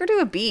like take her to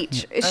a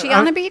beach. Is she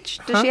on a beach?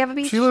 Does she have a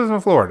beach? She lives in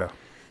Florida.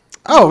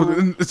 Oh,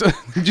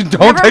 you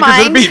don't Never take her to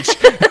mind.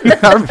 the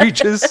beach. Our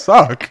beaches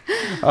suck.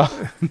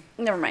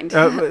 Never mind.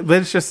 But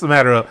it's just a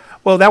matter of,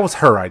 well, that was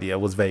her idea,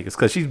 was Vegas,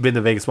 because she's been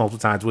to Vegas multiple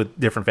times with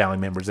different family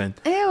members. And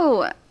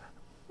Ew.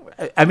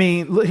 I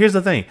mean, look, here's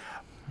the thing.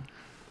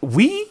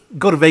 We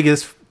go to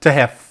Vegas to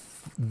have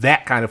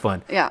that kind of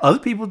fun. Yeah. Other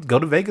people go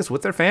to Vegas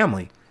with their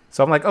family.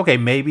 So I'm like, okay,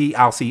 maybe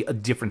I'll see a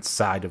different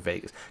side of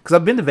Vegas. Because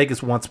I've been to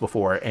Vegas once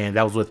before, and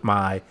that was with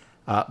my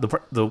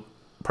the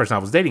person I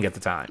was dating at the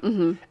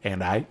time.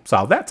 And I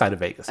saw that side of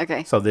Vegas.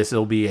 Okay. So this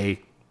will be a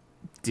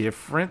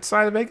different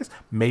side of Vegas.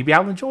 Maybe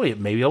I'll enjoy it.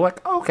 Maybe I'll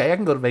like, okay, I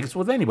can go to Vegas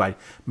with anybody.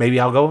 Maybe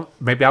I'll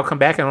come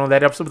back and on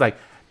that episode be like,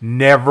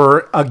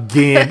 never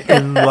again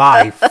in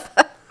life.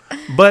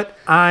 But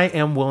I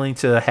am willing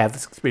to have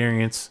this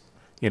experience,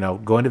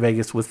 going to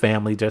Vegas with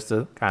family just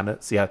to kind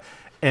of see how.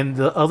 And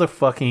the other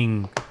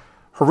fucking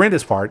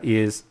horrendous part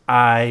is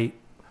my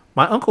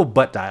uncle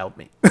butt dialed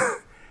me.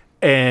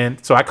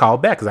 And so I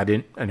called back because I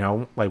didn't,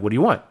 like, what do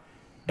you want?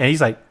 And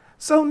he's like,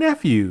 so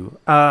nephew,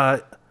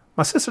 my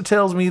sister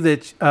tells me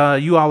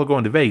that you all are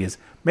going to Vegas.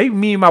 Maybe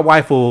me and my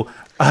wife will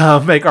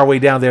make our way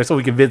down there so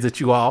we can visit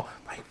you all.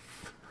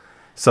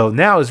 So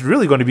now it's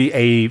really going to be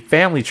a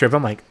family trip.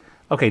 I'm like,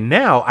 okay,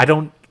 now I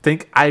don't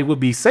think I would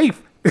be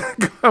safe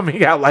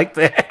coming out like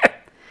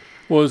that.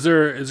 Well, is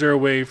there a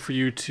way for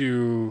you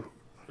to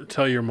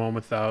tell your mom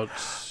without?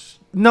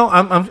 No,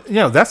 I'm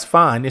that's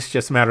fine. It's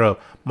just a matter of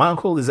my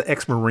uncle is an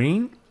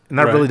ex-Marine, and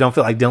I really don't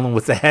feel like dealing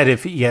with that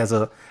if he has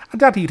I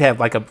doubt he'd have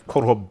like a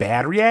quote-unquote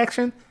bad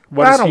reaction.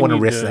 But I don't want to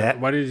risk that.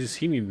 Why does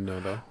he need to know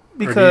though?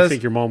 Because, or do you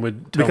think your mom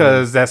would tell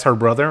because him? that's her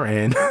brother,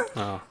 and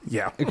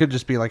yeah. It could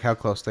just be like how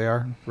close they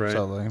are. Right.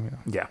 So,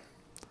 Yeah.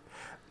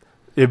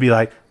 It'd be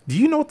like, do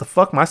you know what the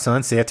fuck my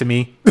son said to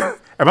me?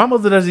 And my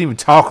mother doesn't even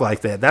talk like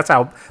that.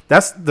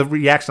 That's the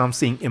reaction I'm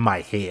seeing in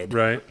my head.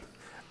 Right.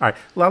 All right.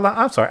 Lala,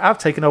 I'm sorry. I've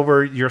taken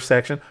over your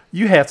section.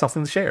 You had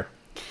something to share.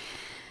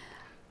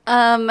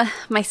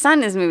 My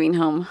son is moving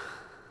home.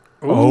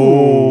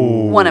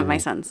 Oh. One of my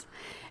sons.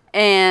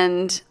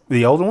 And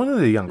The older one or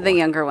the younger the one?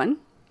 younger one.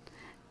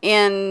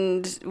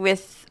 And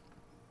with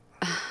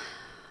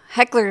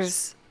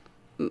Heckler's,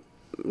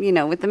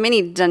 with the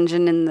mini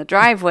dungeon in the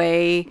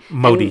driveway.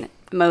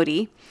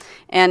 Modi.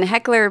 And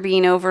Heckler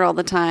being over all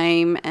the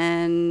time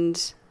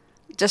and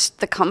just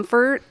the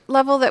comfort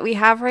level that we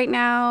have right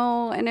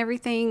now and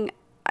everything.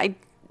 I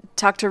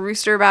talked to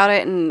Rooster about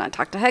it and I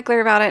talked to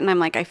Heckler about it, and I'm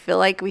like, I feel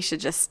like we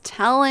should just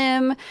tell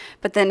him.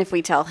 But then if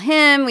we tell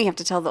him, we have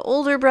to tell the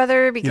older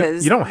brother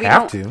because You don't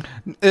have to.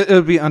 it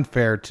would be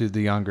unfair to the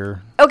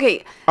younger.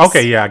 Okay.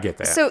 Okay, yeah, I get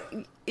that. So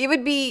it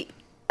would be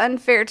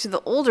unfair to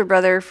the older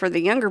brother for the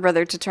younger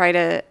brother to try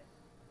to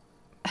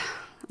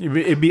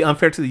It'd be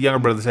unfair to the younger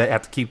brother to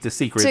have to keep the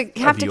secret.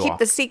 keep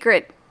the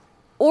secret,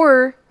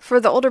 or for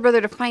the older brother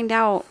to find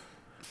out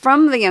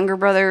from the younger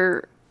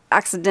brother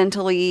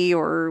accidentally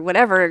or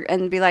whatever,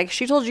 and be like,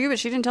 "She told you, but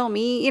she didn't tell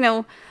me."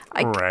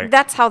 Right.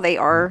 That's how they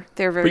are.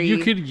 They're very.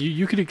 But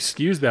you could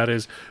excuse that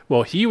as,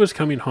 well, he was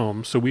coming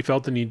home, so we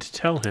felt the need to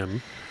tell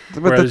him.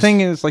 But the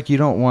thing is, like, you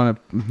don't want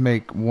to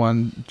make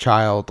one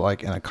child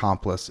like an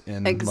accomplice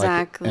in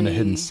Exactly. in a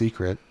hidden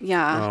secret.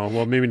 Yeah. Oh,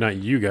 well, maybe not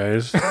you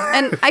guys.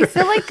 And I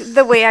feel like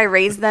the way I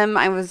raised them,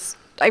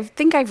 I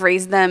think I've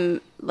raised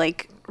them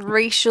like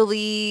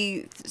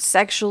racially,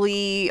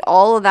 sexually,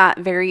 all of that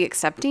very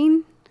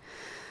accepting.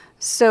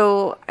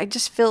 So I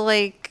just feel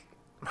like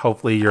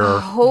Hopefully your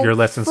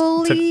lessons.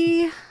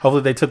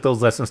 Hopefully they took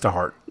those lessons to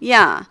heart.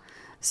 yeah.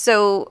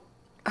 So,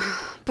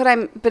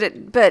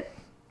 but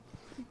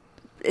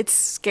it's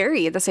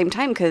scary at the same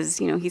time because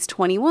he's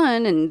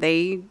 21 and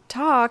they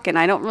talk, and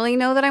I don't really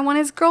know that I want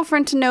his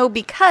girlfriend to know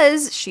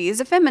because she is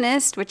a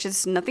feminist, which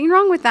is nothing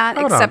wrong with that,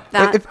 except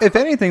that If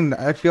anything,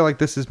 I feel like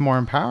this is more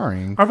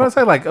empowering. I was about to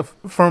say, like,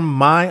 from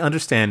my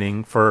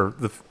understanding, for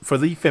the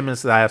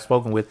feminists that I have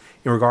spoken with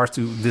in regards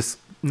to this,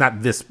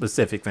 not this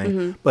specific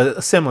thing, but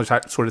a similar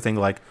type, sort of thing,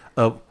 like,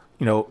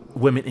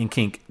 women in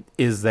kink,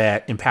 is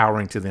that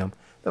empowering to them?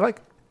 They're like,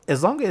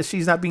 as long as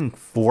she's not being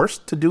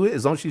forced to do it,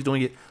 as long as she's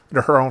doing it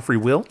to her own free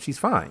will, she's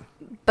fine.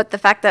 But the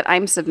fact that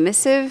I'm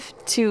submissive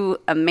to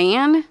a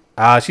man,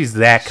 She's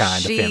that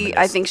kind of feminist.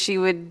 I think she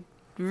would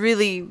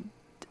really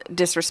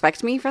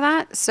disrespect me for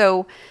that.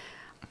 So,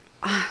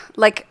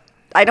 like,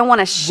 I don't want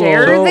to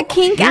share the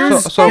kink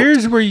aspect.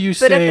 Here's where you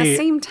say, but at the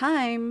same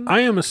time,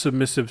 I am a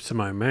submissive to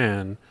my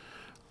man.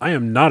 I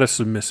am not a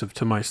submissive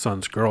to my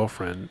son's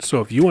girlfriend.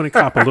 So if you want to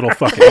cop a little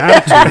fucking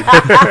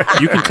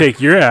attitude, you can take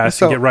your ass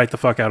and get right the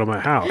fuck out of my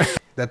house.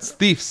 That's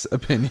Thief's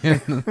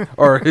opinion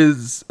or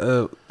his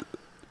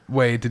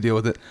way to deal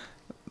with it.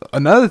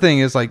 Another thing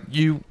is, like,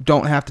 you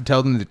don't have to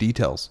tell them the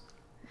details.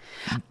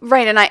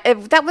 right? And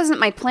that wasn't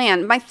my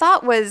plan. My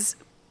thought was,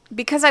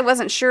 because I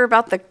wasn't sure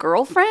about the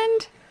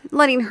girlfriend,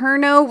 letting her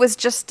know was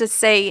just to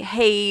say,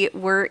 "Hey,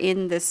 we're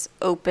in this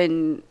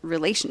open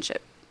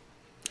relationship."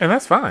 And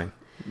that's fine.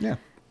 Yeah.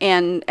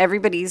 And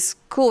everybody's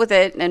cool with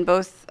it, and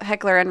both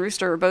Heckler and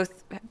Rooster are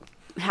both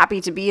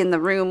happy to be in the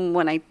room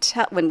when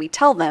we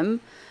tell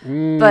them.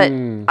 But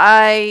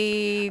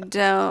I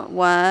don't.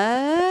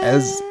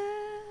 What?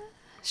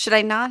 Should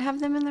I not have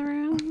them in the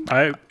room?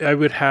 I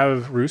would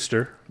have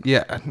Rooster.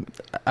 Yeah,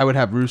 I would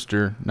have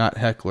Rooster, not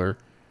Heckler,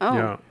 Oh,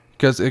 Yeah.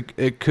 because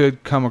it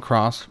could come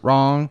across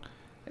wrong,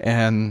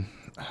 and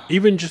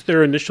even just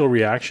their initial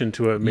reaction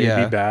to it may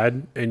Yeah. be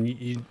bad, and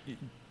you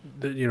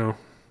know,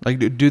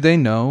 Like, do they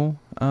know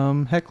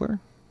Heckler?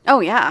 Oh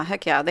yeah,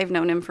 heck yeah. They've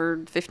known him for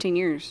 15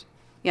 years.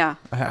 Yeah.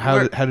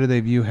 How do they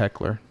view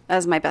Heckler?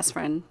 As my best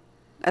friend,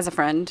 as a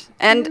friend,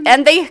 and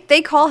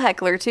they call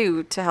Heckler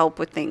too to help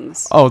with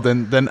things. Oh,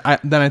 then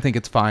I think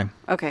it's fine.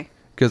 Okay.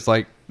 Because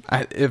like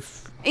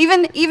if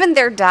Even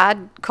their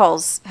dad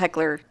calls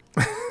Heckler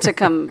to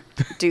come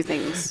do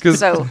things. 'cause-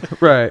 So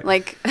right.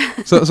 like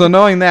so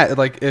knowing that,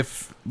 like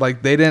if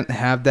like they didn't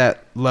have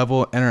that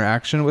level of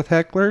interaction with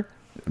Heckler,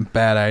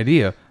 bad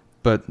idea.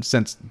 But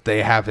since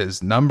they have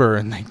his number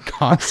and they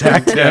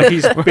contact him, yeah,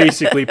 he's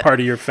basically part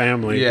of your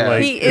family. Yeah.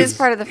 Like, he is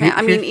part of the family.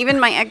 I mean, even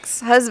my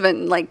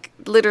ex-husband, like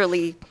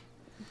literally,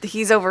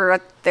 he's over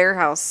at their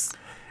house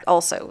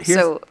also.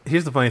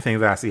 Here's the funny thing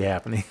that I see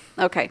happening.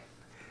 Okay.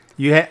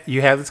 You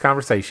have this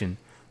conversation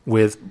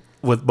with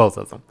both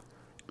of them,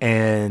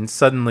 and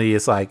suddenly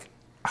it's like,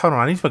 hold on,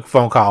 I need to make a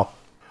phone call.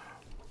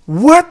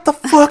 What the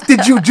fuck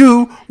did you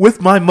do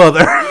with my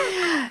mother?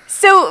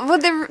 So, well,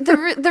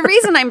 the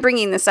reason I'm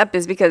bringing this up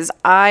is because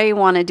I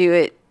want to do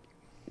it.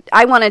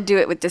 I want to do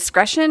it with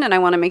discretion, and I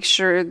want to make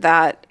sure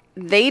that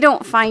they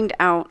don't find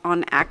out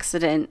on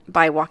accident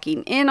by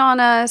walking in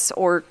on us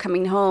or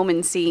coming home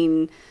and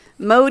seeing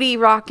Modi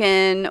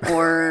rockin',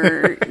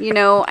 or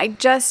I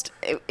just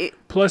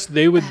plus,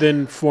 they would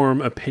then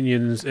form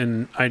opinions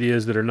and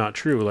ideas that are not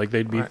true. Like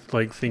they'd be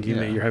like thinking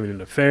that you're having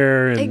an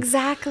affair. And,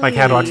 exactly Like,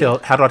 how do I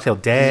tell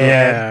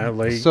dad? Yeah,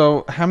 like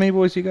so how many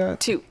boys you got?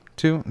 Two.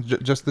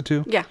 Just the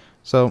two? Yeah.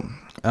 So,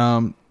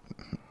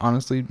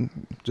 honestly,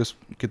 just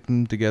get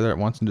them together at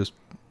once and just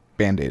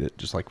band-aid it.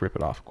 Just like rip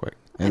it off quick.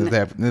 And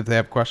if they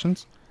have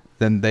questions,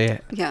 then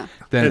Yeah.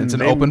 then And it's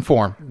an they- open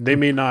forum. they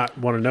may not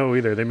want to know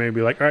either. They may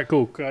be like, all right,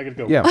 cool, I gotta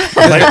go. Yeah.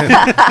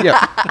 Like,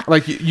 yeah.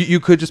 Like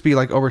you could just be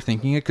like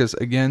overthinking it because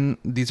again,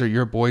 these are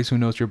your boys. Who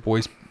knows your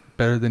boys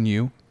better than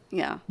you?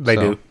 Yeah. They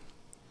So- do.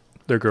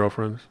 They're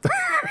girlfriends.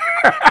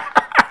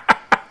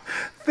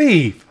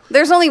 Thief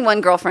There's only one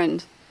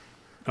girlfriend.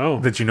 Oh,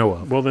 that you know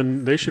of. well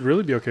then they should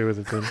really be okay with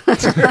it then.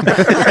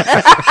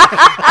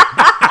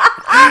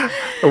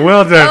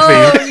 Well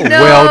done, Thief.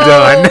 Well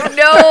done.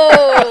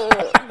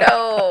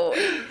 No.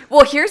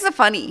 Well, here's the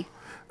funny.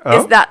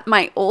 Oh? Is that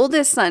my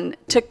oldest son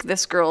took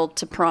this girl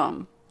to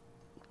prom,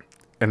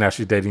 And now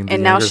she's dating the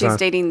and now younger she's son.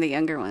 dating the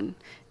younger one.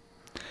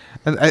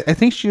 And I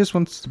think she just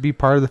wants to be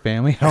part of the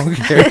family. I don't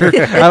care.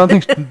 I don't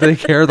think they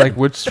care like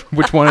which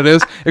one it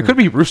is. It could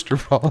be Rooster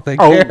Ball. They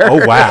Oh, care.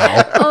 oh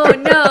wow. Oh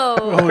no!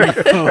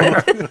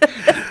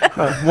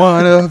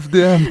 One of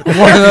them.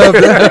 One of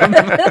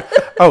them.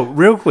 Oh,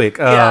 real quick.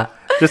 Yeah.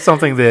 Just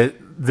something that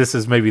this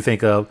has made me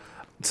think of.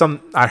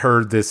 I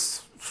heard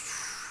this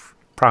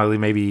probably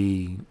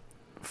maybe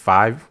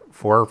 4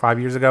 or 5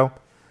 years ago.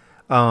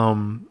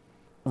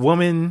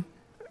 Woman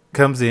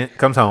comes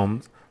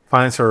home,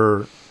 finds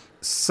her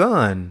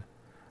son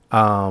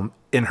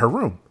in her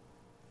room.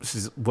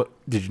 She's, what?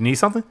 Did you need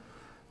something?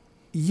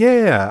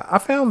 Yeah, I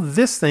found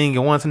this thing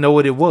and wanted to know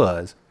what it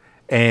was.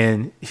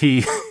 And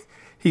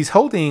he's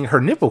holding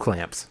her nipple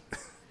clamps.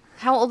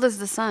 How old is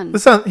the son? The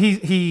son,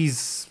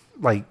 he's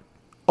like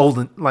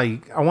old,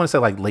 like I want to say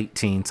like late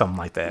teen, something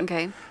like that.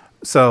 Okay.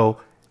 So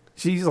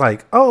she's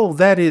like, "Oh,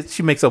 that is."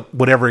 She makes up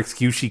whatever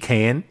excuse she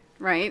can.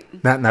 Right.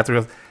 Not the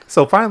real.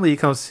 So finally, he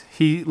comes.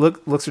 He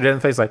looks her dead in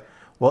the face, like,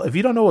 "Well, if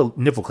you don't know what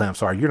nipple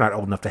clamps are, you're not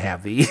old enough to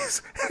have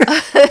these."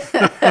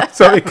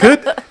 So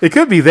it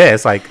could be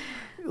this. Like,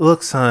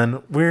 look,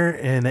 son, we're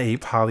in a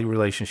poly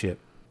relationship.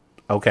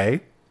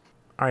 Okay,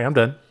 all right, I'm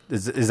done.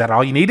 Is that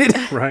all you needed?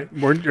 Right?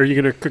 Are you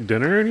gonna cook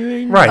dinner or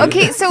anything? Right.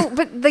 Okay. So,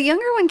 but the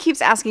younger one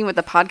keeps asking what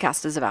the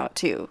podcast is about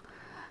too.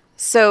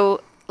 So,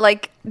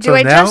 like, do So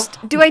I now- just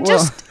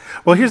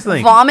Well, here's the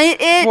thing. vomit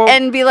it Well-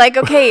 and be like,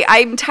 okay,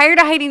 I'm tired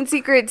of hiding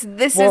secrets.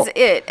 This Well- is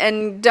it,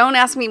 and don't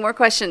ask me more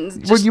questions.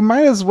 Well, Just, you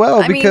might as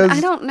well I mean, because I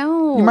don't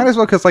know. you might as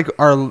well because like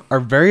our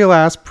very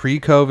last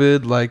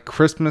pre-COVID like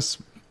Christmas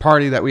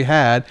party that we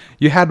had,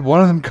 you had one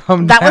of them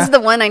come. That down. was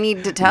the one I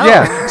needed to tell.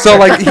 Yeah. So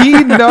like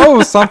he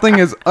knows something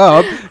is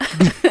up.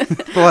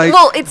 Like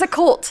Well, it's a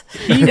cult.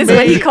 Is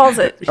what he calls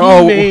it. He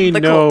Oh, may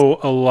the know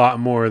a lot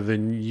more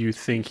than you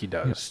think he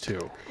does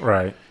too.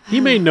 Right.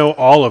 He may know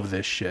all of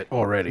this shit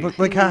already.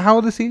 like how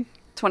old is he?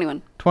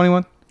 21.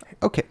 21.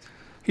 Okay.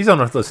 He's on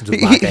enough to listen to the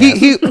He, podcast.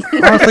 he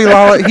honestly,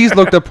 Lala, he's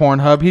looked at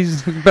Pornhub.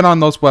 He's been on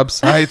those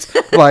websites.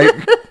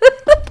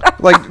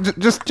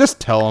 Just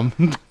tell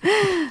him.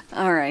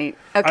 All right.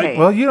 Okay.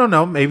 Well, you don't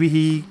know. Maybe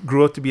he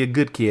grew up to be a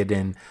good kid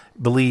and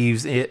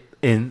believes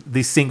in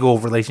the single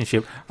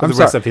relationship for the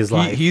rest of his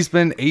life. He's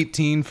been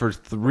 18 for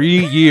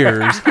 3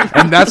 years,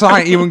 and that's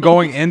not even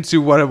going into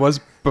what it was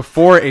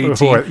before 18.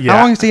 Before, yeah.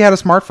 How long has he had a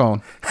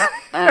smartphone?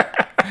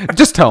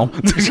 Just tell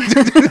him.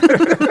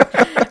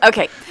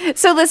 Okay.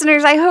 So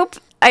listeners, I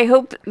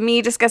hope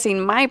me discussing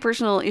my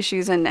personal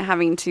issues and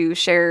having to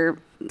share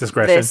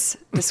Discretion. this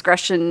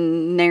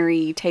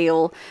discretionary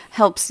tale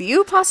helps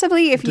you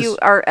possibly if you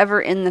are ever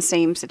in the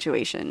same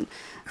situation.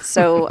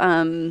 So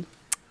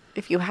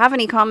if you have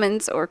any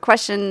comments or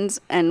questions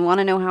and want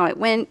to know how it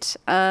went,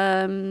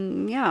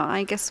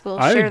 I guess we'll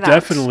share that. I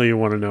definitely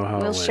want to know how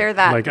it went. We'll share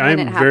that Like, when I'm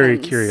it very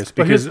happens. curious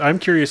because I'm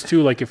curious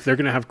too. Like, if they're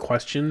going to have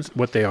questions,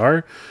 what they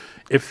are,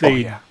 if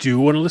they do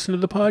want to listen to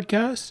the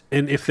podcast,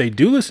 and if they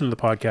do listen to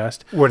the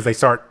podcast, Where do they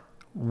start?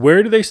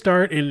 where do they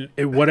start? And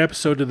in what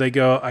episode do they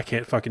go? I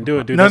can't fucking do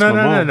it, dude. No. That's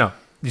my mom. No.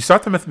 You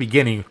start them at the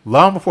beginning,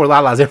 long before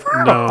Lala's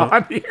ever No.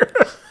 on here.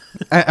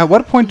 At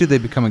what point do they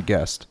become a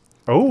guest?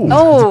 Oh.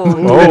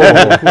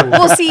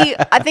 Well, see,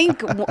 I think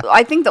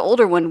the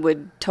older one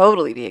would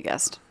totally be a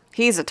guest.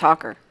 He's a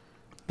talker.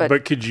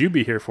 But could you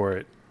be here for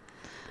it?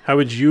 How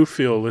would you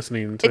feel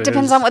listening to It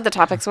depends his- on what the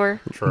topics were,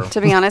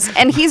 to be honest.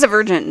 And he's a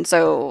virgin,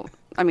 so,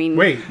 I mean...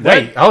 Wait,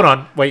 hold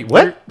on. Wait,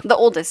 what? The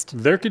oldest.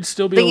 There could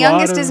still be The a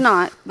youngest lot of, is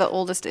not. The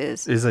oldest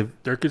is.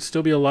 There could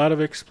still be a lot of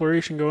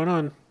exploration going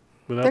on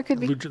without There could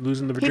be.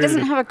 losing the He virginity.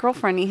 doesn't have a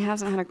girlfriend. He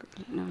hasn't had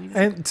a... No, he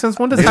doesn't. And since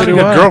when does Neither having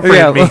do a I.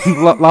 girlfriend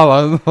mean?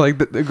 Lala, like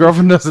the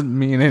girlfriend doesn't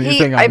mean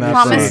anything I on that.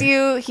 promise front.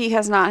 you, he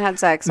has not had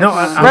sex. No,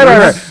 Hold on.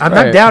 I'm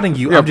not Right. doubting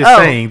you. Yeah. I'm just Oh.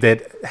 saying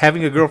that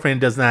having a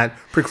girlfriend does not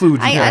preclude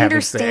you I from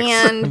having sex.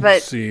 understand,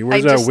 but See,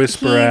 where's I that just,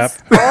 Whisper he's app?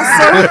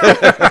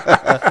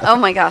 Also, oh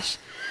my gosh,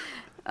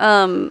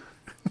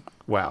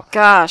 Wow.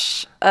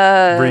 gosh.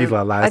 Breathe,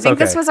 Lala. I It's think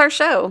this okay. was our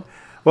show.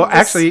 Well,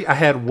 actually, I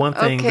had one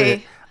thing Okay.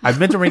 that I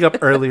meant to bring up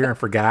earlier and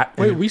forgot.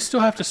 Wait, we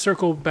still have to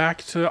circle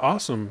back to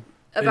Awesome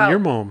and About- your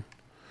mom.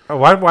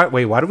 Why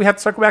do we have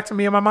to circle back to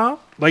me and my mom?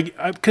 Like,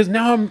 because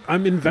now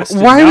I'm invested.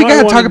 Why do we Now I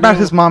gotta wanna talk about know-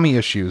 his mommy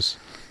issues?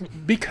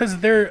 Because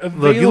they're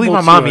available. Look, you leave my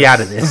to mommy us.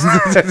 out of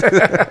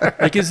this.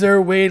 Like, is there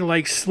a way to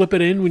like slip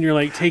it in when you're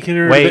like taking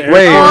her? Wait, to the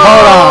Wait,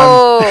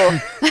 Oh,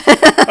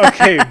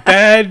 Okay,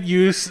 bad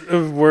use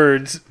of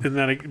words in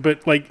that,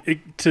 but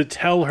like to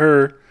tell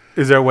her.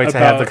 Is there a way to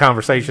have the About-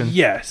 conversation?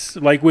 Yes,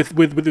 like with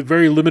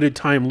very limited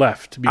time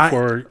left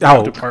before you oh.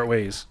 have to part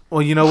ways.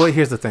 Well, you know what?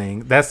 Here's the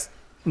thing. That's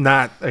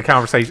not a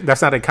conversation.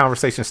 That's not a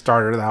conversation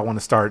starter that I want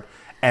to start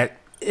at.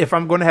 If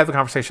I'm going to have the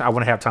conversation, I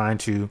want to have time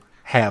to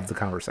have the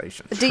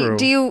conversation. True.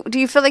 do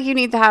you feel like you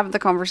need to have the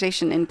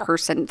conversation in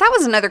person? That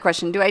was another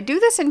question. Do I do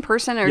this in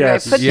person or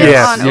Yes. do I put Yes,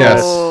 this on?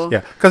 yes. Oh.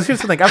 Yeah, because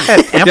here's the thing. I've had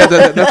ample.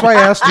 Yeah, that's why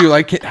I asked you.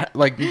 Like,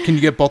 can you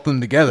get both of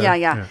them together?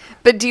 Yeah.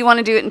 But do you want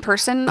to do it in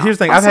person? Here's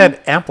the thing. also? I've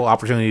had ample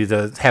opportunity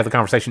to have the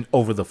conversation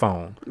over the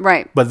phone.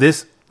 Right. But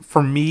this,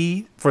 for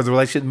me, for the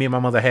relationship me and my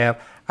mother have,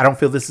 I don't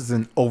feel this is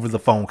an over the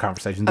phone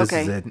conversation. This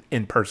Okay. is an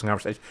in person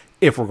conversation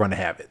if we're going to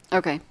have it.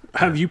 Okay.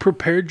 Have you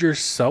prepared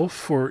yourself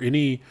for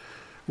any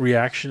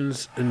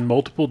reactions in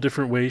multiple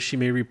different ways she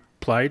may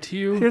reply to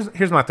you?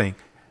 Here's my thing.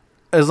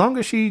 As long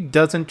as she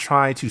doesn't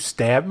try to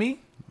stab me,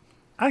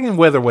 I can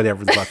weather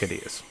whatever the fuck it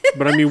is.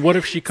 But I mean, what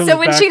if she comes So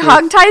when back she with-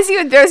 hog ties you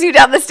and throws you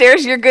down the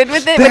stairs, you're good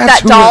with it with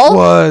That's that who it doll?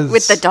 was.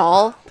 With the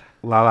doll?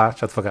 Lala,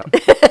 shut the fuck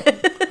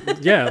up.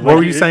 Yeah. What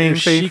were you saying, If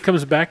she Steve?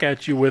 comes back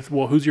at you with,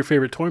 well, who's your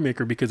favorite toy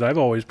maker? Because I've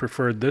always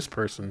preferred this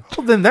person.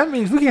 Well, then that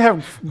means we can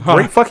have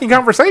great fucking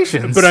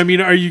conversations. But I mean,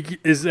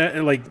 is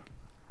that like,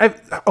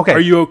 okay. are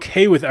you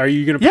okay with, are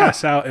you going to Yeah.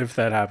 pass out if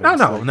that happens?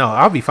 No,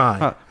 I'll be fine.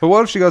 But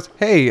what if she goes,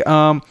 "Hey,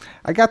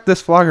 I got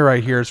this vlogger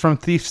right here. It's from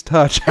Thief's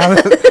Touch."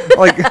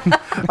 Like,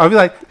 I'll be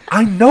like,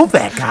 I know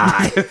that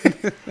guy.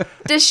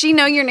 Does she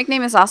know your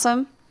nickname is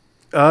awesome?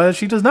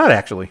 She does not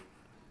actually.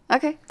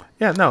 Okay.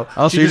 Yeah, no.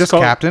 oh, so you're just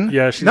called- Captain?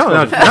 Yeah, she's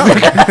No.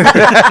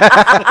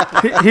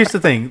 Here's the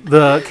thing.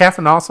 The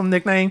Captain Awesome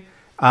nickname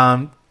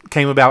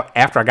came about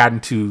after I got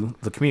into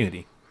the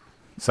community.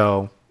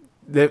 So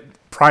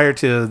prior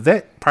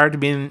to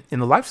being in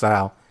the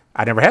lifestyle,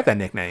 I never had that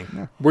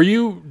nickname.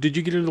 Did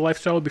you get into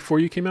lifestyle before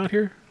you came out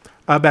here?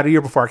 About a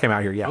year before I came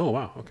out here, yeah. Oh,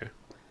 wow. Okay.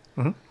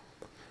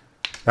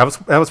 That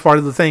was part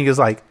of the thing is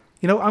like,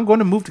 I'm going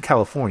to move to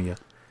California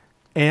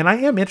and I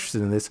am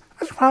interested in this.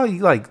 I should probably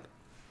like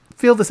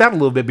feel this out a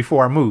little bit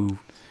before I move.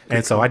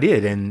 And so I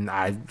did, and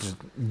I just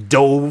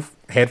dove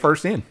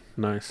headfirst in.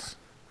 Nice.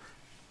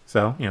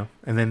 So,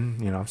 and then,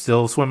 I'm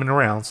still swimming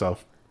around, so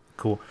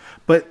cool.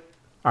 But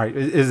all right,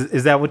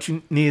 is that what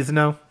you needed to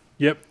know?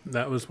 Yep.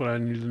 That was what I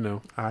needed to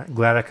know. All right,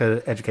 glad I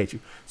could educate you.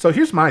 So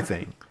here's my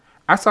thing.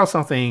 I saw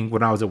something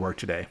when I was at work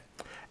today.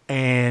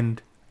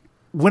 And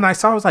when I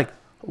saw it, I was like,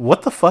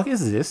 what the fuck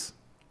is this?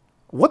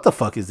 What the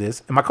fuck is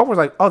this? And my coworker was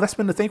like, oh, that's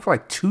been the thing for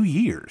like 2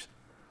 years.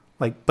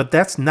 Like, but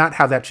that's not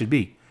how that should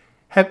be.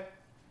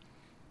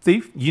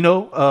 Thief,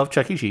 of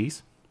Chuck E.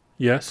 Cheese.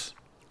 Yes.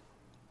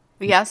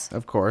 Yes.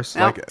 Of course.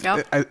 Yep, Like,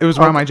 yep. it was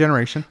around my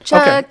generation.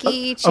 Chuck Okay.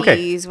 E. Okay.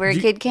 Cheese, where a Do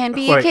you- kid can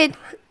be a wait. kid.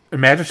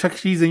 Imagine Chuck E.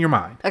 Cheese in your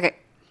mind. Okay.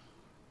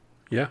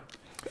 Yeah.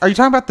 Are you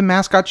talking about the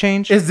mascot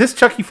change? Is this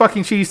Chuck E.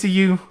 fucking Cheese to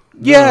you?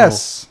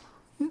 Yes.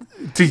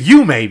 To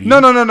you, maybe. No,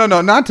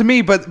 not to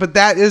me, but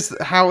that is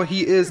how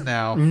he is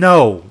now.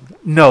 No,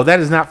 that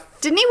is not.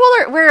 Didn't he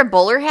wear a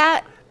bowler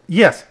hat?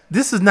 Yes,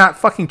 this is not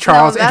fucking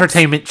Charles that's-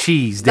 Entertainment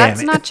Cheese, damn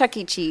That's it. not Chuck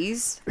E.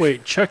 Cheese.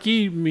 Wait, Chuck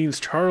E. means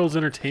Charles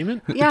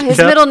Entertainment? Yeah, his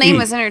Chuck middle name E.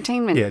 was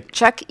Entertainment. Yeah.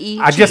 Chuck E.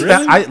 I just Cheese.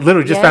 found, I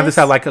literally just found this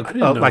out like didn't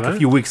know a that.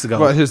 few weeks ago.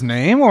 What, his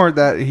name or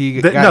that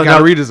he The- got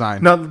a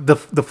redesign? No, the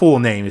full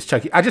name is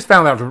Chuck E. I just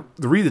found out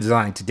the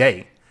redesign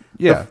today.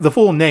 Yeah. The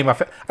full name. I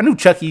knew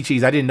Chuck E.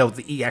 Cheese. I didn't know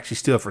the E actually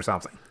stood for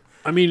something.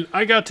 I mean,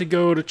 I got to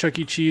go to Chuck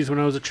E. Cheese when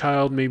I was a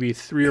child maybe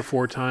 3 or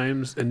 4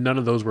 times, and none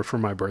of those were for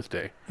my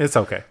birthday. It's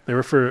okay. They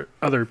were for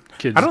other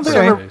kids' I don't think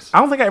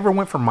I ever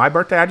went for my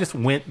birthday. I just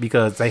went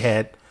because they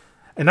had,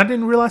 and I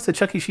didn't realize that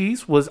Chuck E.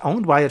 Cheese was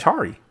owned by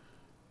Atari.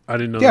 I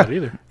didn't know Yeah. that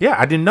either. Yeah,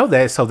 I didn't know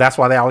that, so that's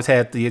why they always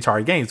had the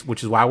Atari games,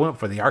 which is why I went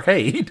for the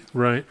arcade.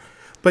 Right.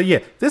 But yeah,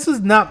 this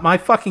is not my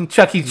fucking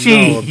Chuck E. No,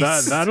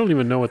 Cheese. I don't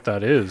even know what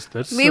that is.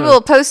 That's We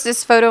will post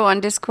this photo on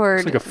It's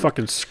Discord. like a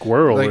fucking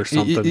squirrel or Like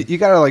something. you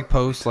gotta like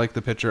post like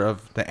the picture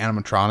of the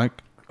animatronic,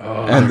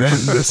 and then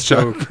this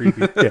so Chuck.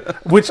 creepy. Yeah,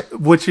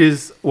 which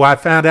is why I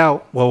found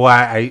out. Well,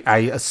 why I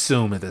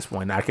assume at this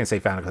point. I can't say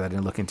found out because I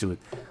didn't look into it.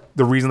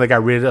 The reason they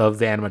got rid of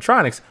the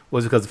animatronics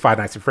was because of Five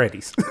Nights at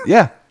Freddy's.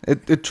 Yeah,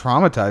 it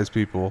traumatized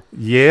people.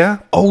 Yeah,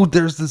 Oh,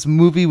 there's this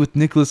movie with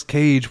Nicolas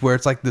Cage where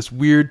it's like this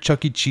weird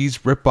Chuck E. Cheese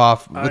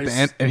ripoff,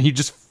 and he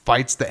just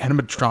fights the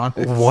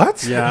animatronic.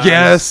 what? Yeah.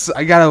 Yes,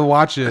 I gotta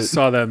watch I it.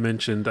 saw that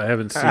mentioned. I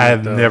haven't seen I it.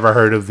 have though. never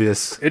heard of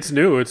this. It's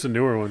new. It's a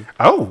newer one.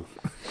 Oh,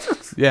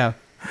 Yeah.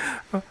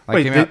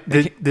 wait,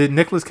 did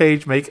Nicolas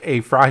Cage make a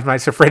Five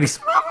Nights at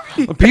Freddy's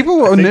movie?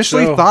 People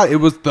initially so. thought it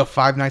was the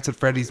Five Nights at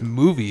Freddy's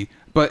movie,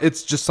 but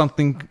it's just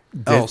something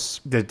else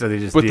They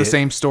just with the did?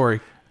 same story.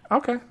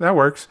 Okay, that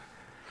works.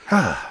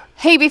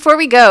 Hey, before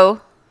we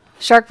go,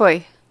 Shark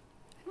Boy,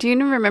 do you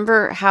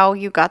remember how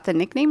you got the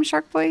nickname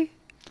Shark Boy?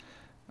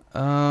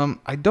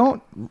 I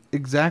don't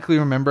exactly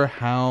remember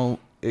how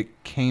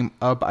it came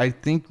up. I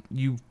think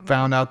you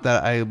found out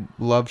that I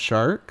love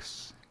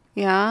sharks,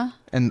 Yeah,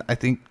 and I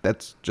think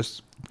that's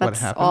just what that's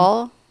happened.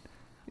 all.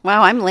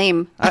 Wow, I'm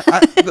lame.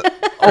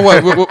 Oh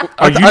wait, you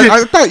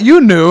I thought you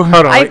knew.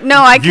 Hold on, I wait, no,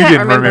 I you can't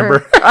didn't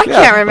remember. I Yeah,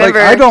 can't remember.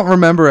 Like, I don't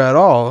remember at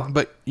all.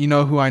 But you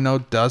know who I know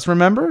does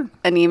remember?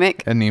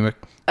 Anemic. Anemic.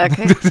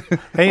 Okay.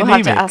 Hey, We'll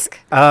have to Anemic,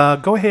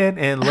 ask. go ahead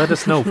and let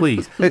us know,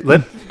 please.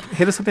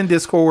 Hit us up in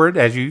Discord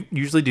as you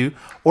usually do,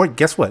 or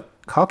guess what?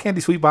 Call Candy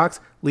Sweetbox.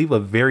 Leave a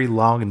very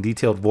long and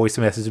detailed voice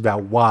message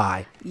about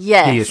why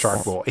Yes. he is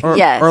Shark Boy. Or,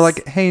 Yes. or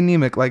like, hey,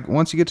 Anemic, like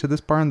once you get to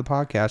this part in the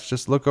podcast,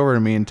 just look over to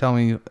me and tell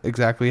me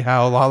exactly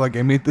how Lala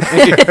gave me the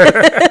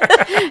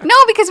name. No,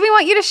 because we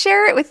want you to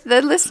share it with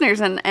the listeners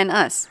and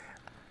us.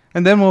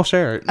 And then we'll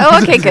share it.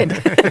 Oh, okay, good.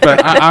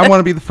 But I want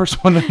to be the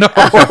first one to know.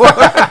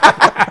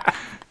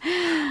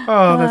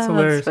 Oh, that's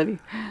hilarious. That's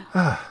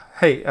funny.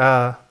 Hey,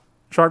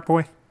 Shark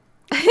Boy,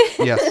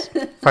 Yes.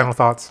 final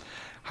thoughts.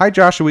 Hi,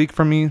 Josh. A week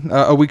from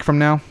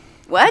now.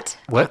 What?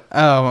 What?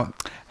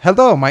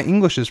 Hello. My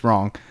English is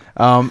wrong.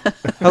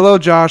 Hello,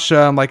 Josh.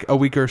 Like a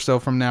week or so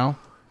from now,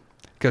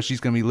 because she's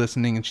gonna be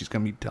listening and she's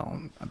gonna be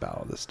telling about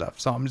all this stuff.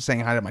 So I'm just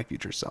saying hi to my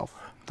future self.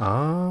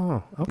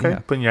 Oh, okay. Yeah.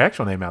 Putting your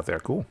actual name out there.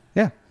 Cool.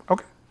 Yeah.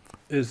 Okay.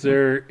 Is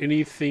there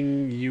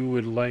anything you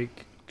would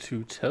like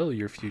to tell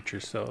your future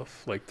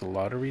self, like the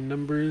lottery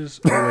numbers?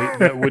 Oh wait,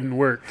 that wouldn't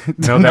work.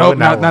 No, that No, would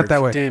not work.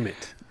 that way. Damn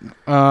it.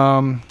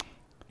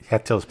 You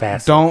have to tell us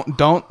past.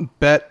 Don't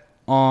bet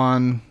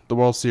on the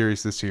World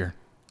Series this year.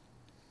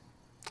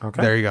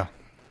 Okay. There you go.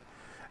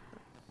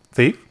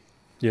 Thief,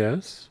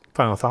 Yes.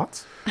 final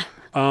thoughts.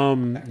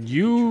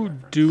 You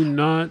do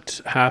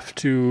not have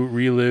to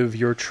relive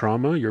your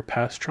trauma, your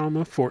past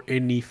trauma, for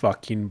any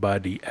fucking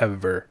body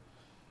ever.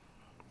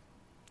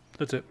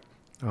 That's it.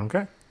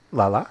 Okay.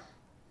 Lala.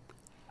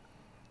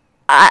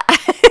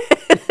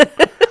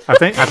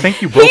 I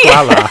think you broke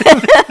Lala.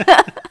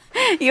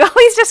 You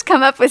always just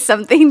come up with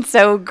something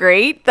so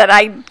great that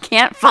I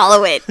can't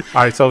follow it.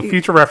 All right. So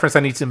future reference, I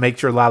need to make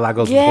sure Lala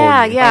goes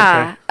Yeah, before you.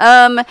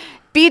 yeah.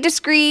 Be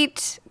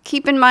discreet.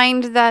 Keep in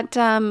mind that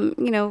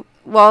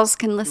walls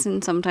can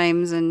listen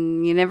sometimes,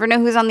 and you never know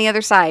who's on the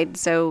other side.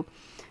 So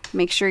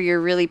make sure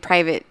you're really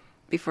private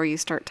before you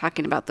start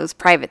talking about those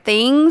private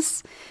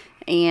things.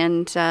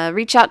 And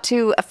reach out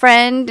to a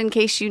friend in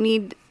case you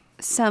need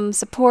some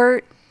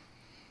support.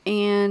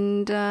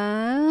 And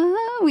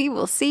we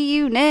will see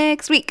you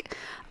next week.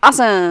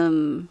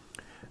 Awesome.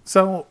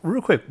 So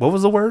real quick, what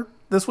was the word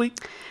this week?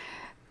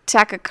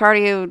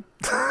 Tachycardio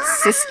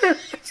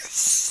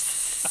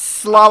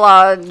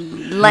slala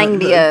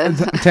langdia.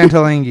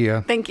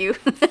 Tantalangia. Thank you.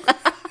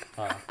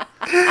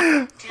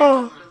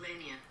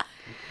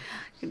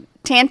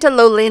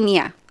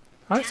 Tantalolinea.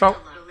 All right. So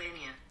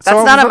That's I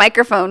not was a right.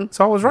 microphone.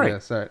 So I was right. Yeah,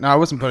 sorry. No, I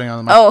wasn't putting it on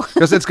the mic. Oh.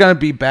 Because it's going to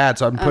be bad,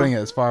 so I'm putting it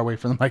as far away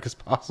from the mic as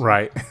possible.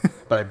 Right.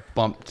 But I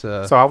bumped.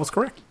 So I was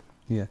correct.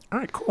 Yeah. All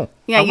right. Cool.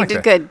 Yeah, I you like did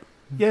that. good.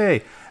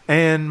 Yay.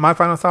 And my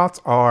final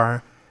thoughts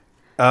are,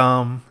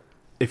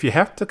 if you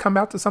have to come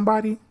out to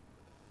somebody,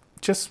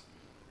 just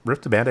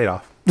rip the Band-Aid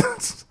off.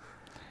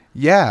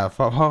 Yeah,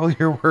 follow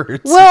your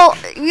words. Well,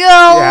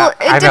 I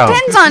it know.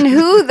 depends on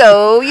who,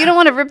 though. You don't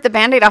want to rip the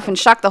Band-Aid off and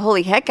shock the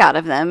holy heck out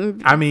of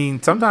them. I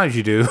mean, sometimes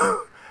you do.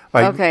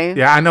 Like, Okay.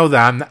 Yeah, I know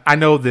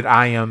that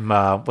I am.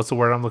 What's the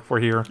word I'm looking for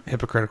here?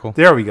 Hypocritical.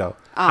 There we go.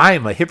 I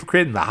am a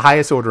hypocrite in the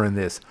highest order in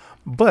this.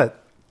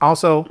 But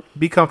also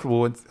be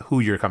comfortable with who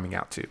you're coming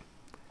out to.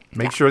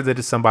 Make sure that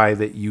it's somebody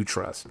that you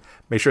trust.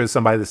 Make sure it's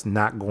somebody that's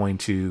not going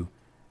to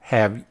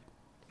have.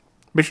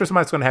 Make sure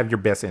somebody's going to have your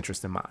best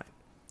interest in mind.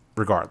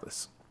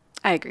 regardless.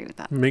 I agree with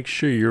that. Make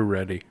sure you're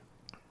ready.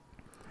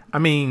 I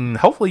mean,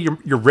 hopefully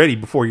you're ready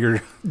before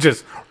you're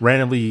just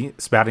randomly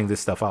spouting this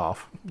stuff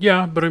off.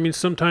 Yeah, but I mean,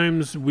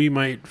 sometimes we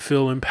might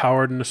feel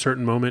empowered in a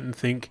certain moment and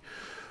think,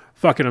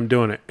 fuck it, I'm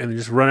doing it. And then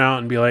just run out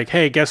and be like,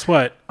 hey, guess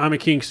what? I'm a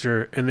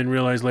kinkster. And then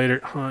realize later,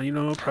 probably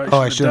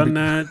should have done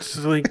that. It's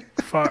like,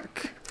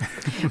 fuck.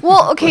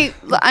 Well, okay,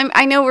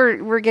 I know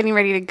we're getting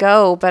ready to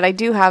go, but I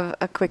do have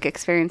a quick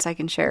experience I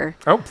can share.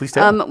 Oh, please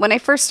tell. When I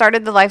first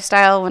started the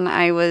lifestyle, when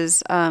I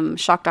was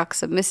shock doc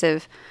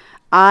submissive,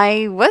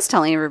 I was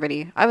telling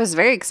everybody I was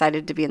very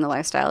excited to be in the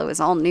lifestyle. It was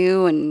all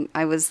new, and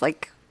I was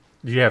like,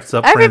 You have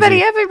sub everybody.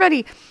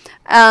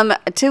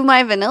 To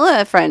my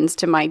vanilla friends,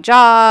 to my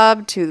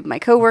job, to my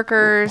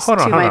coworkers, Hold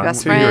on, to hold my on.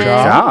 best To your friend.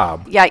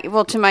 job? Yeah,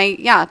 well, to my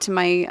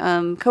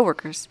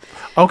coworkers.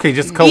 Okay,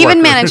 just coworkers.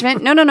 Even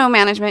management. No,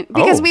 management.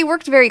 Because Oh. we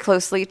worked very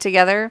closely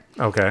together.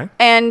 Okay.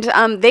 And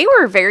they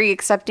were very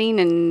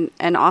accepting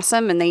and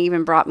awesome, and they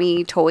even brought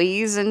me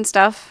toys and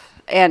stuff.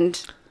 And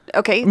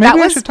okay, Maybe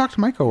I should talk to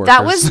my coworkers.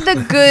 that was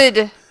the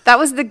good. That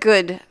was the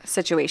good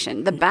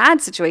situation. The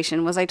bad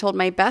situation was I told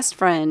my best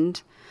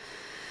friend,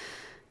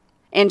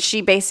 and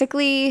she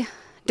basically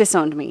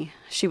disowned me.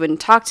 She wouldn't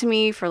talk to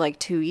me for like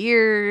 2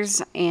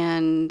 years,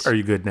 and Are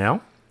you good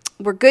now?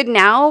 we're good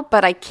now,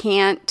 but I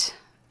can't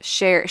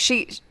share.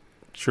 She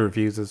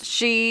refuses.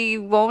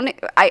 won't.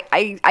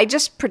 I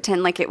just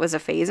pretend like it was a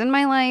phase in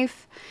my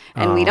life,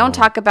 and we don't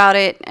talk about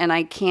it, and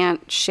I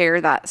can't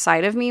share that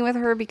side of me with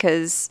her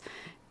because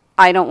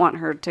I don't want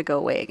her to go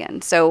away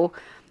again. So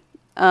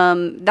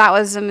that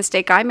was a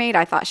mistake I made.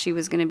 I thought she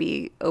was going to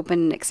be open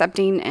and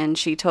accepting, and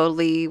she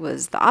totally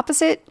was the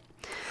opposite.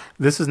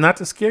 This is not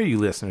to scare you,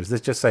 listeners.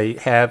 Let's just say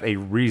have a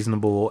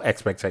reasonable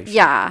expectation.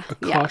 Yeah. A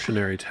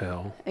cautionary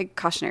tale. A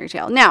cautionary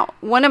tale. Now,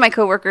 one of my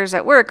coworkers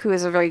at work, who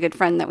is a very good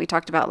friend that we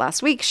talked about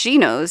last week, she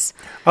knows.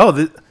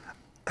 Oh,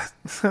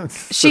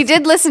 She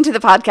did listen to the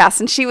podcast,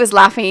 and she was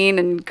laughing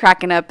and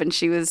cracking up, and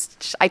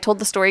I told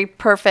the story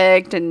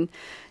perfect, and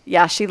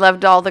yeah, she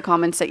loved all the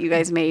comments that you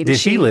guys made. did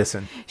she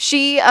listen?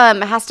 She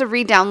has to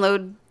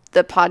re-download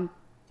the podcaster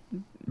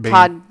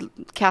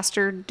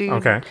dude,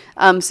 Okay.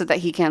 so that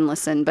he can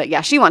listen. But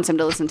yeah, she wants him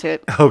to listen to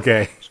it.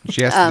 Okay.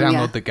 She has to download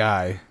yeah. the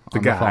guy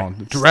on guy. the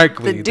phone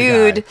directly. The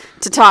dude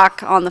to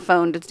talk on the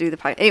phone to do the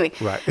podcast. Anyway,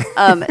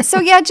 Right. so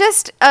yeah,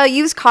 just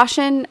use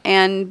caution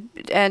and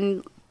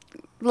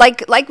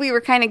like we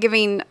were kind of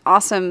giving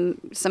some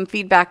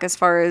feedback as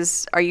far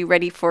as, are you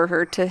ready for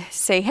her to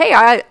say, hey,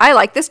 I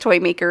like this toy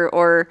maker,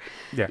 or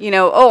Yeah.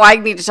 I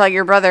need to tell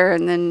your brother,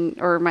 and then,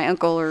 or my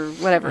uncle, or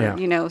whatever,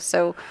 Yeah.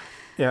 so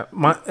Yeah,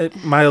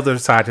 my other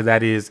side to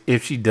that is,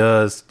 if she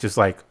does just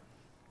like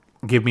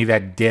give me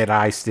that dead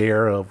eye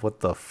stare of what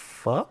the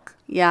fuck,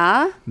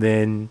 yeah.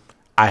 then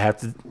I have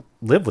to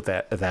live with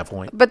that at that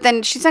point. But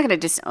then she's not going to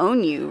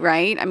disown you,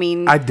 right? I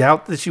mean, I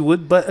doubt that she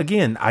would, but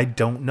again, I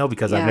don't know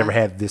because I've Yeah. never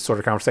had this sort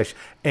of conversation.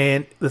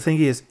 And the thing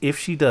is, if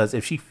she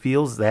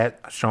feels that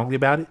strongly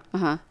about it,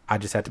 I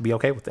just have to be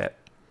okay with that.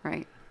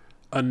 right.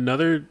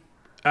 Another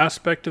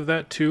aspect of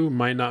that too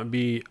might not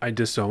be I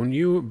disown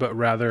you, but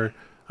rather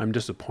I'm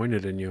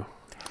disappointed in you,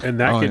 and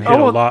that can hit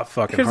a lot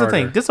fucking Here's harder. the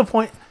thing,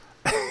 disappoint.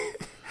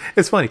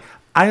 It's funny.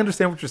 I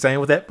understand what you're saying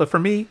with that, but for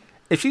me,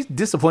 if she's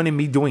disappointing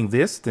me doing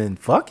this, then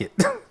fuck it.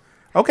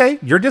 Okay,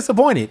 you're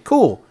disappointed.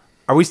 Cool.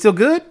 Are we still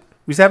good?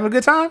 We still having a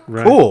good time?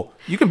 Right. Cool.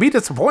 You can be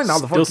disappointed all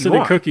the fuck Still you sending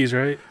want. cookies,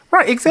 right?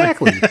 Right,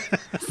 exactly.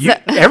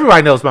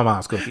 Everybody knows my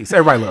mom's cookies.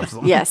 Everybody loves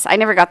them. Yes, I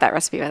never got that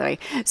recipe, by the way.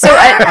 So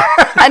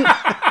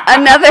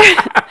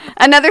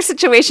another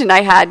situation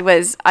I had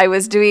was I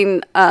was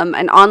doing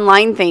an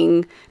online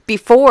thing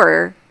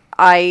before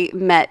I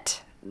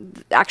met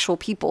actual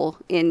people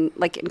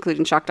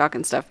including Shock Doc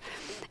and stuff,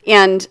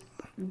 and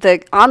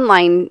the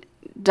online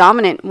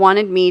dominant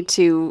wanted me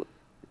to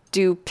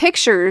do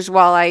pictures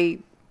while I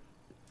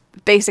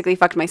basically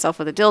fucked myself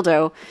with a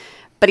dildo,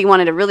 but he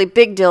wanted a really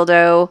big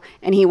dildo,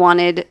 and he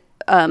wanted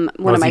one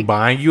Was of my he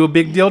buying you a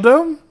big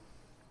dildo?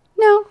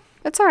 No,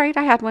 that's all right.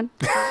 I had one.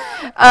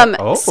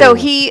 Oh. So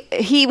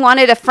he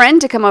wanted a friend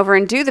to come over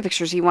and do the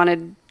pictures. He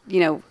wanted,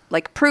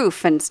 like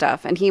proof and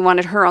stuff, and he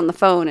wanted her on the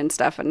phone and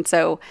stuff. And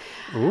so,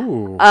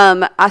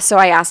 so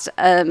I asked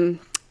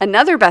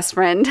another best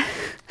friend.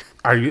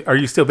 Are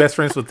you still best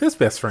friends with this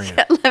best friend?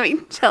 Let me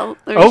share.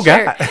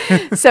 God.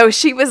 So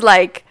she was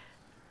like,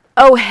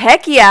 "Oh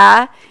heck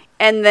yeah!"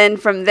 And then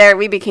from there,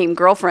 we became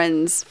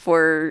girlfriends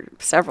for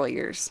several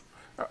years.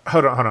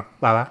 Hold on.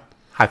 Lala,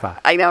 high five.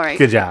 I know, right?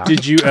 Good job.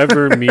 Did you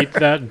ever meet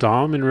that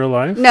Dom in real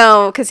life?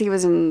 No, because he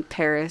was in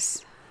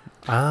Paris.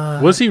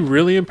 Was he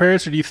really in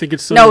Paris, or do you think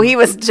it's No, he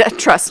was.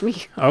 Trust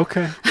me.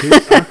 okay?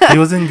 He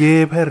was in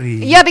Gay Paris.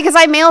 Yeah, because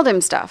I mailed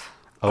him stuff.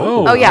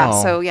 Oh, Oh yeah,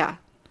 wow. so yeah.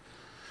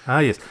 Ah,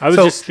 yes. I was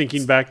So- just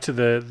thinking back to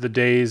the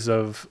days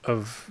of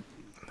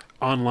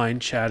online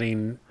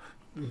chatting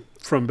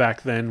from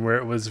back then, where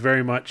it was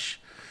very much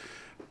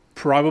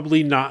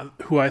probably not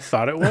who I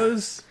thought it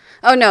was.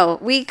 Oh no,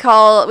 we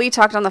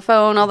talked on the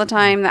phone all the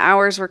time. The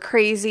hours were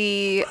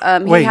crazy.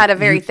 He Wait, had a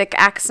very you- thick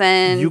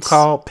accent. You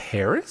call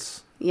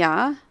Paris?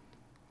 Yeah.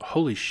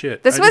 holy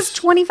shit. This I was just-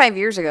 25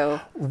 years ago.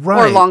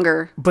 Right. Or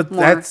longer. But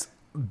more. that's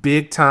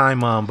big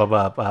time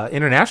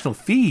international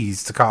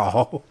fees to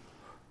call.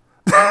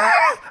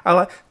 I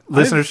like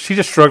listeners. She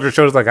just shrugged her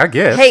shoulders like, I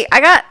guess. Hey, I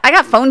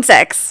got phone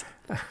sex.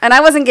 And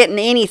I wasn't getting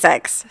any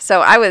sex.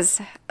 So I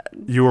was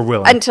You were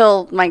willing.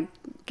 until my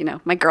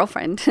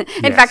girlfriend. In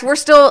Yes. fact, we're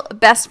still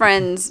best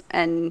friends,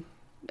 and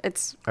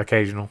it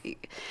Occasional.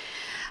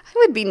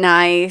 would be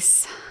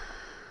nice.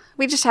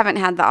 We just haven't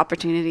had the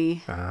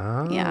opportunity.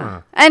 Ah,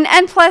 Yeah. And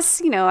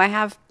plus, I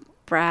have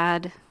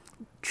Brad.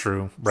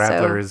 True.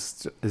 Rattler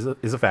is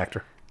a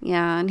factor.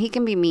 Yeah, and he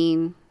can be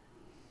mean.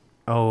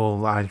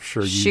 Oh, I'm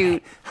sure you.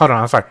 Shoot. Hold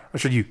on. I'm sorry. I'm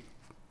sure you.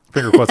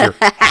 Finger quotes here.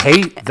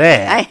 Hate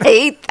that. I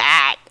hate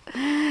that.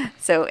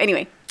 So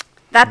anyway,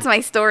 that's my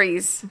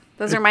stories.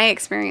 Those are my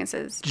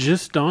experiences.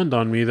 just dawned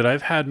on me that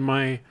I've had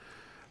my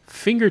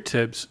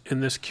fingertips in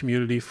this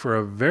community for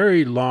a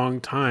very long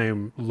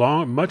time,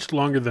 much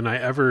longer than I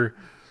ever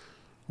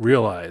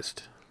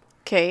realized.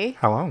 Okay.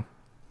 How long?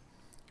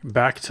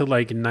 Back to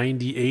like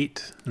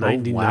 98,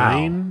 99.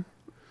 wow.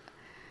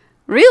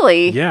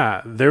 Really?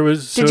 Yeah, there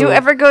was. Did you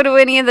ever go to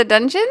any of the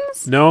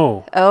dungeons?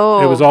 No.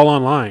 Oh. It was all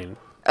online.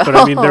 But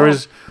I mean, there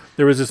was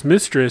this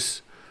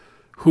mistress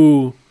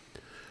who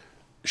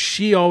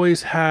she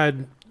always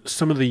had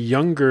some of the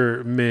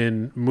younger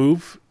men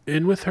move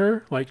in with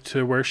her, like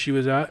to where she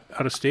was out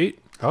of state.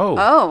 Oh,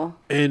 Oh.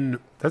 And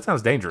that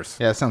sounds dangerous.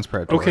 Yeah, it sounds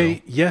predatory.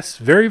 okay, yes,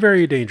 very,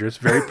 very dangerous,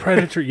 very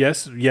predator.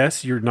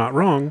 Yes, you're not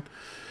wrong.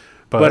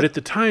 But at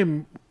the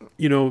time,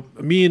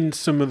 me and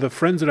some of the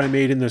friends that I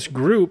made in this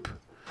group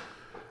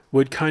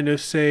would kind of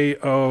say,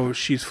 oh,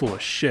 she's full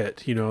of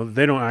shit. They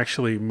don't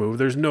actually move.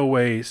 There's no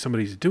way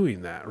somebody's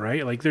doing that,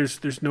 right? Like,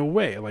 there's no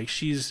way. Like,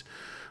 she's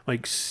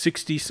like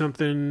 60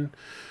 something.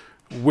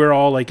 We're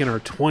all like in our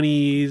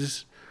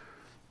 20s.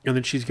 And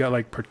then she's got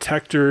like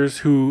protectors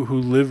who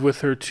live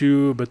with her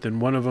too. But then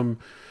one of them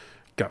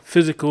got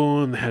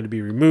physical and had to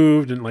be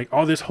removed. And like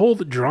all this whole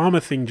drama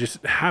thing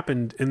just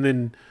happened. And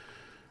then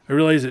I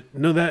realized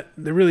that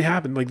really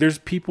happened. Like, there's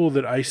people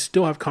that I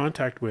still have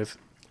contact with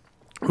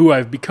who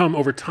I've become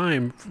over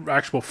time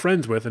actual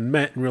friends with and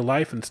met in real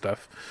life and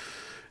stuff.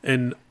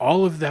 And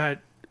all of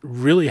that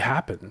really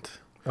happened.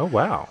 Oh,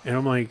 wow. And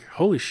I'm like,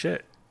 holy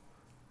shit.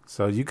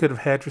 So you could have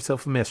had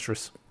yourself a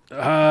mistress.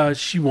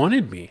 She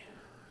wanted me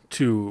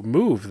to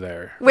move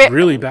there Wait,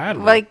 really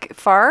badly. Like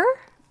far?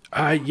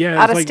 Yeah. it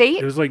out was of like, state?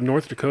 It was like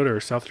North Dakota or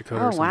South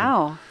Dakota or Oh, something.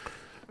 wow.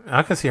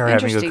 I can see her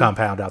having a Interesting.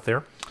 compound out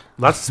there.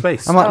 Lots of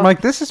space. I'm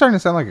like, this is starting to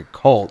sound like a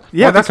cult.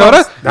 Yeah, North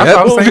that's Dakota? what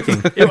I was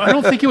thinking. I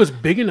don't think it was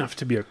big enough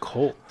to be a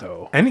cult,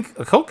 though.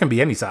 A cult can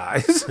be any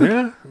size.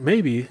 Yeah,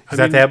 maybe. Does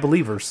have to have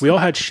believers. We all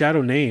had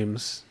shadow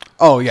names.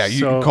 Oh, yeah, you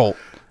So- cult.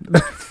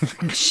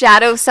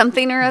 Shadow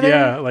something or other?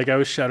 Yeah, like I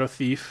was Shadow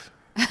Thief.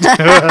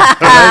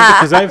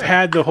 Because I've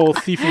had the whole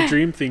Thief of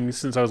Dream thing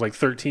since I was like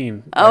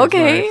 13. That was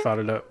when Okay. I thought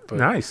it up. But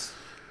Nice.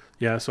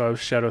 yeah, so I was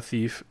Shadow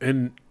Thief.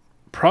 And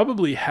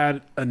probably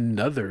had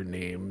another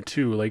name,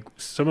 too. Like,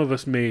 some of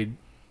us made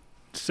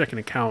second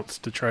accounts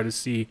to try to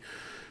see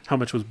how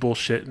much was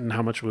bullshit and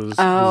how much was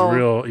Oh.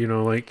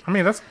 real. Like, I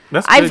mean, that's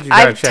good. I've You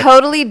gotta I've check.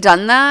 totally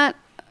done that.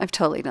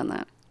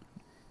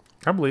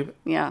 I believe it.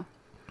 Yeah.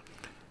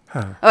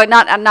 Oh,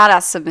 not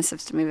asked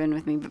submissives to move in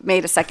with me, but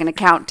made a second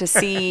account to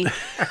see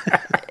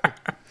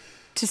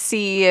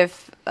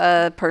if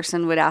a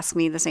person would ask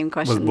me the same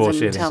questions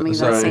bullshitting. and tell me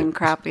So- the same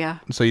crap. Yeah.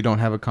 So you don't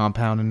have a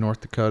compound in North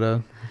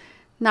Dakota?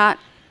 Not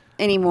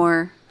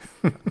anymore.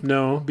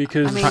 no,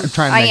 because I mean, I'm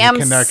trying to I make a am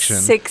connection.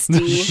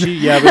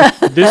 60.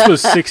 but this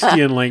was 60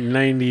 in like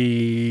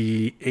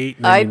 98,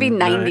 I'd be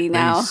 90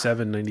 now.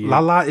 97, 98.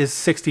 Lala is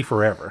 60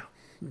 forever.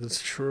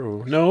 That's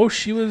true. No,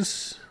 she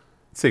was...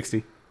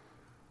 60.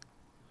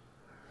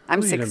 I'm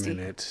Wait 60. a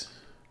minute.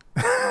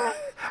 I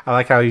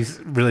like how he's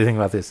really thinking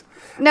about this.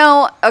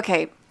 No,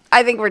 okay.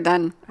 I think we're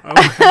done.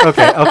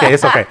 Okay,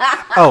 it's okay.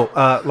 Oh,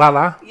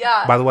 Lala.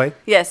 Yeah. By the way,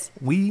 Yes.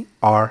 we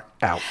are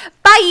out.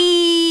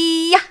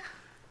 Bye.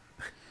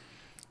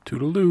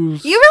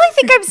 Toodaloos. You really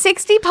think I'm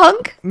 60,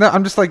 punk? No,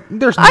 I'm just like,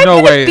 there's I'm no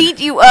gonna way. beat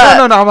you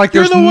up. No. I'm like,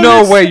 there's the one no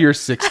that's- way you're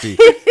 60.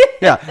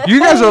 Yeah, you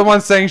guys are the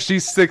ones saying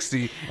she's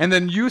 60, and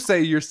then you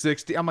say you're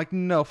 60. I'm like,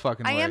 no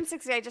fucking way. I am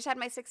 60. I just had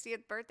my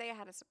 60th birthday. I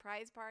had a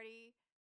surprise party.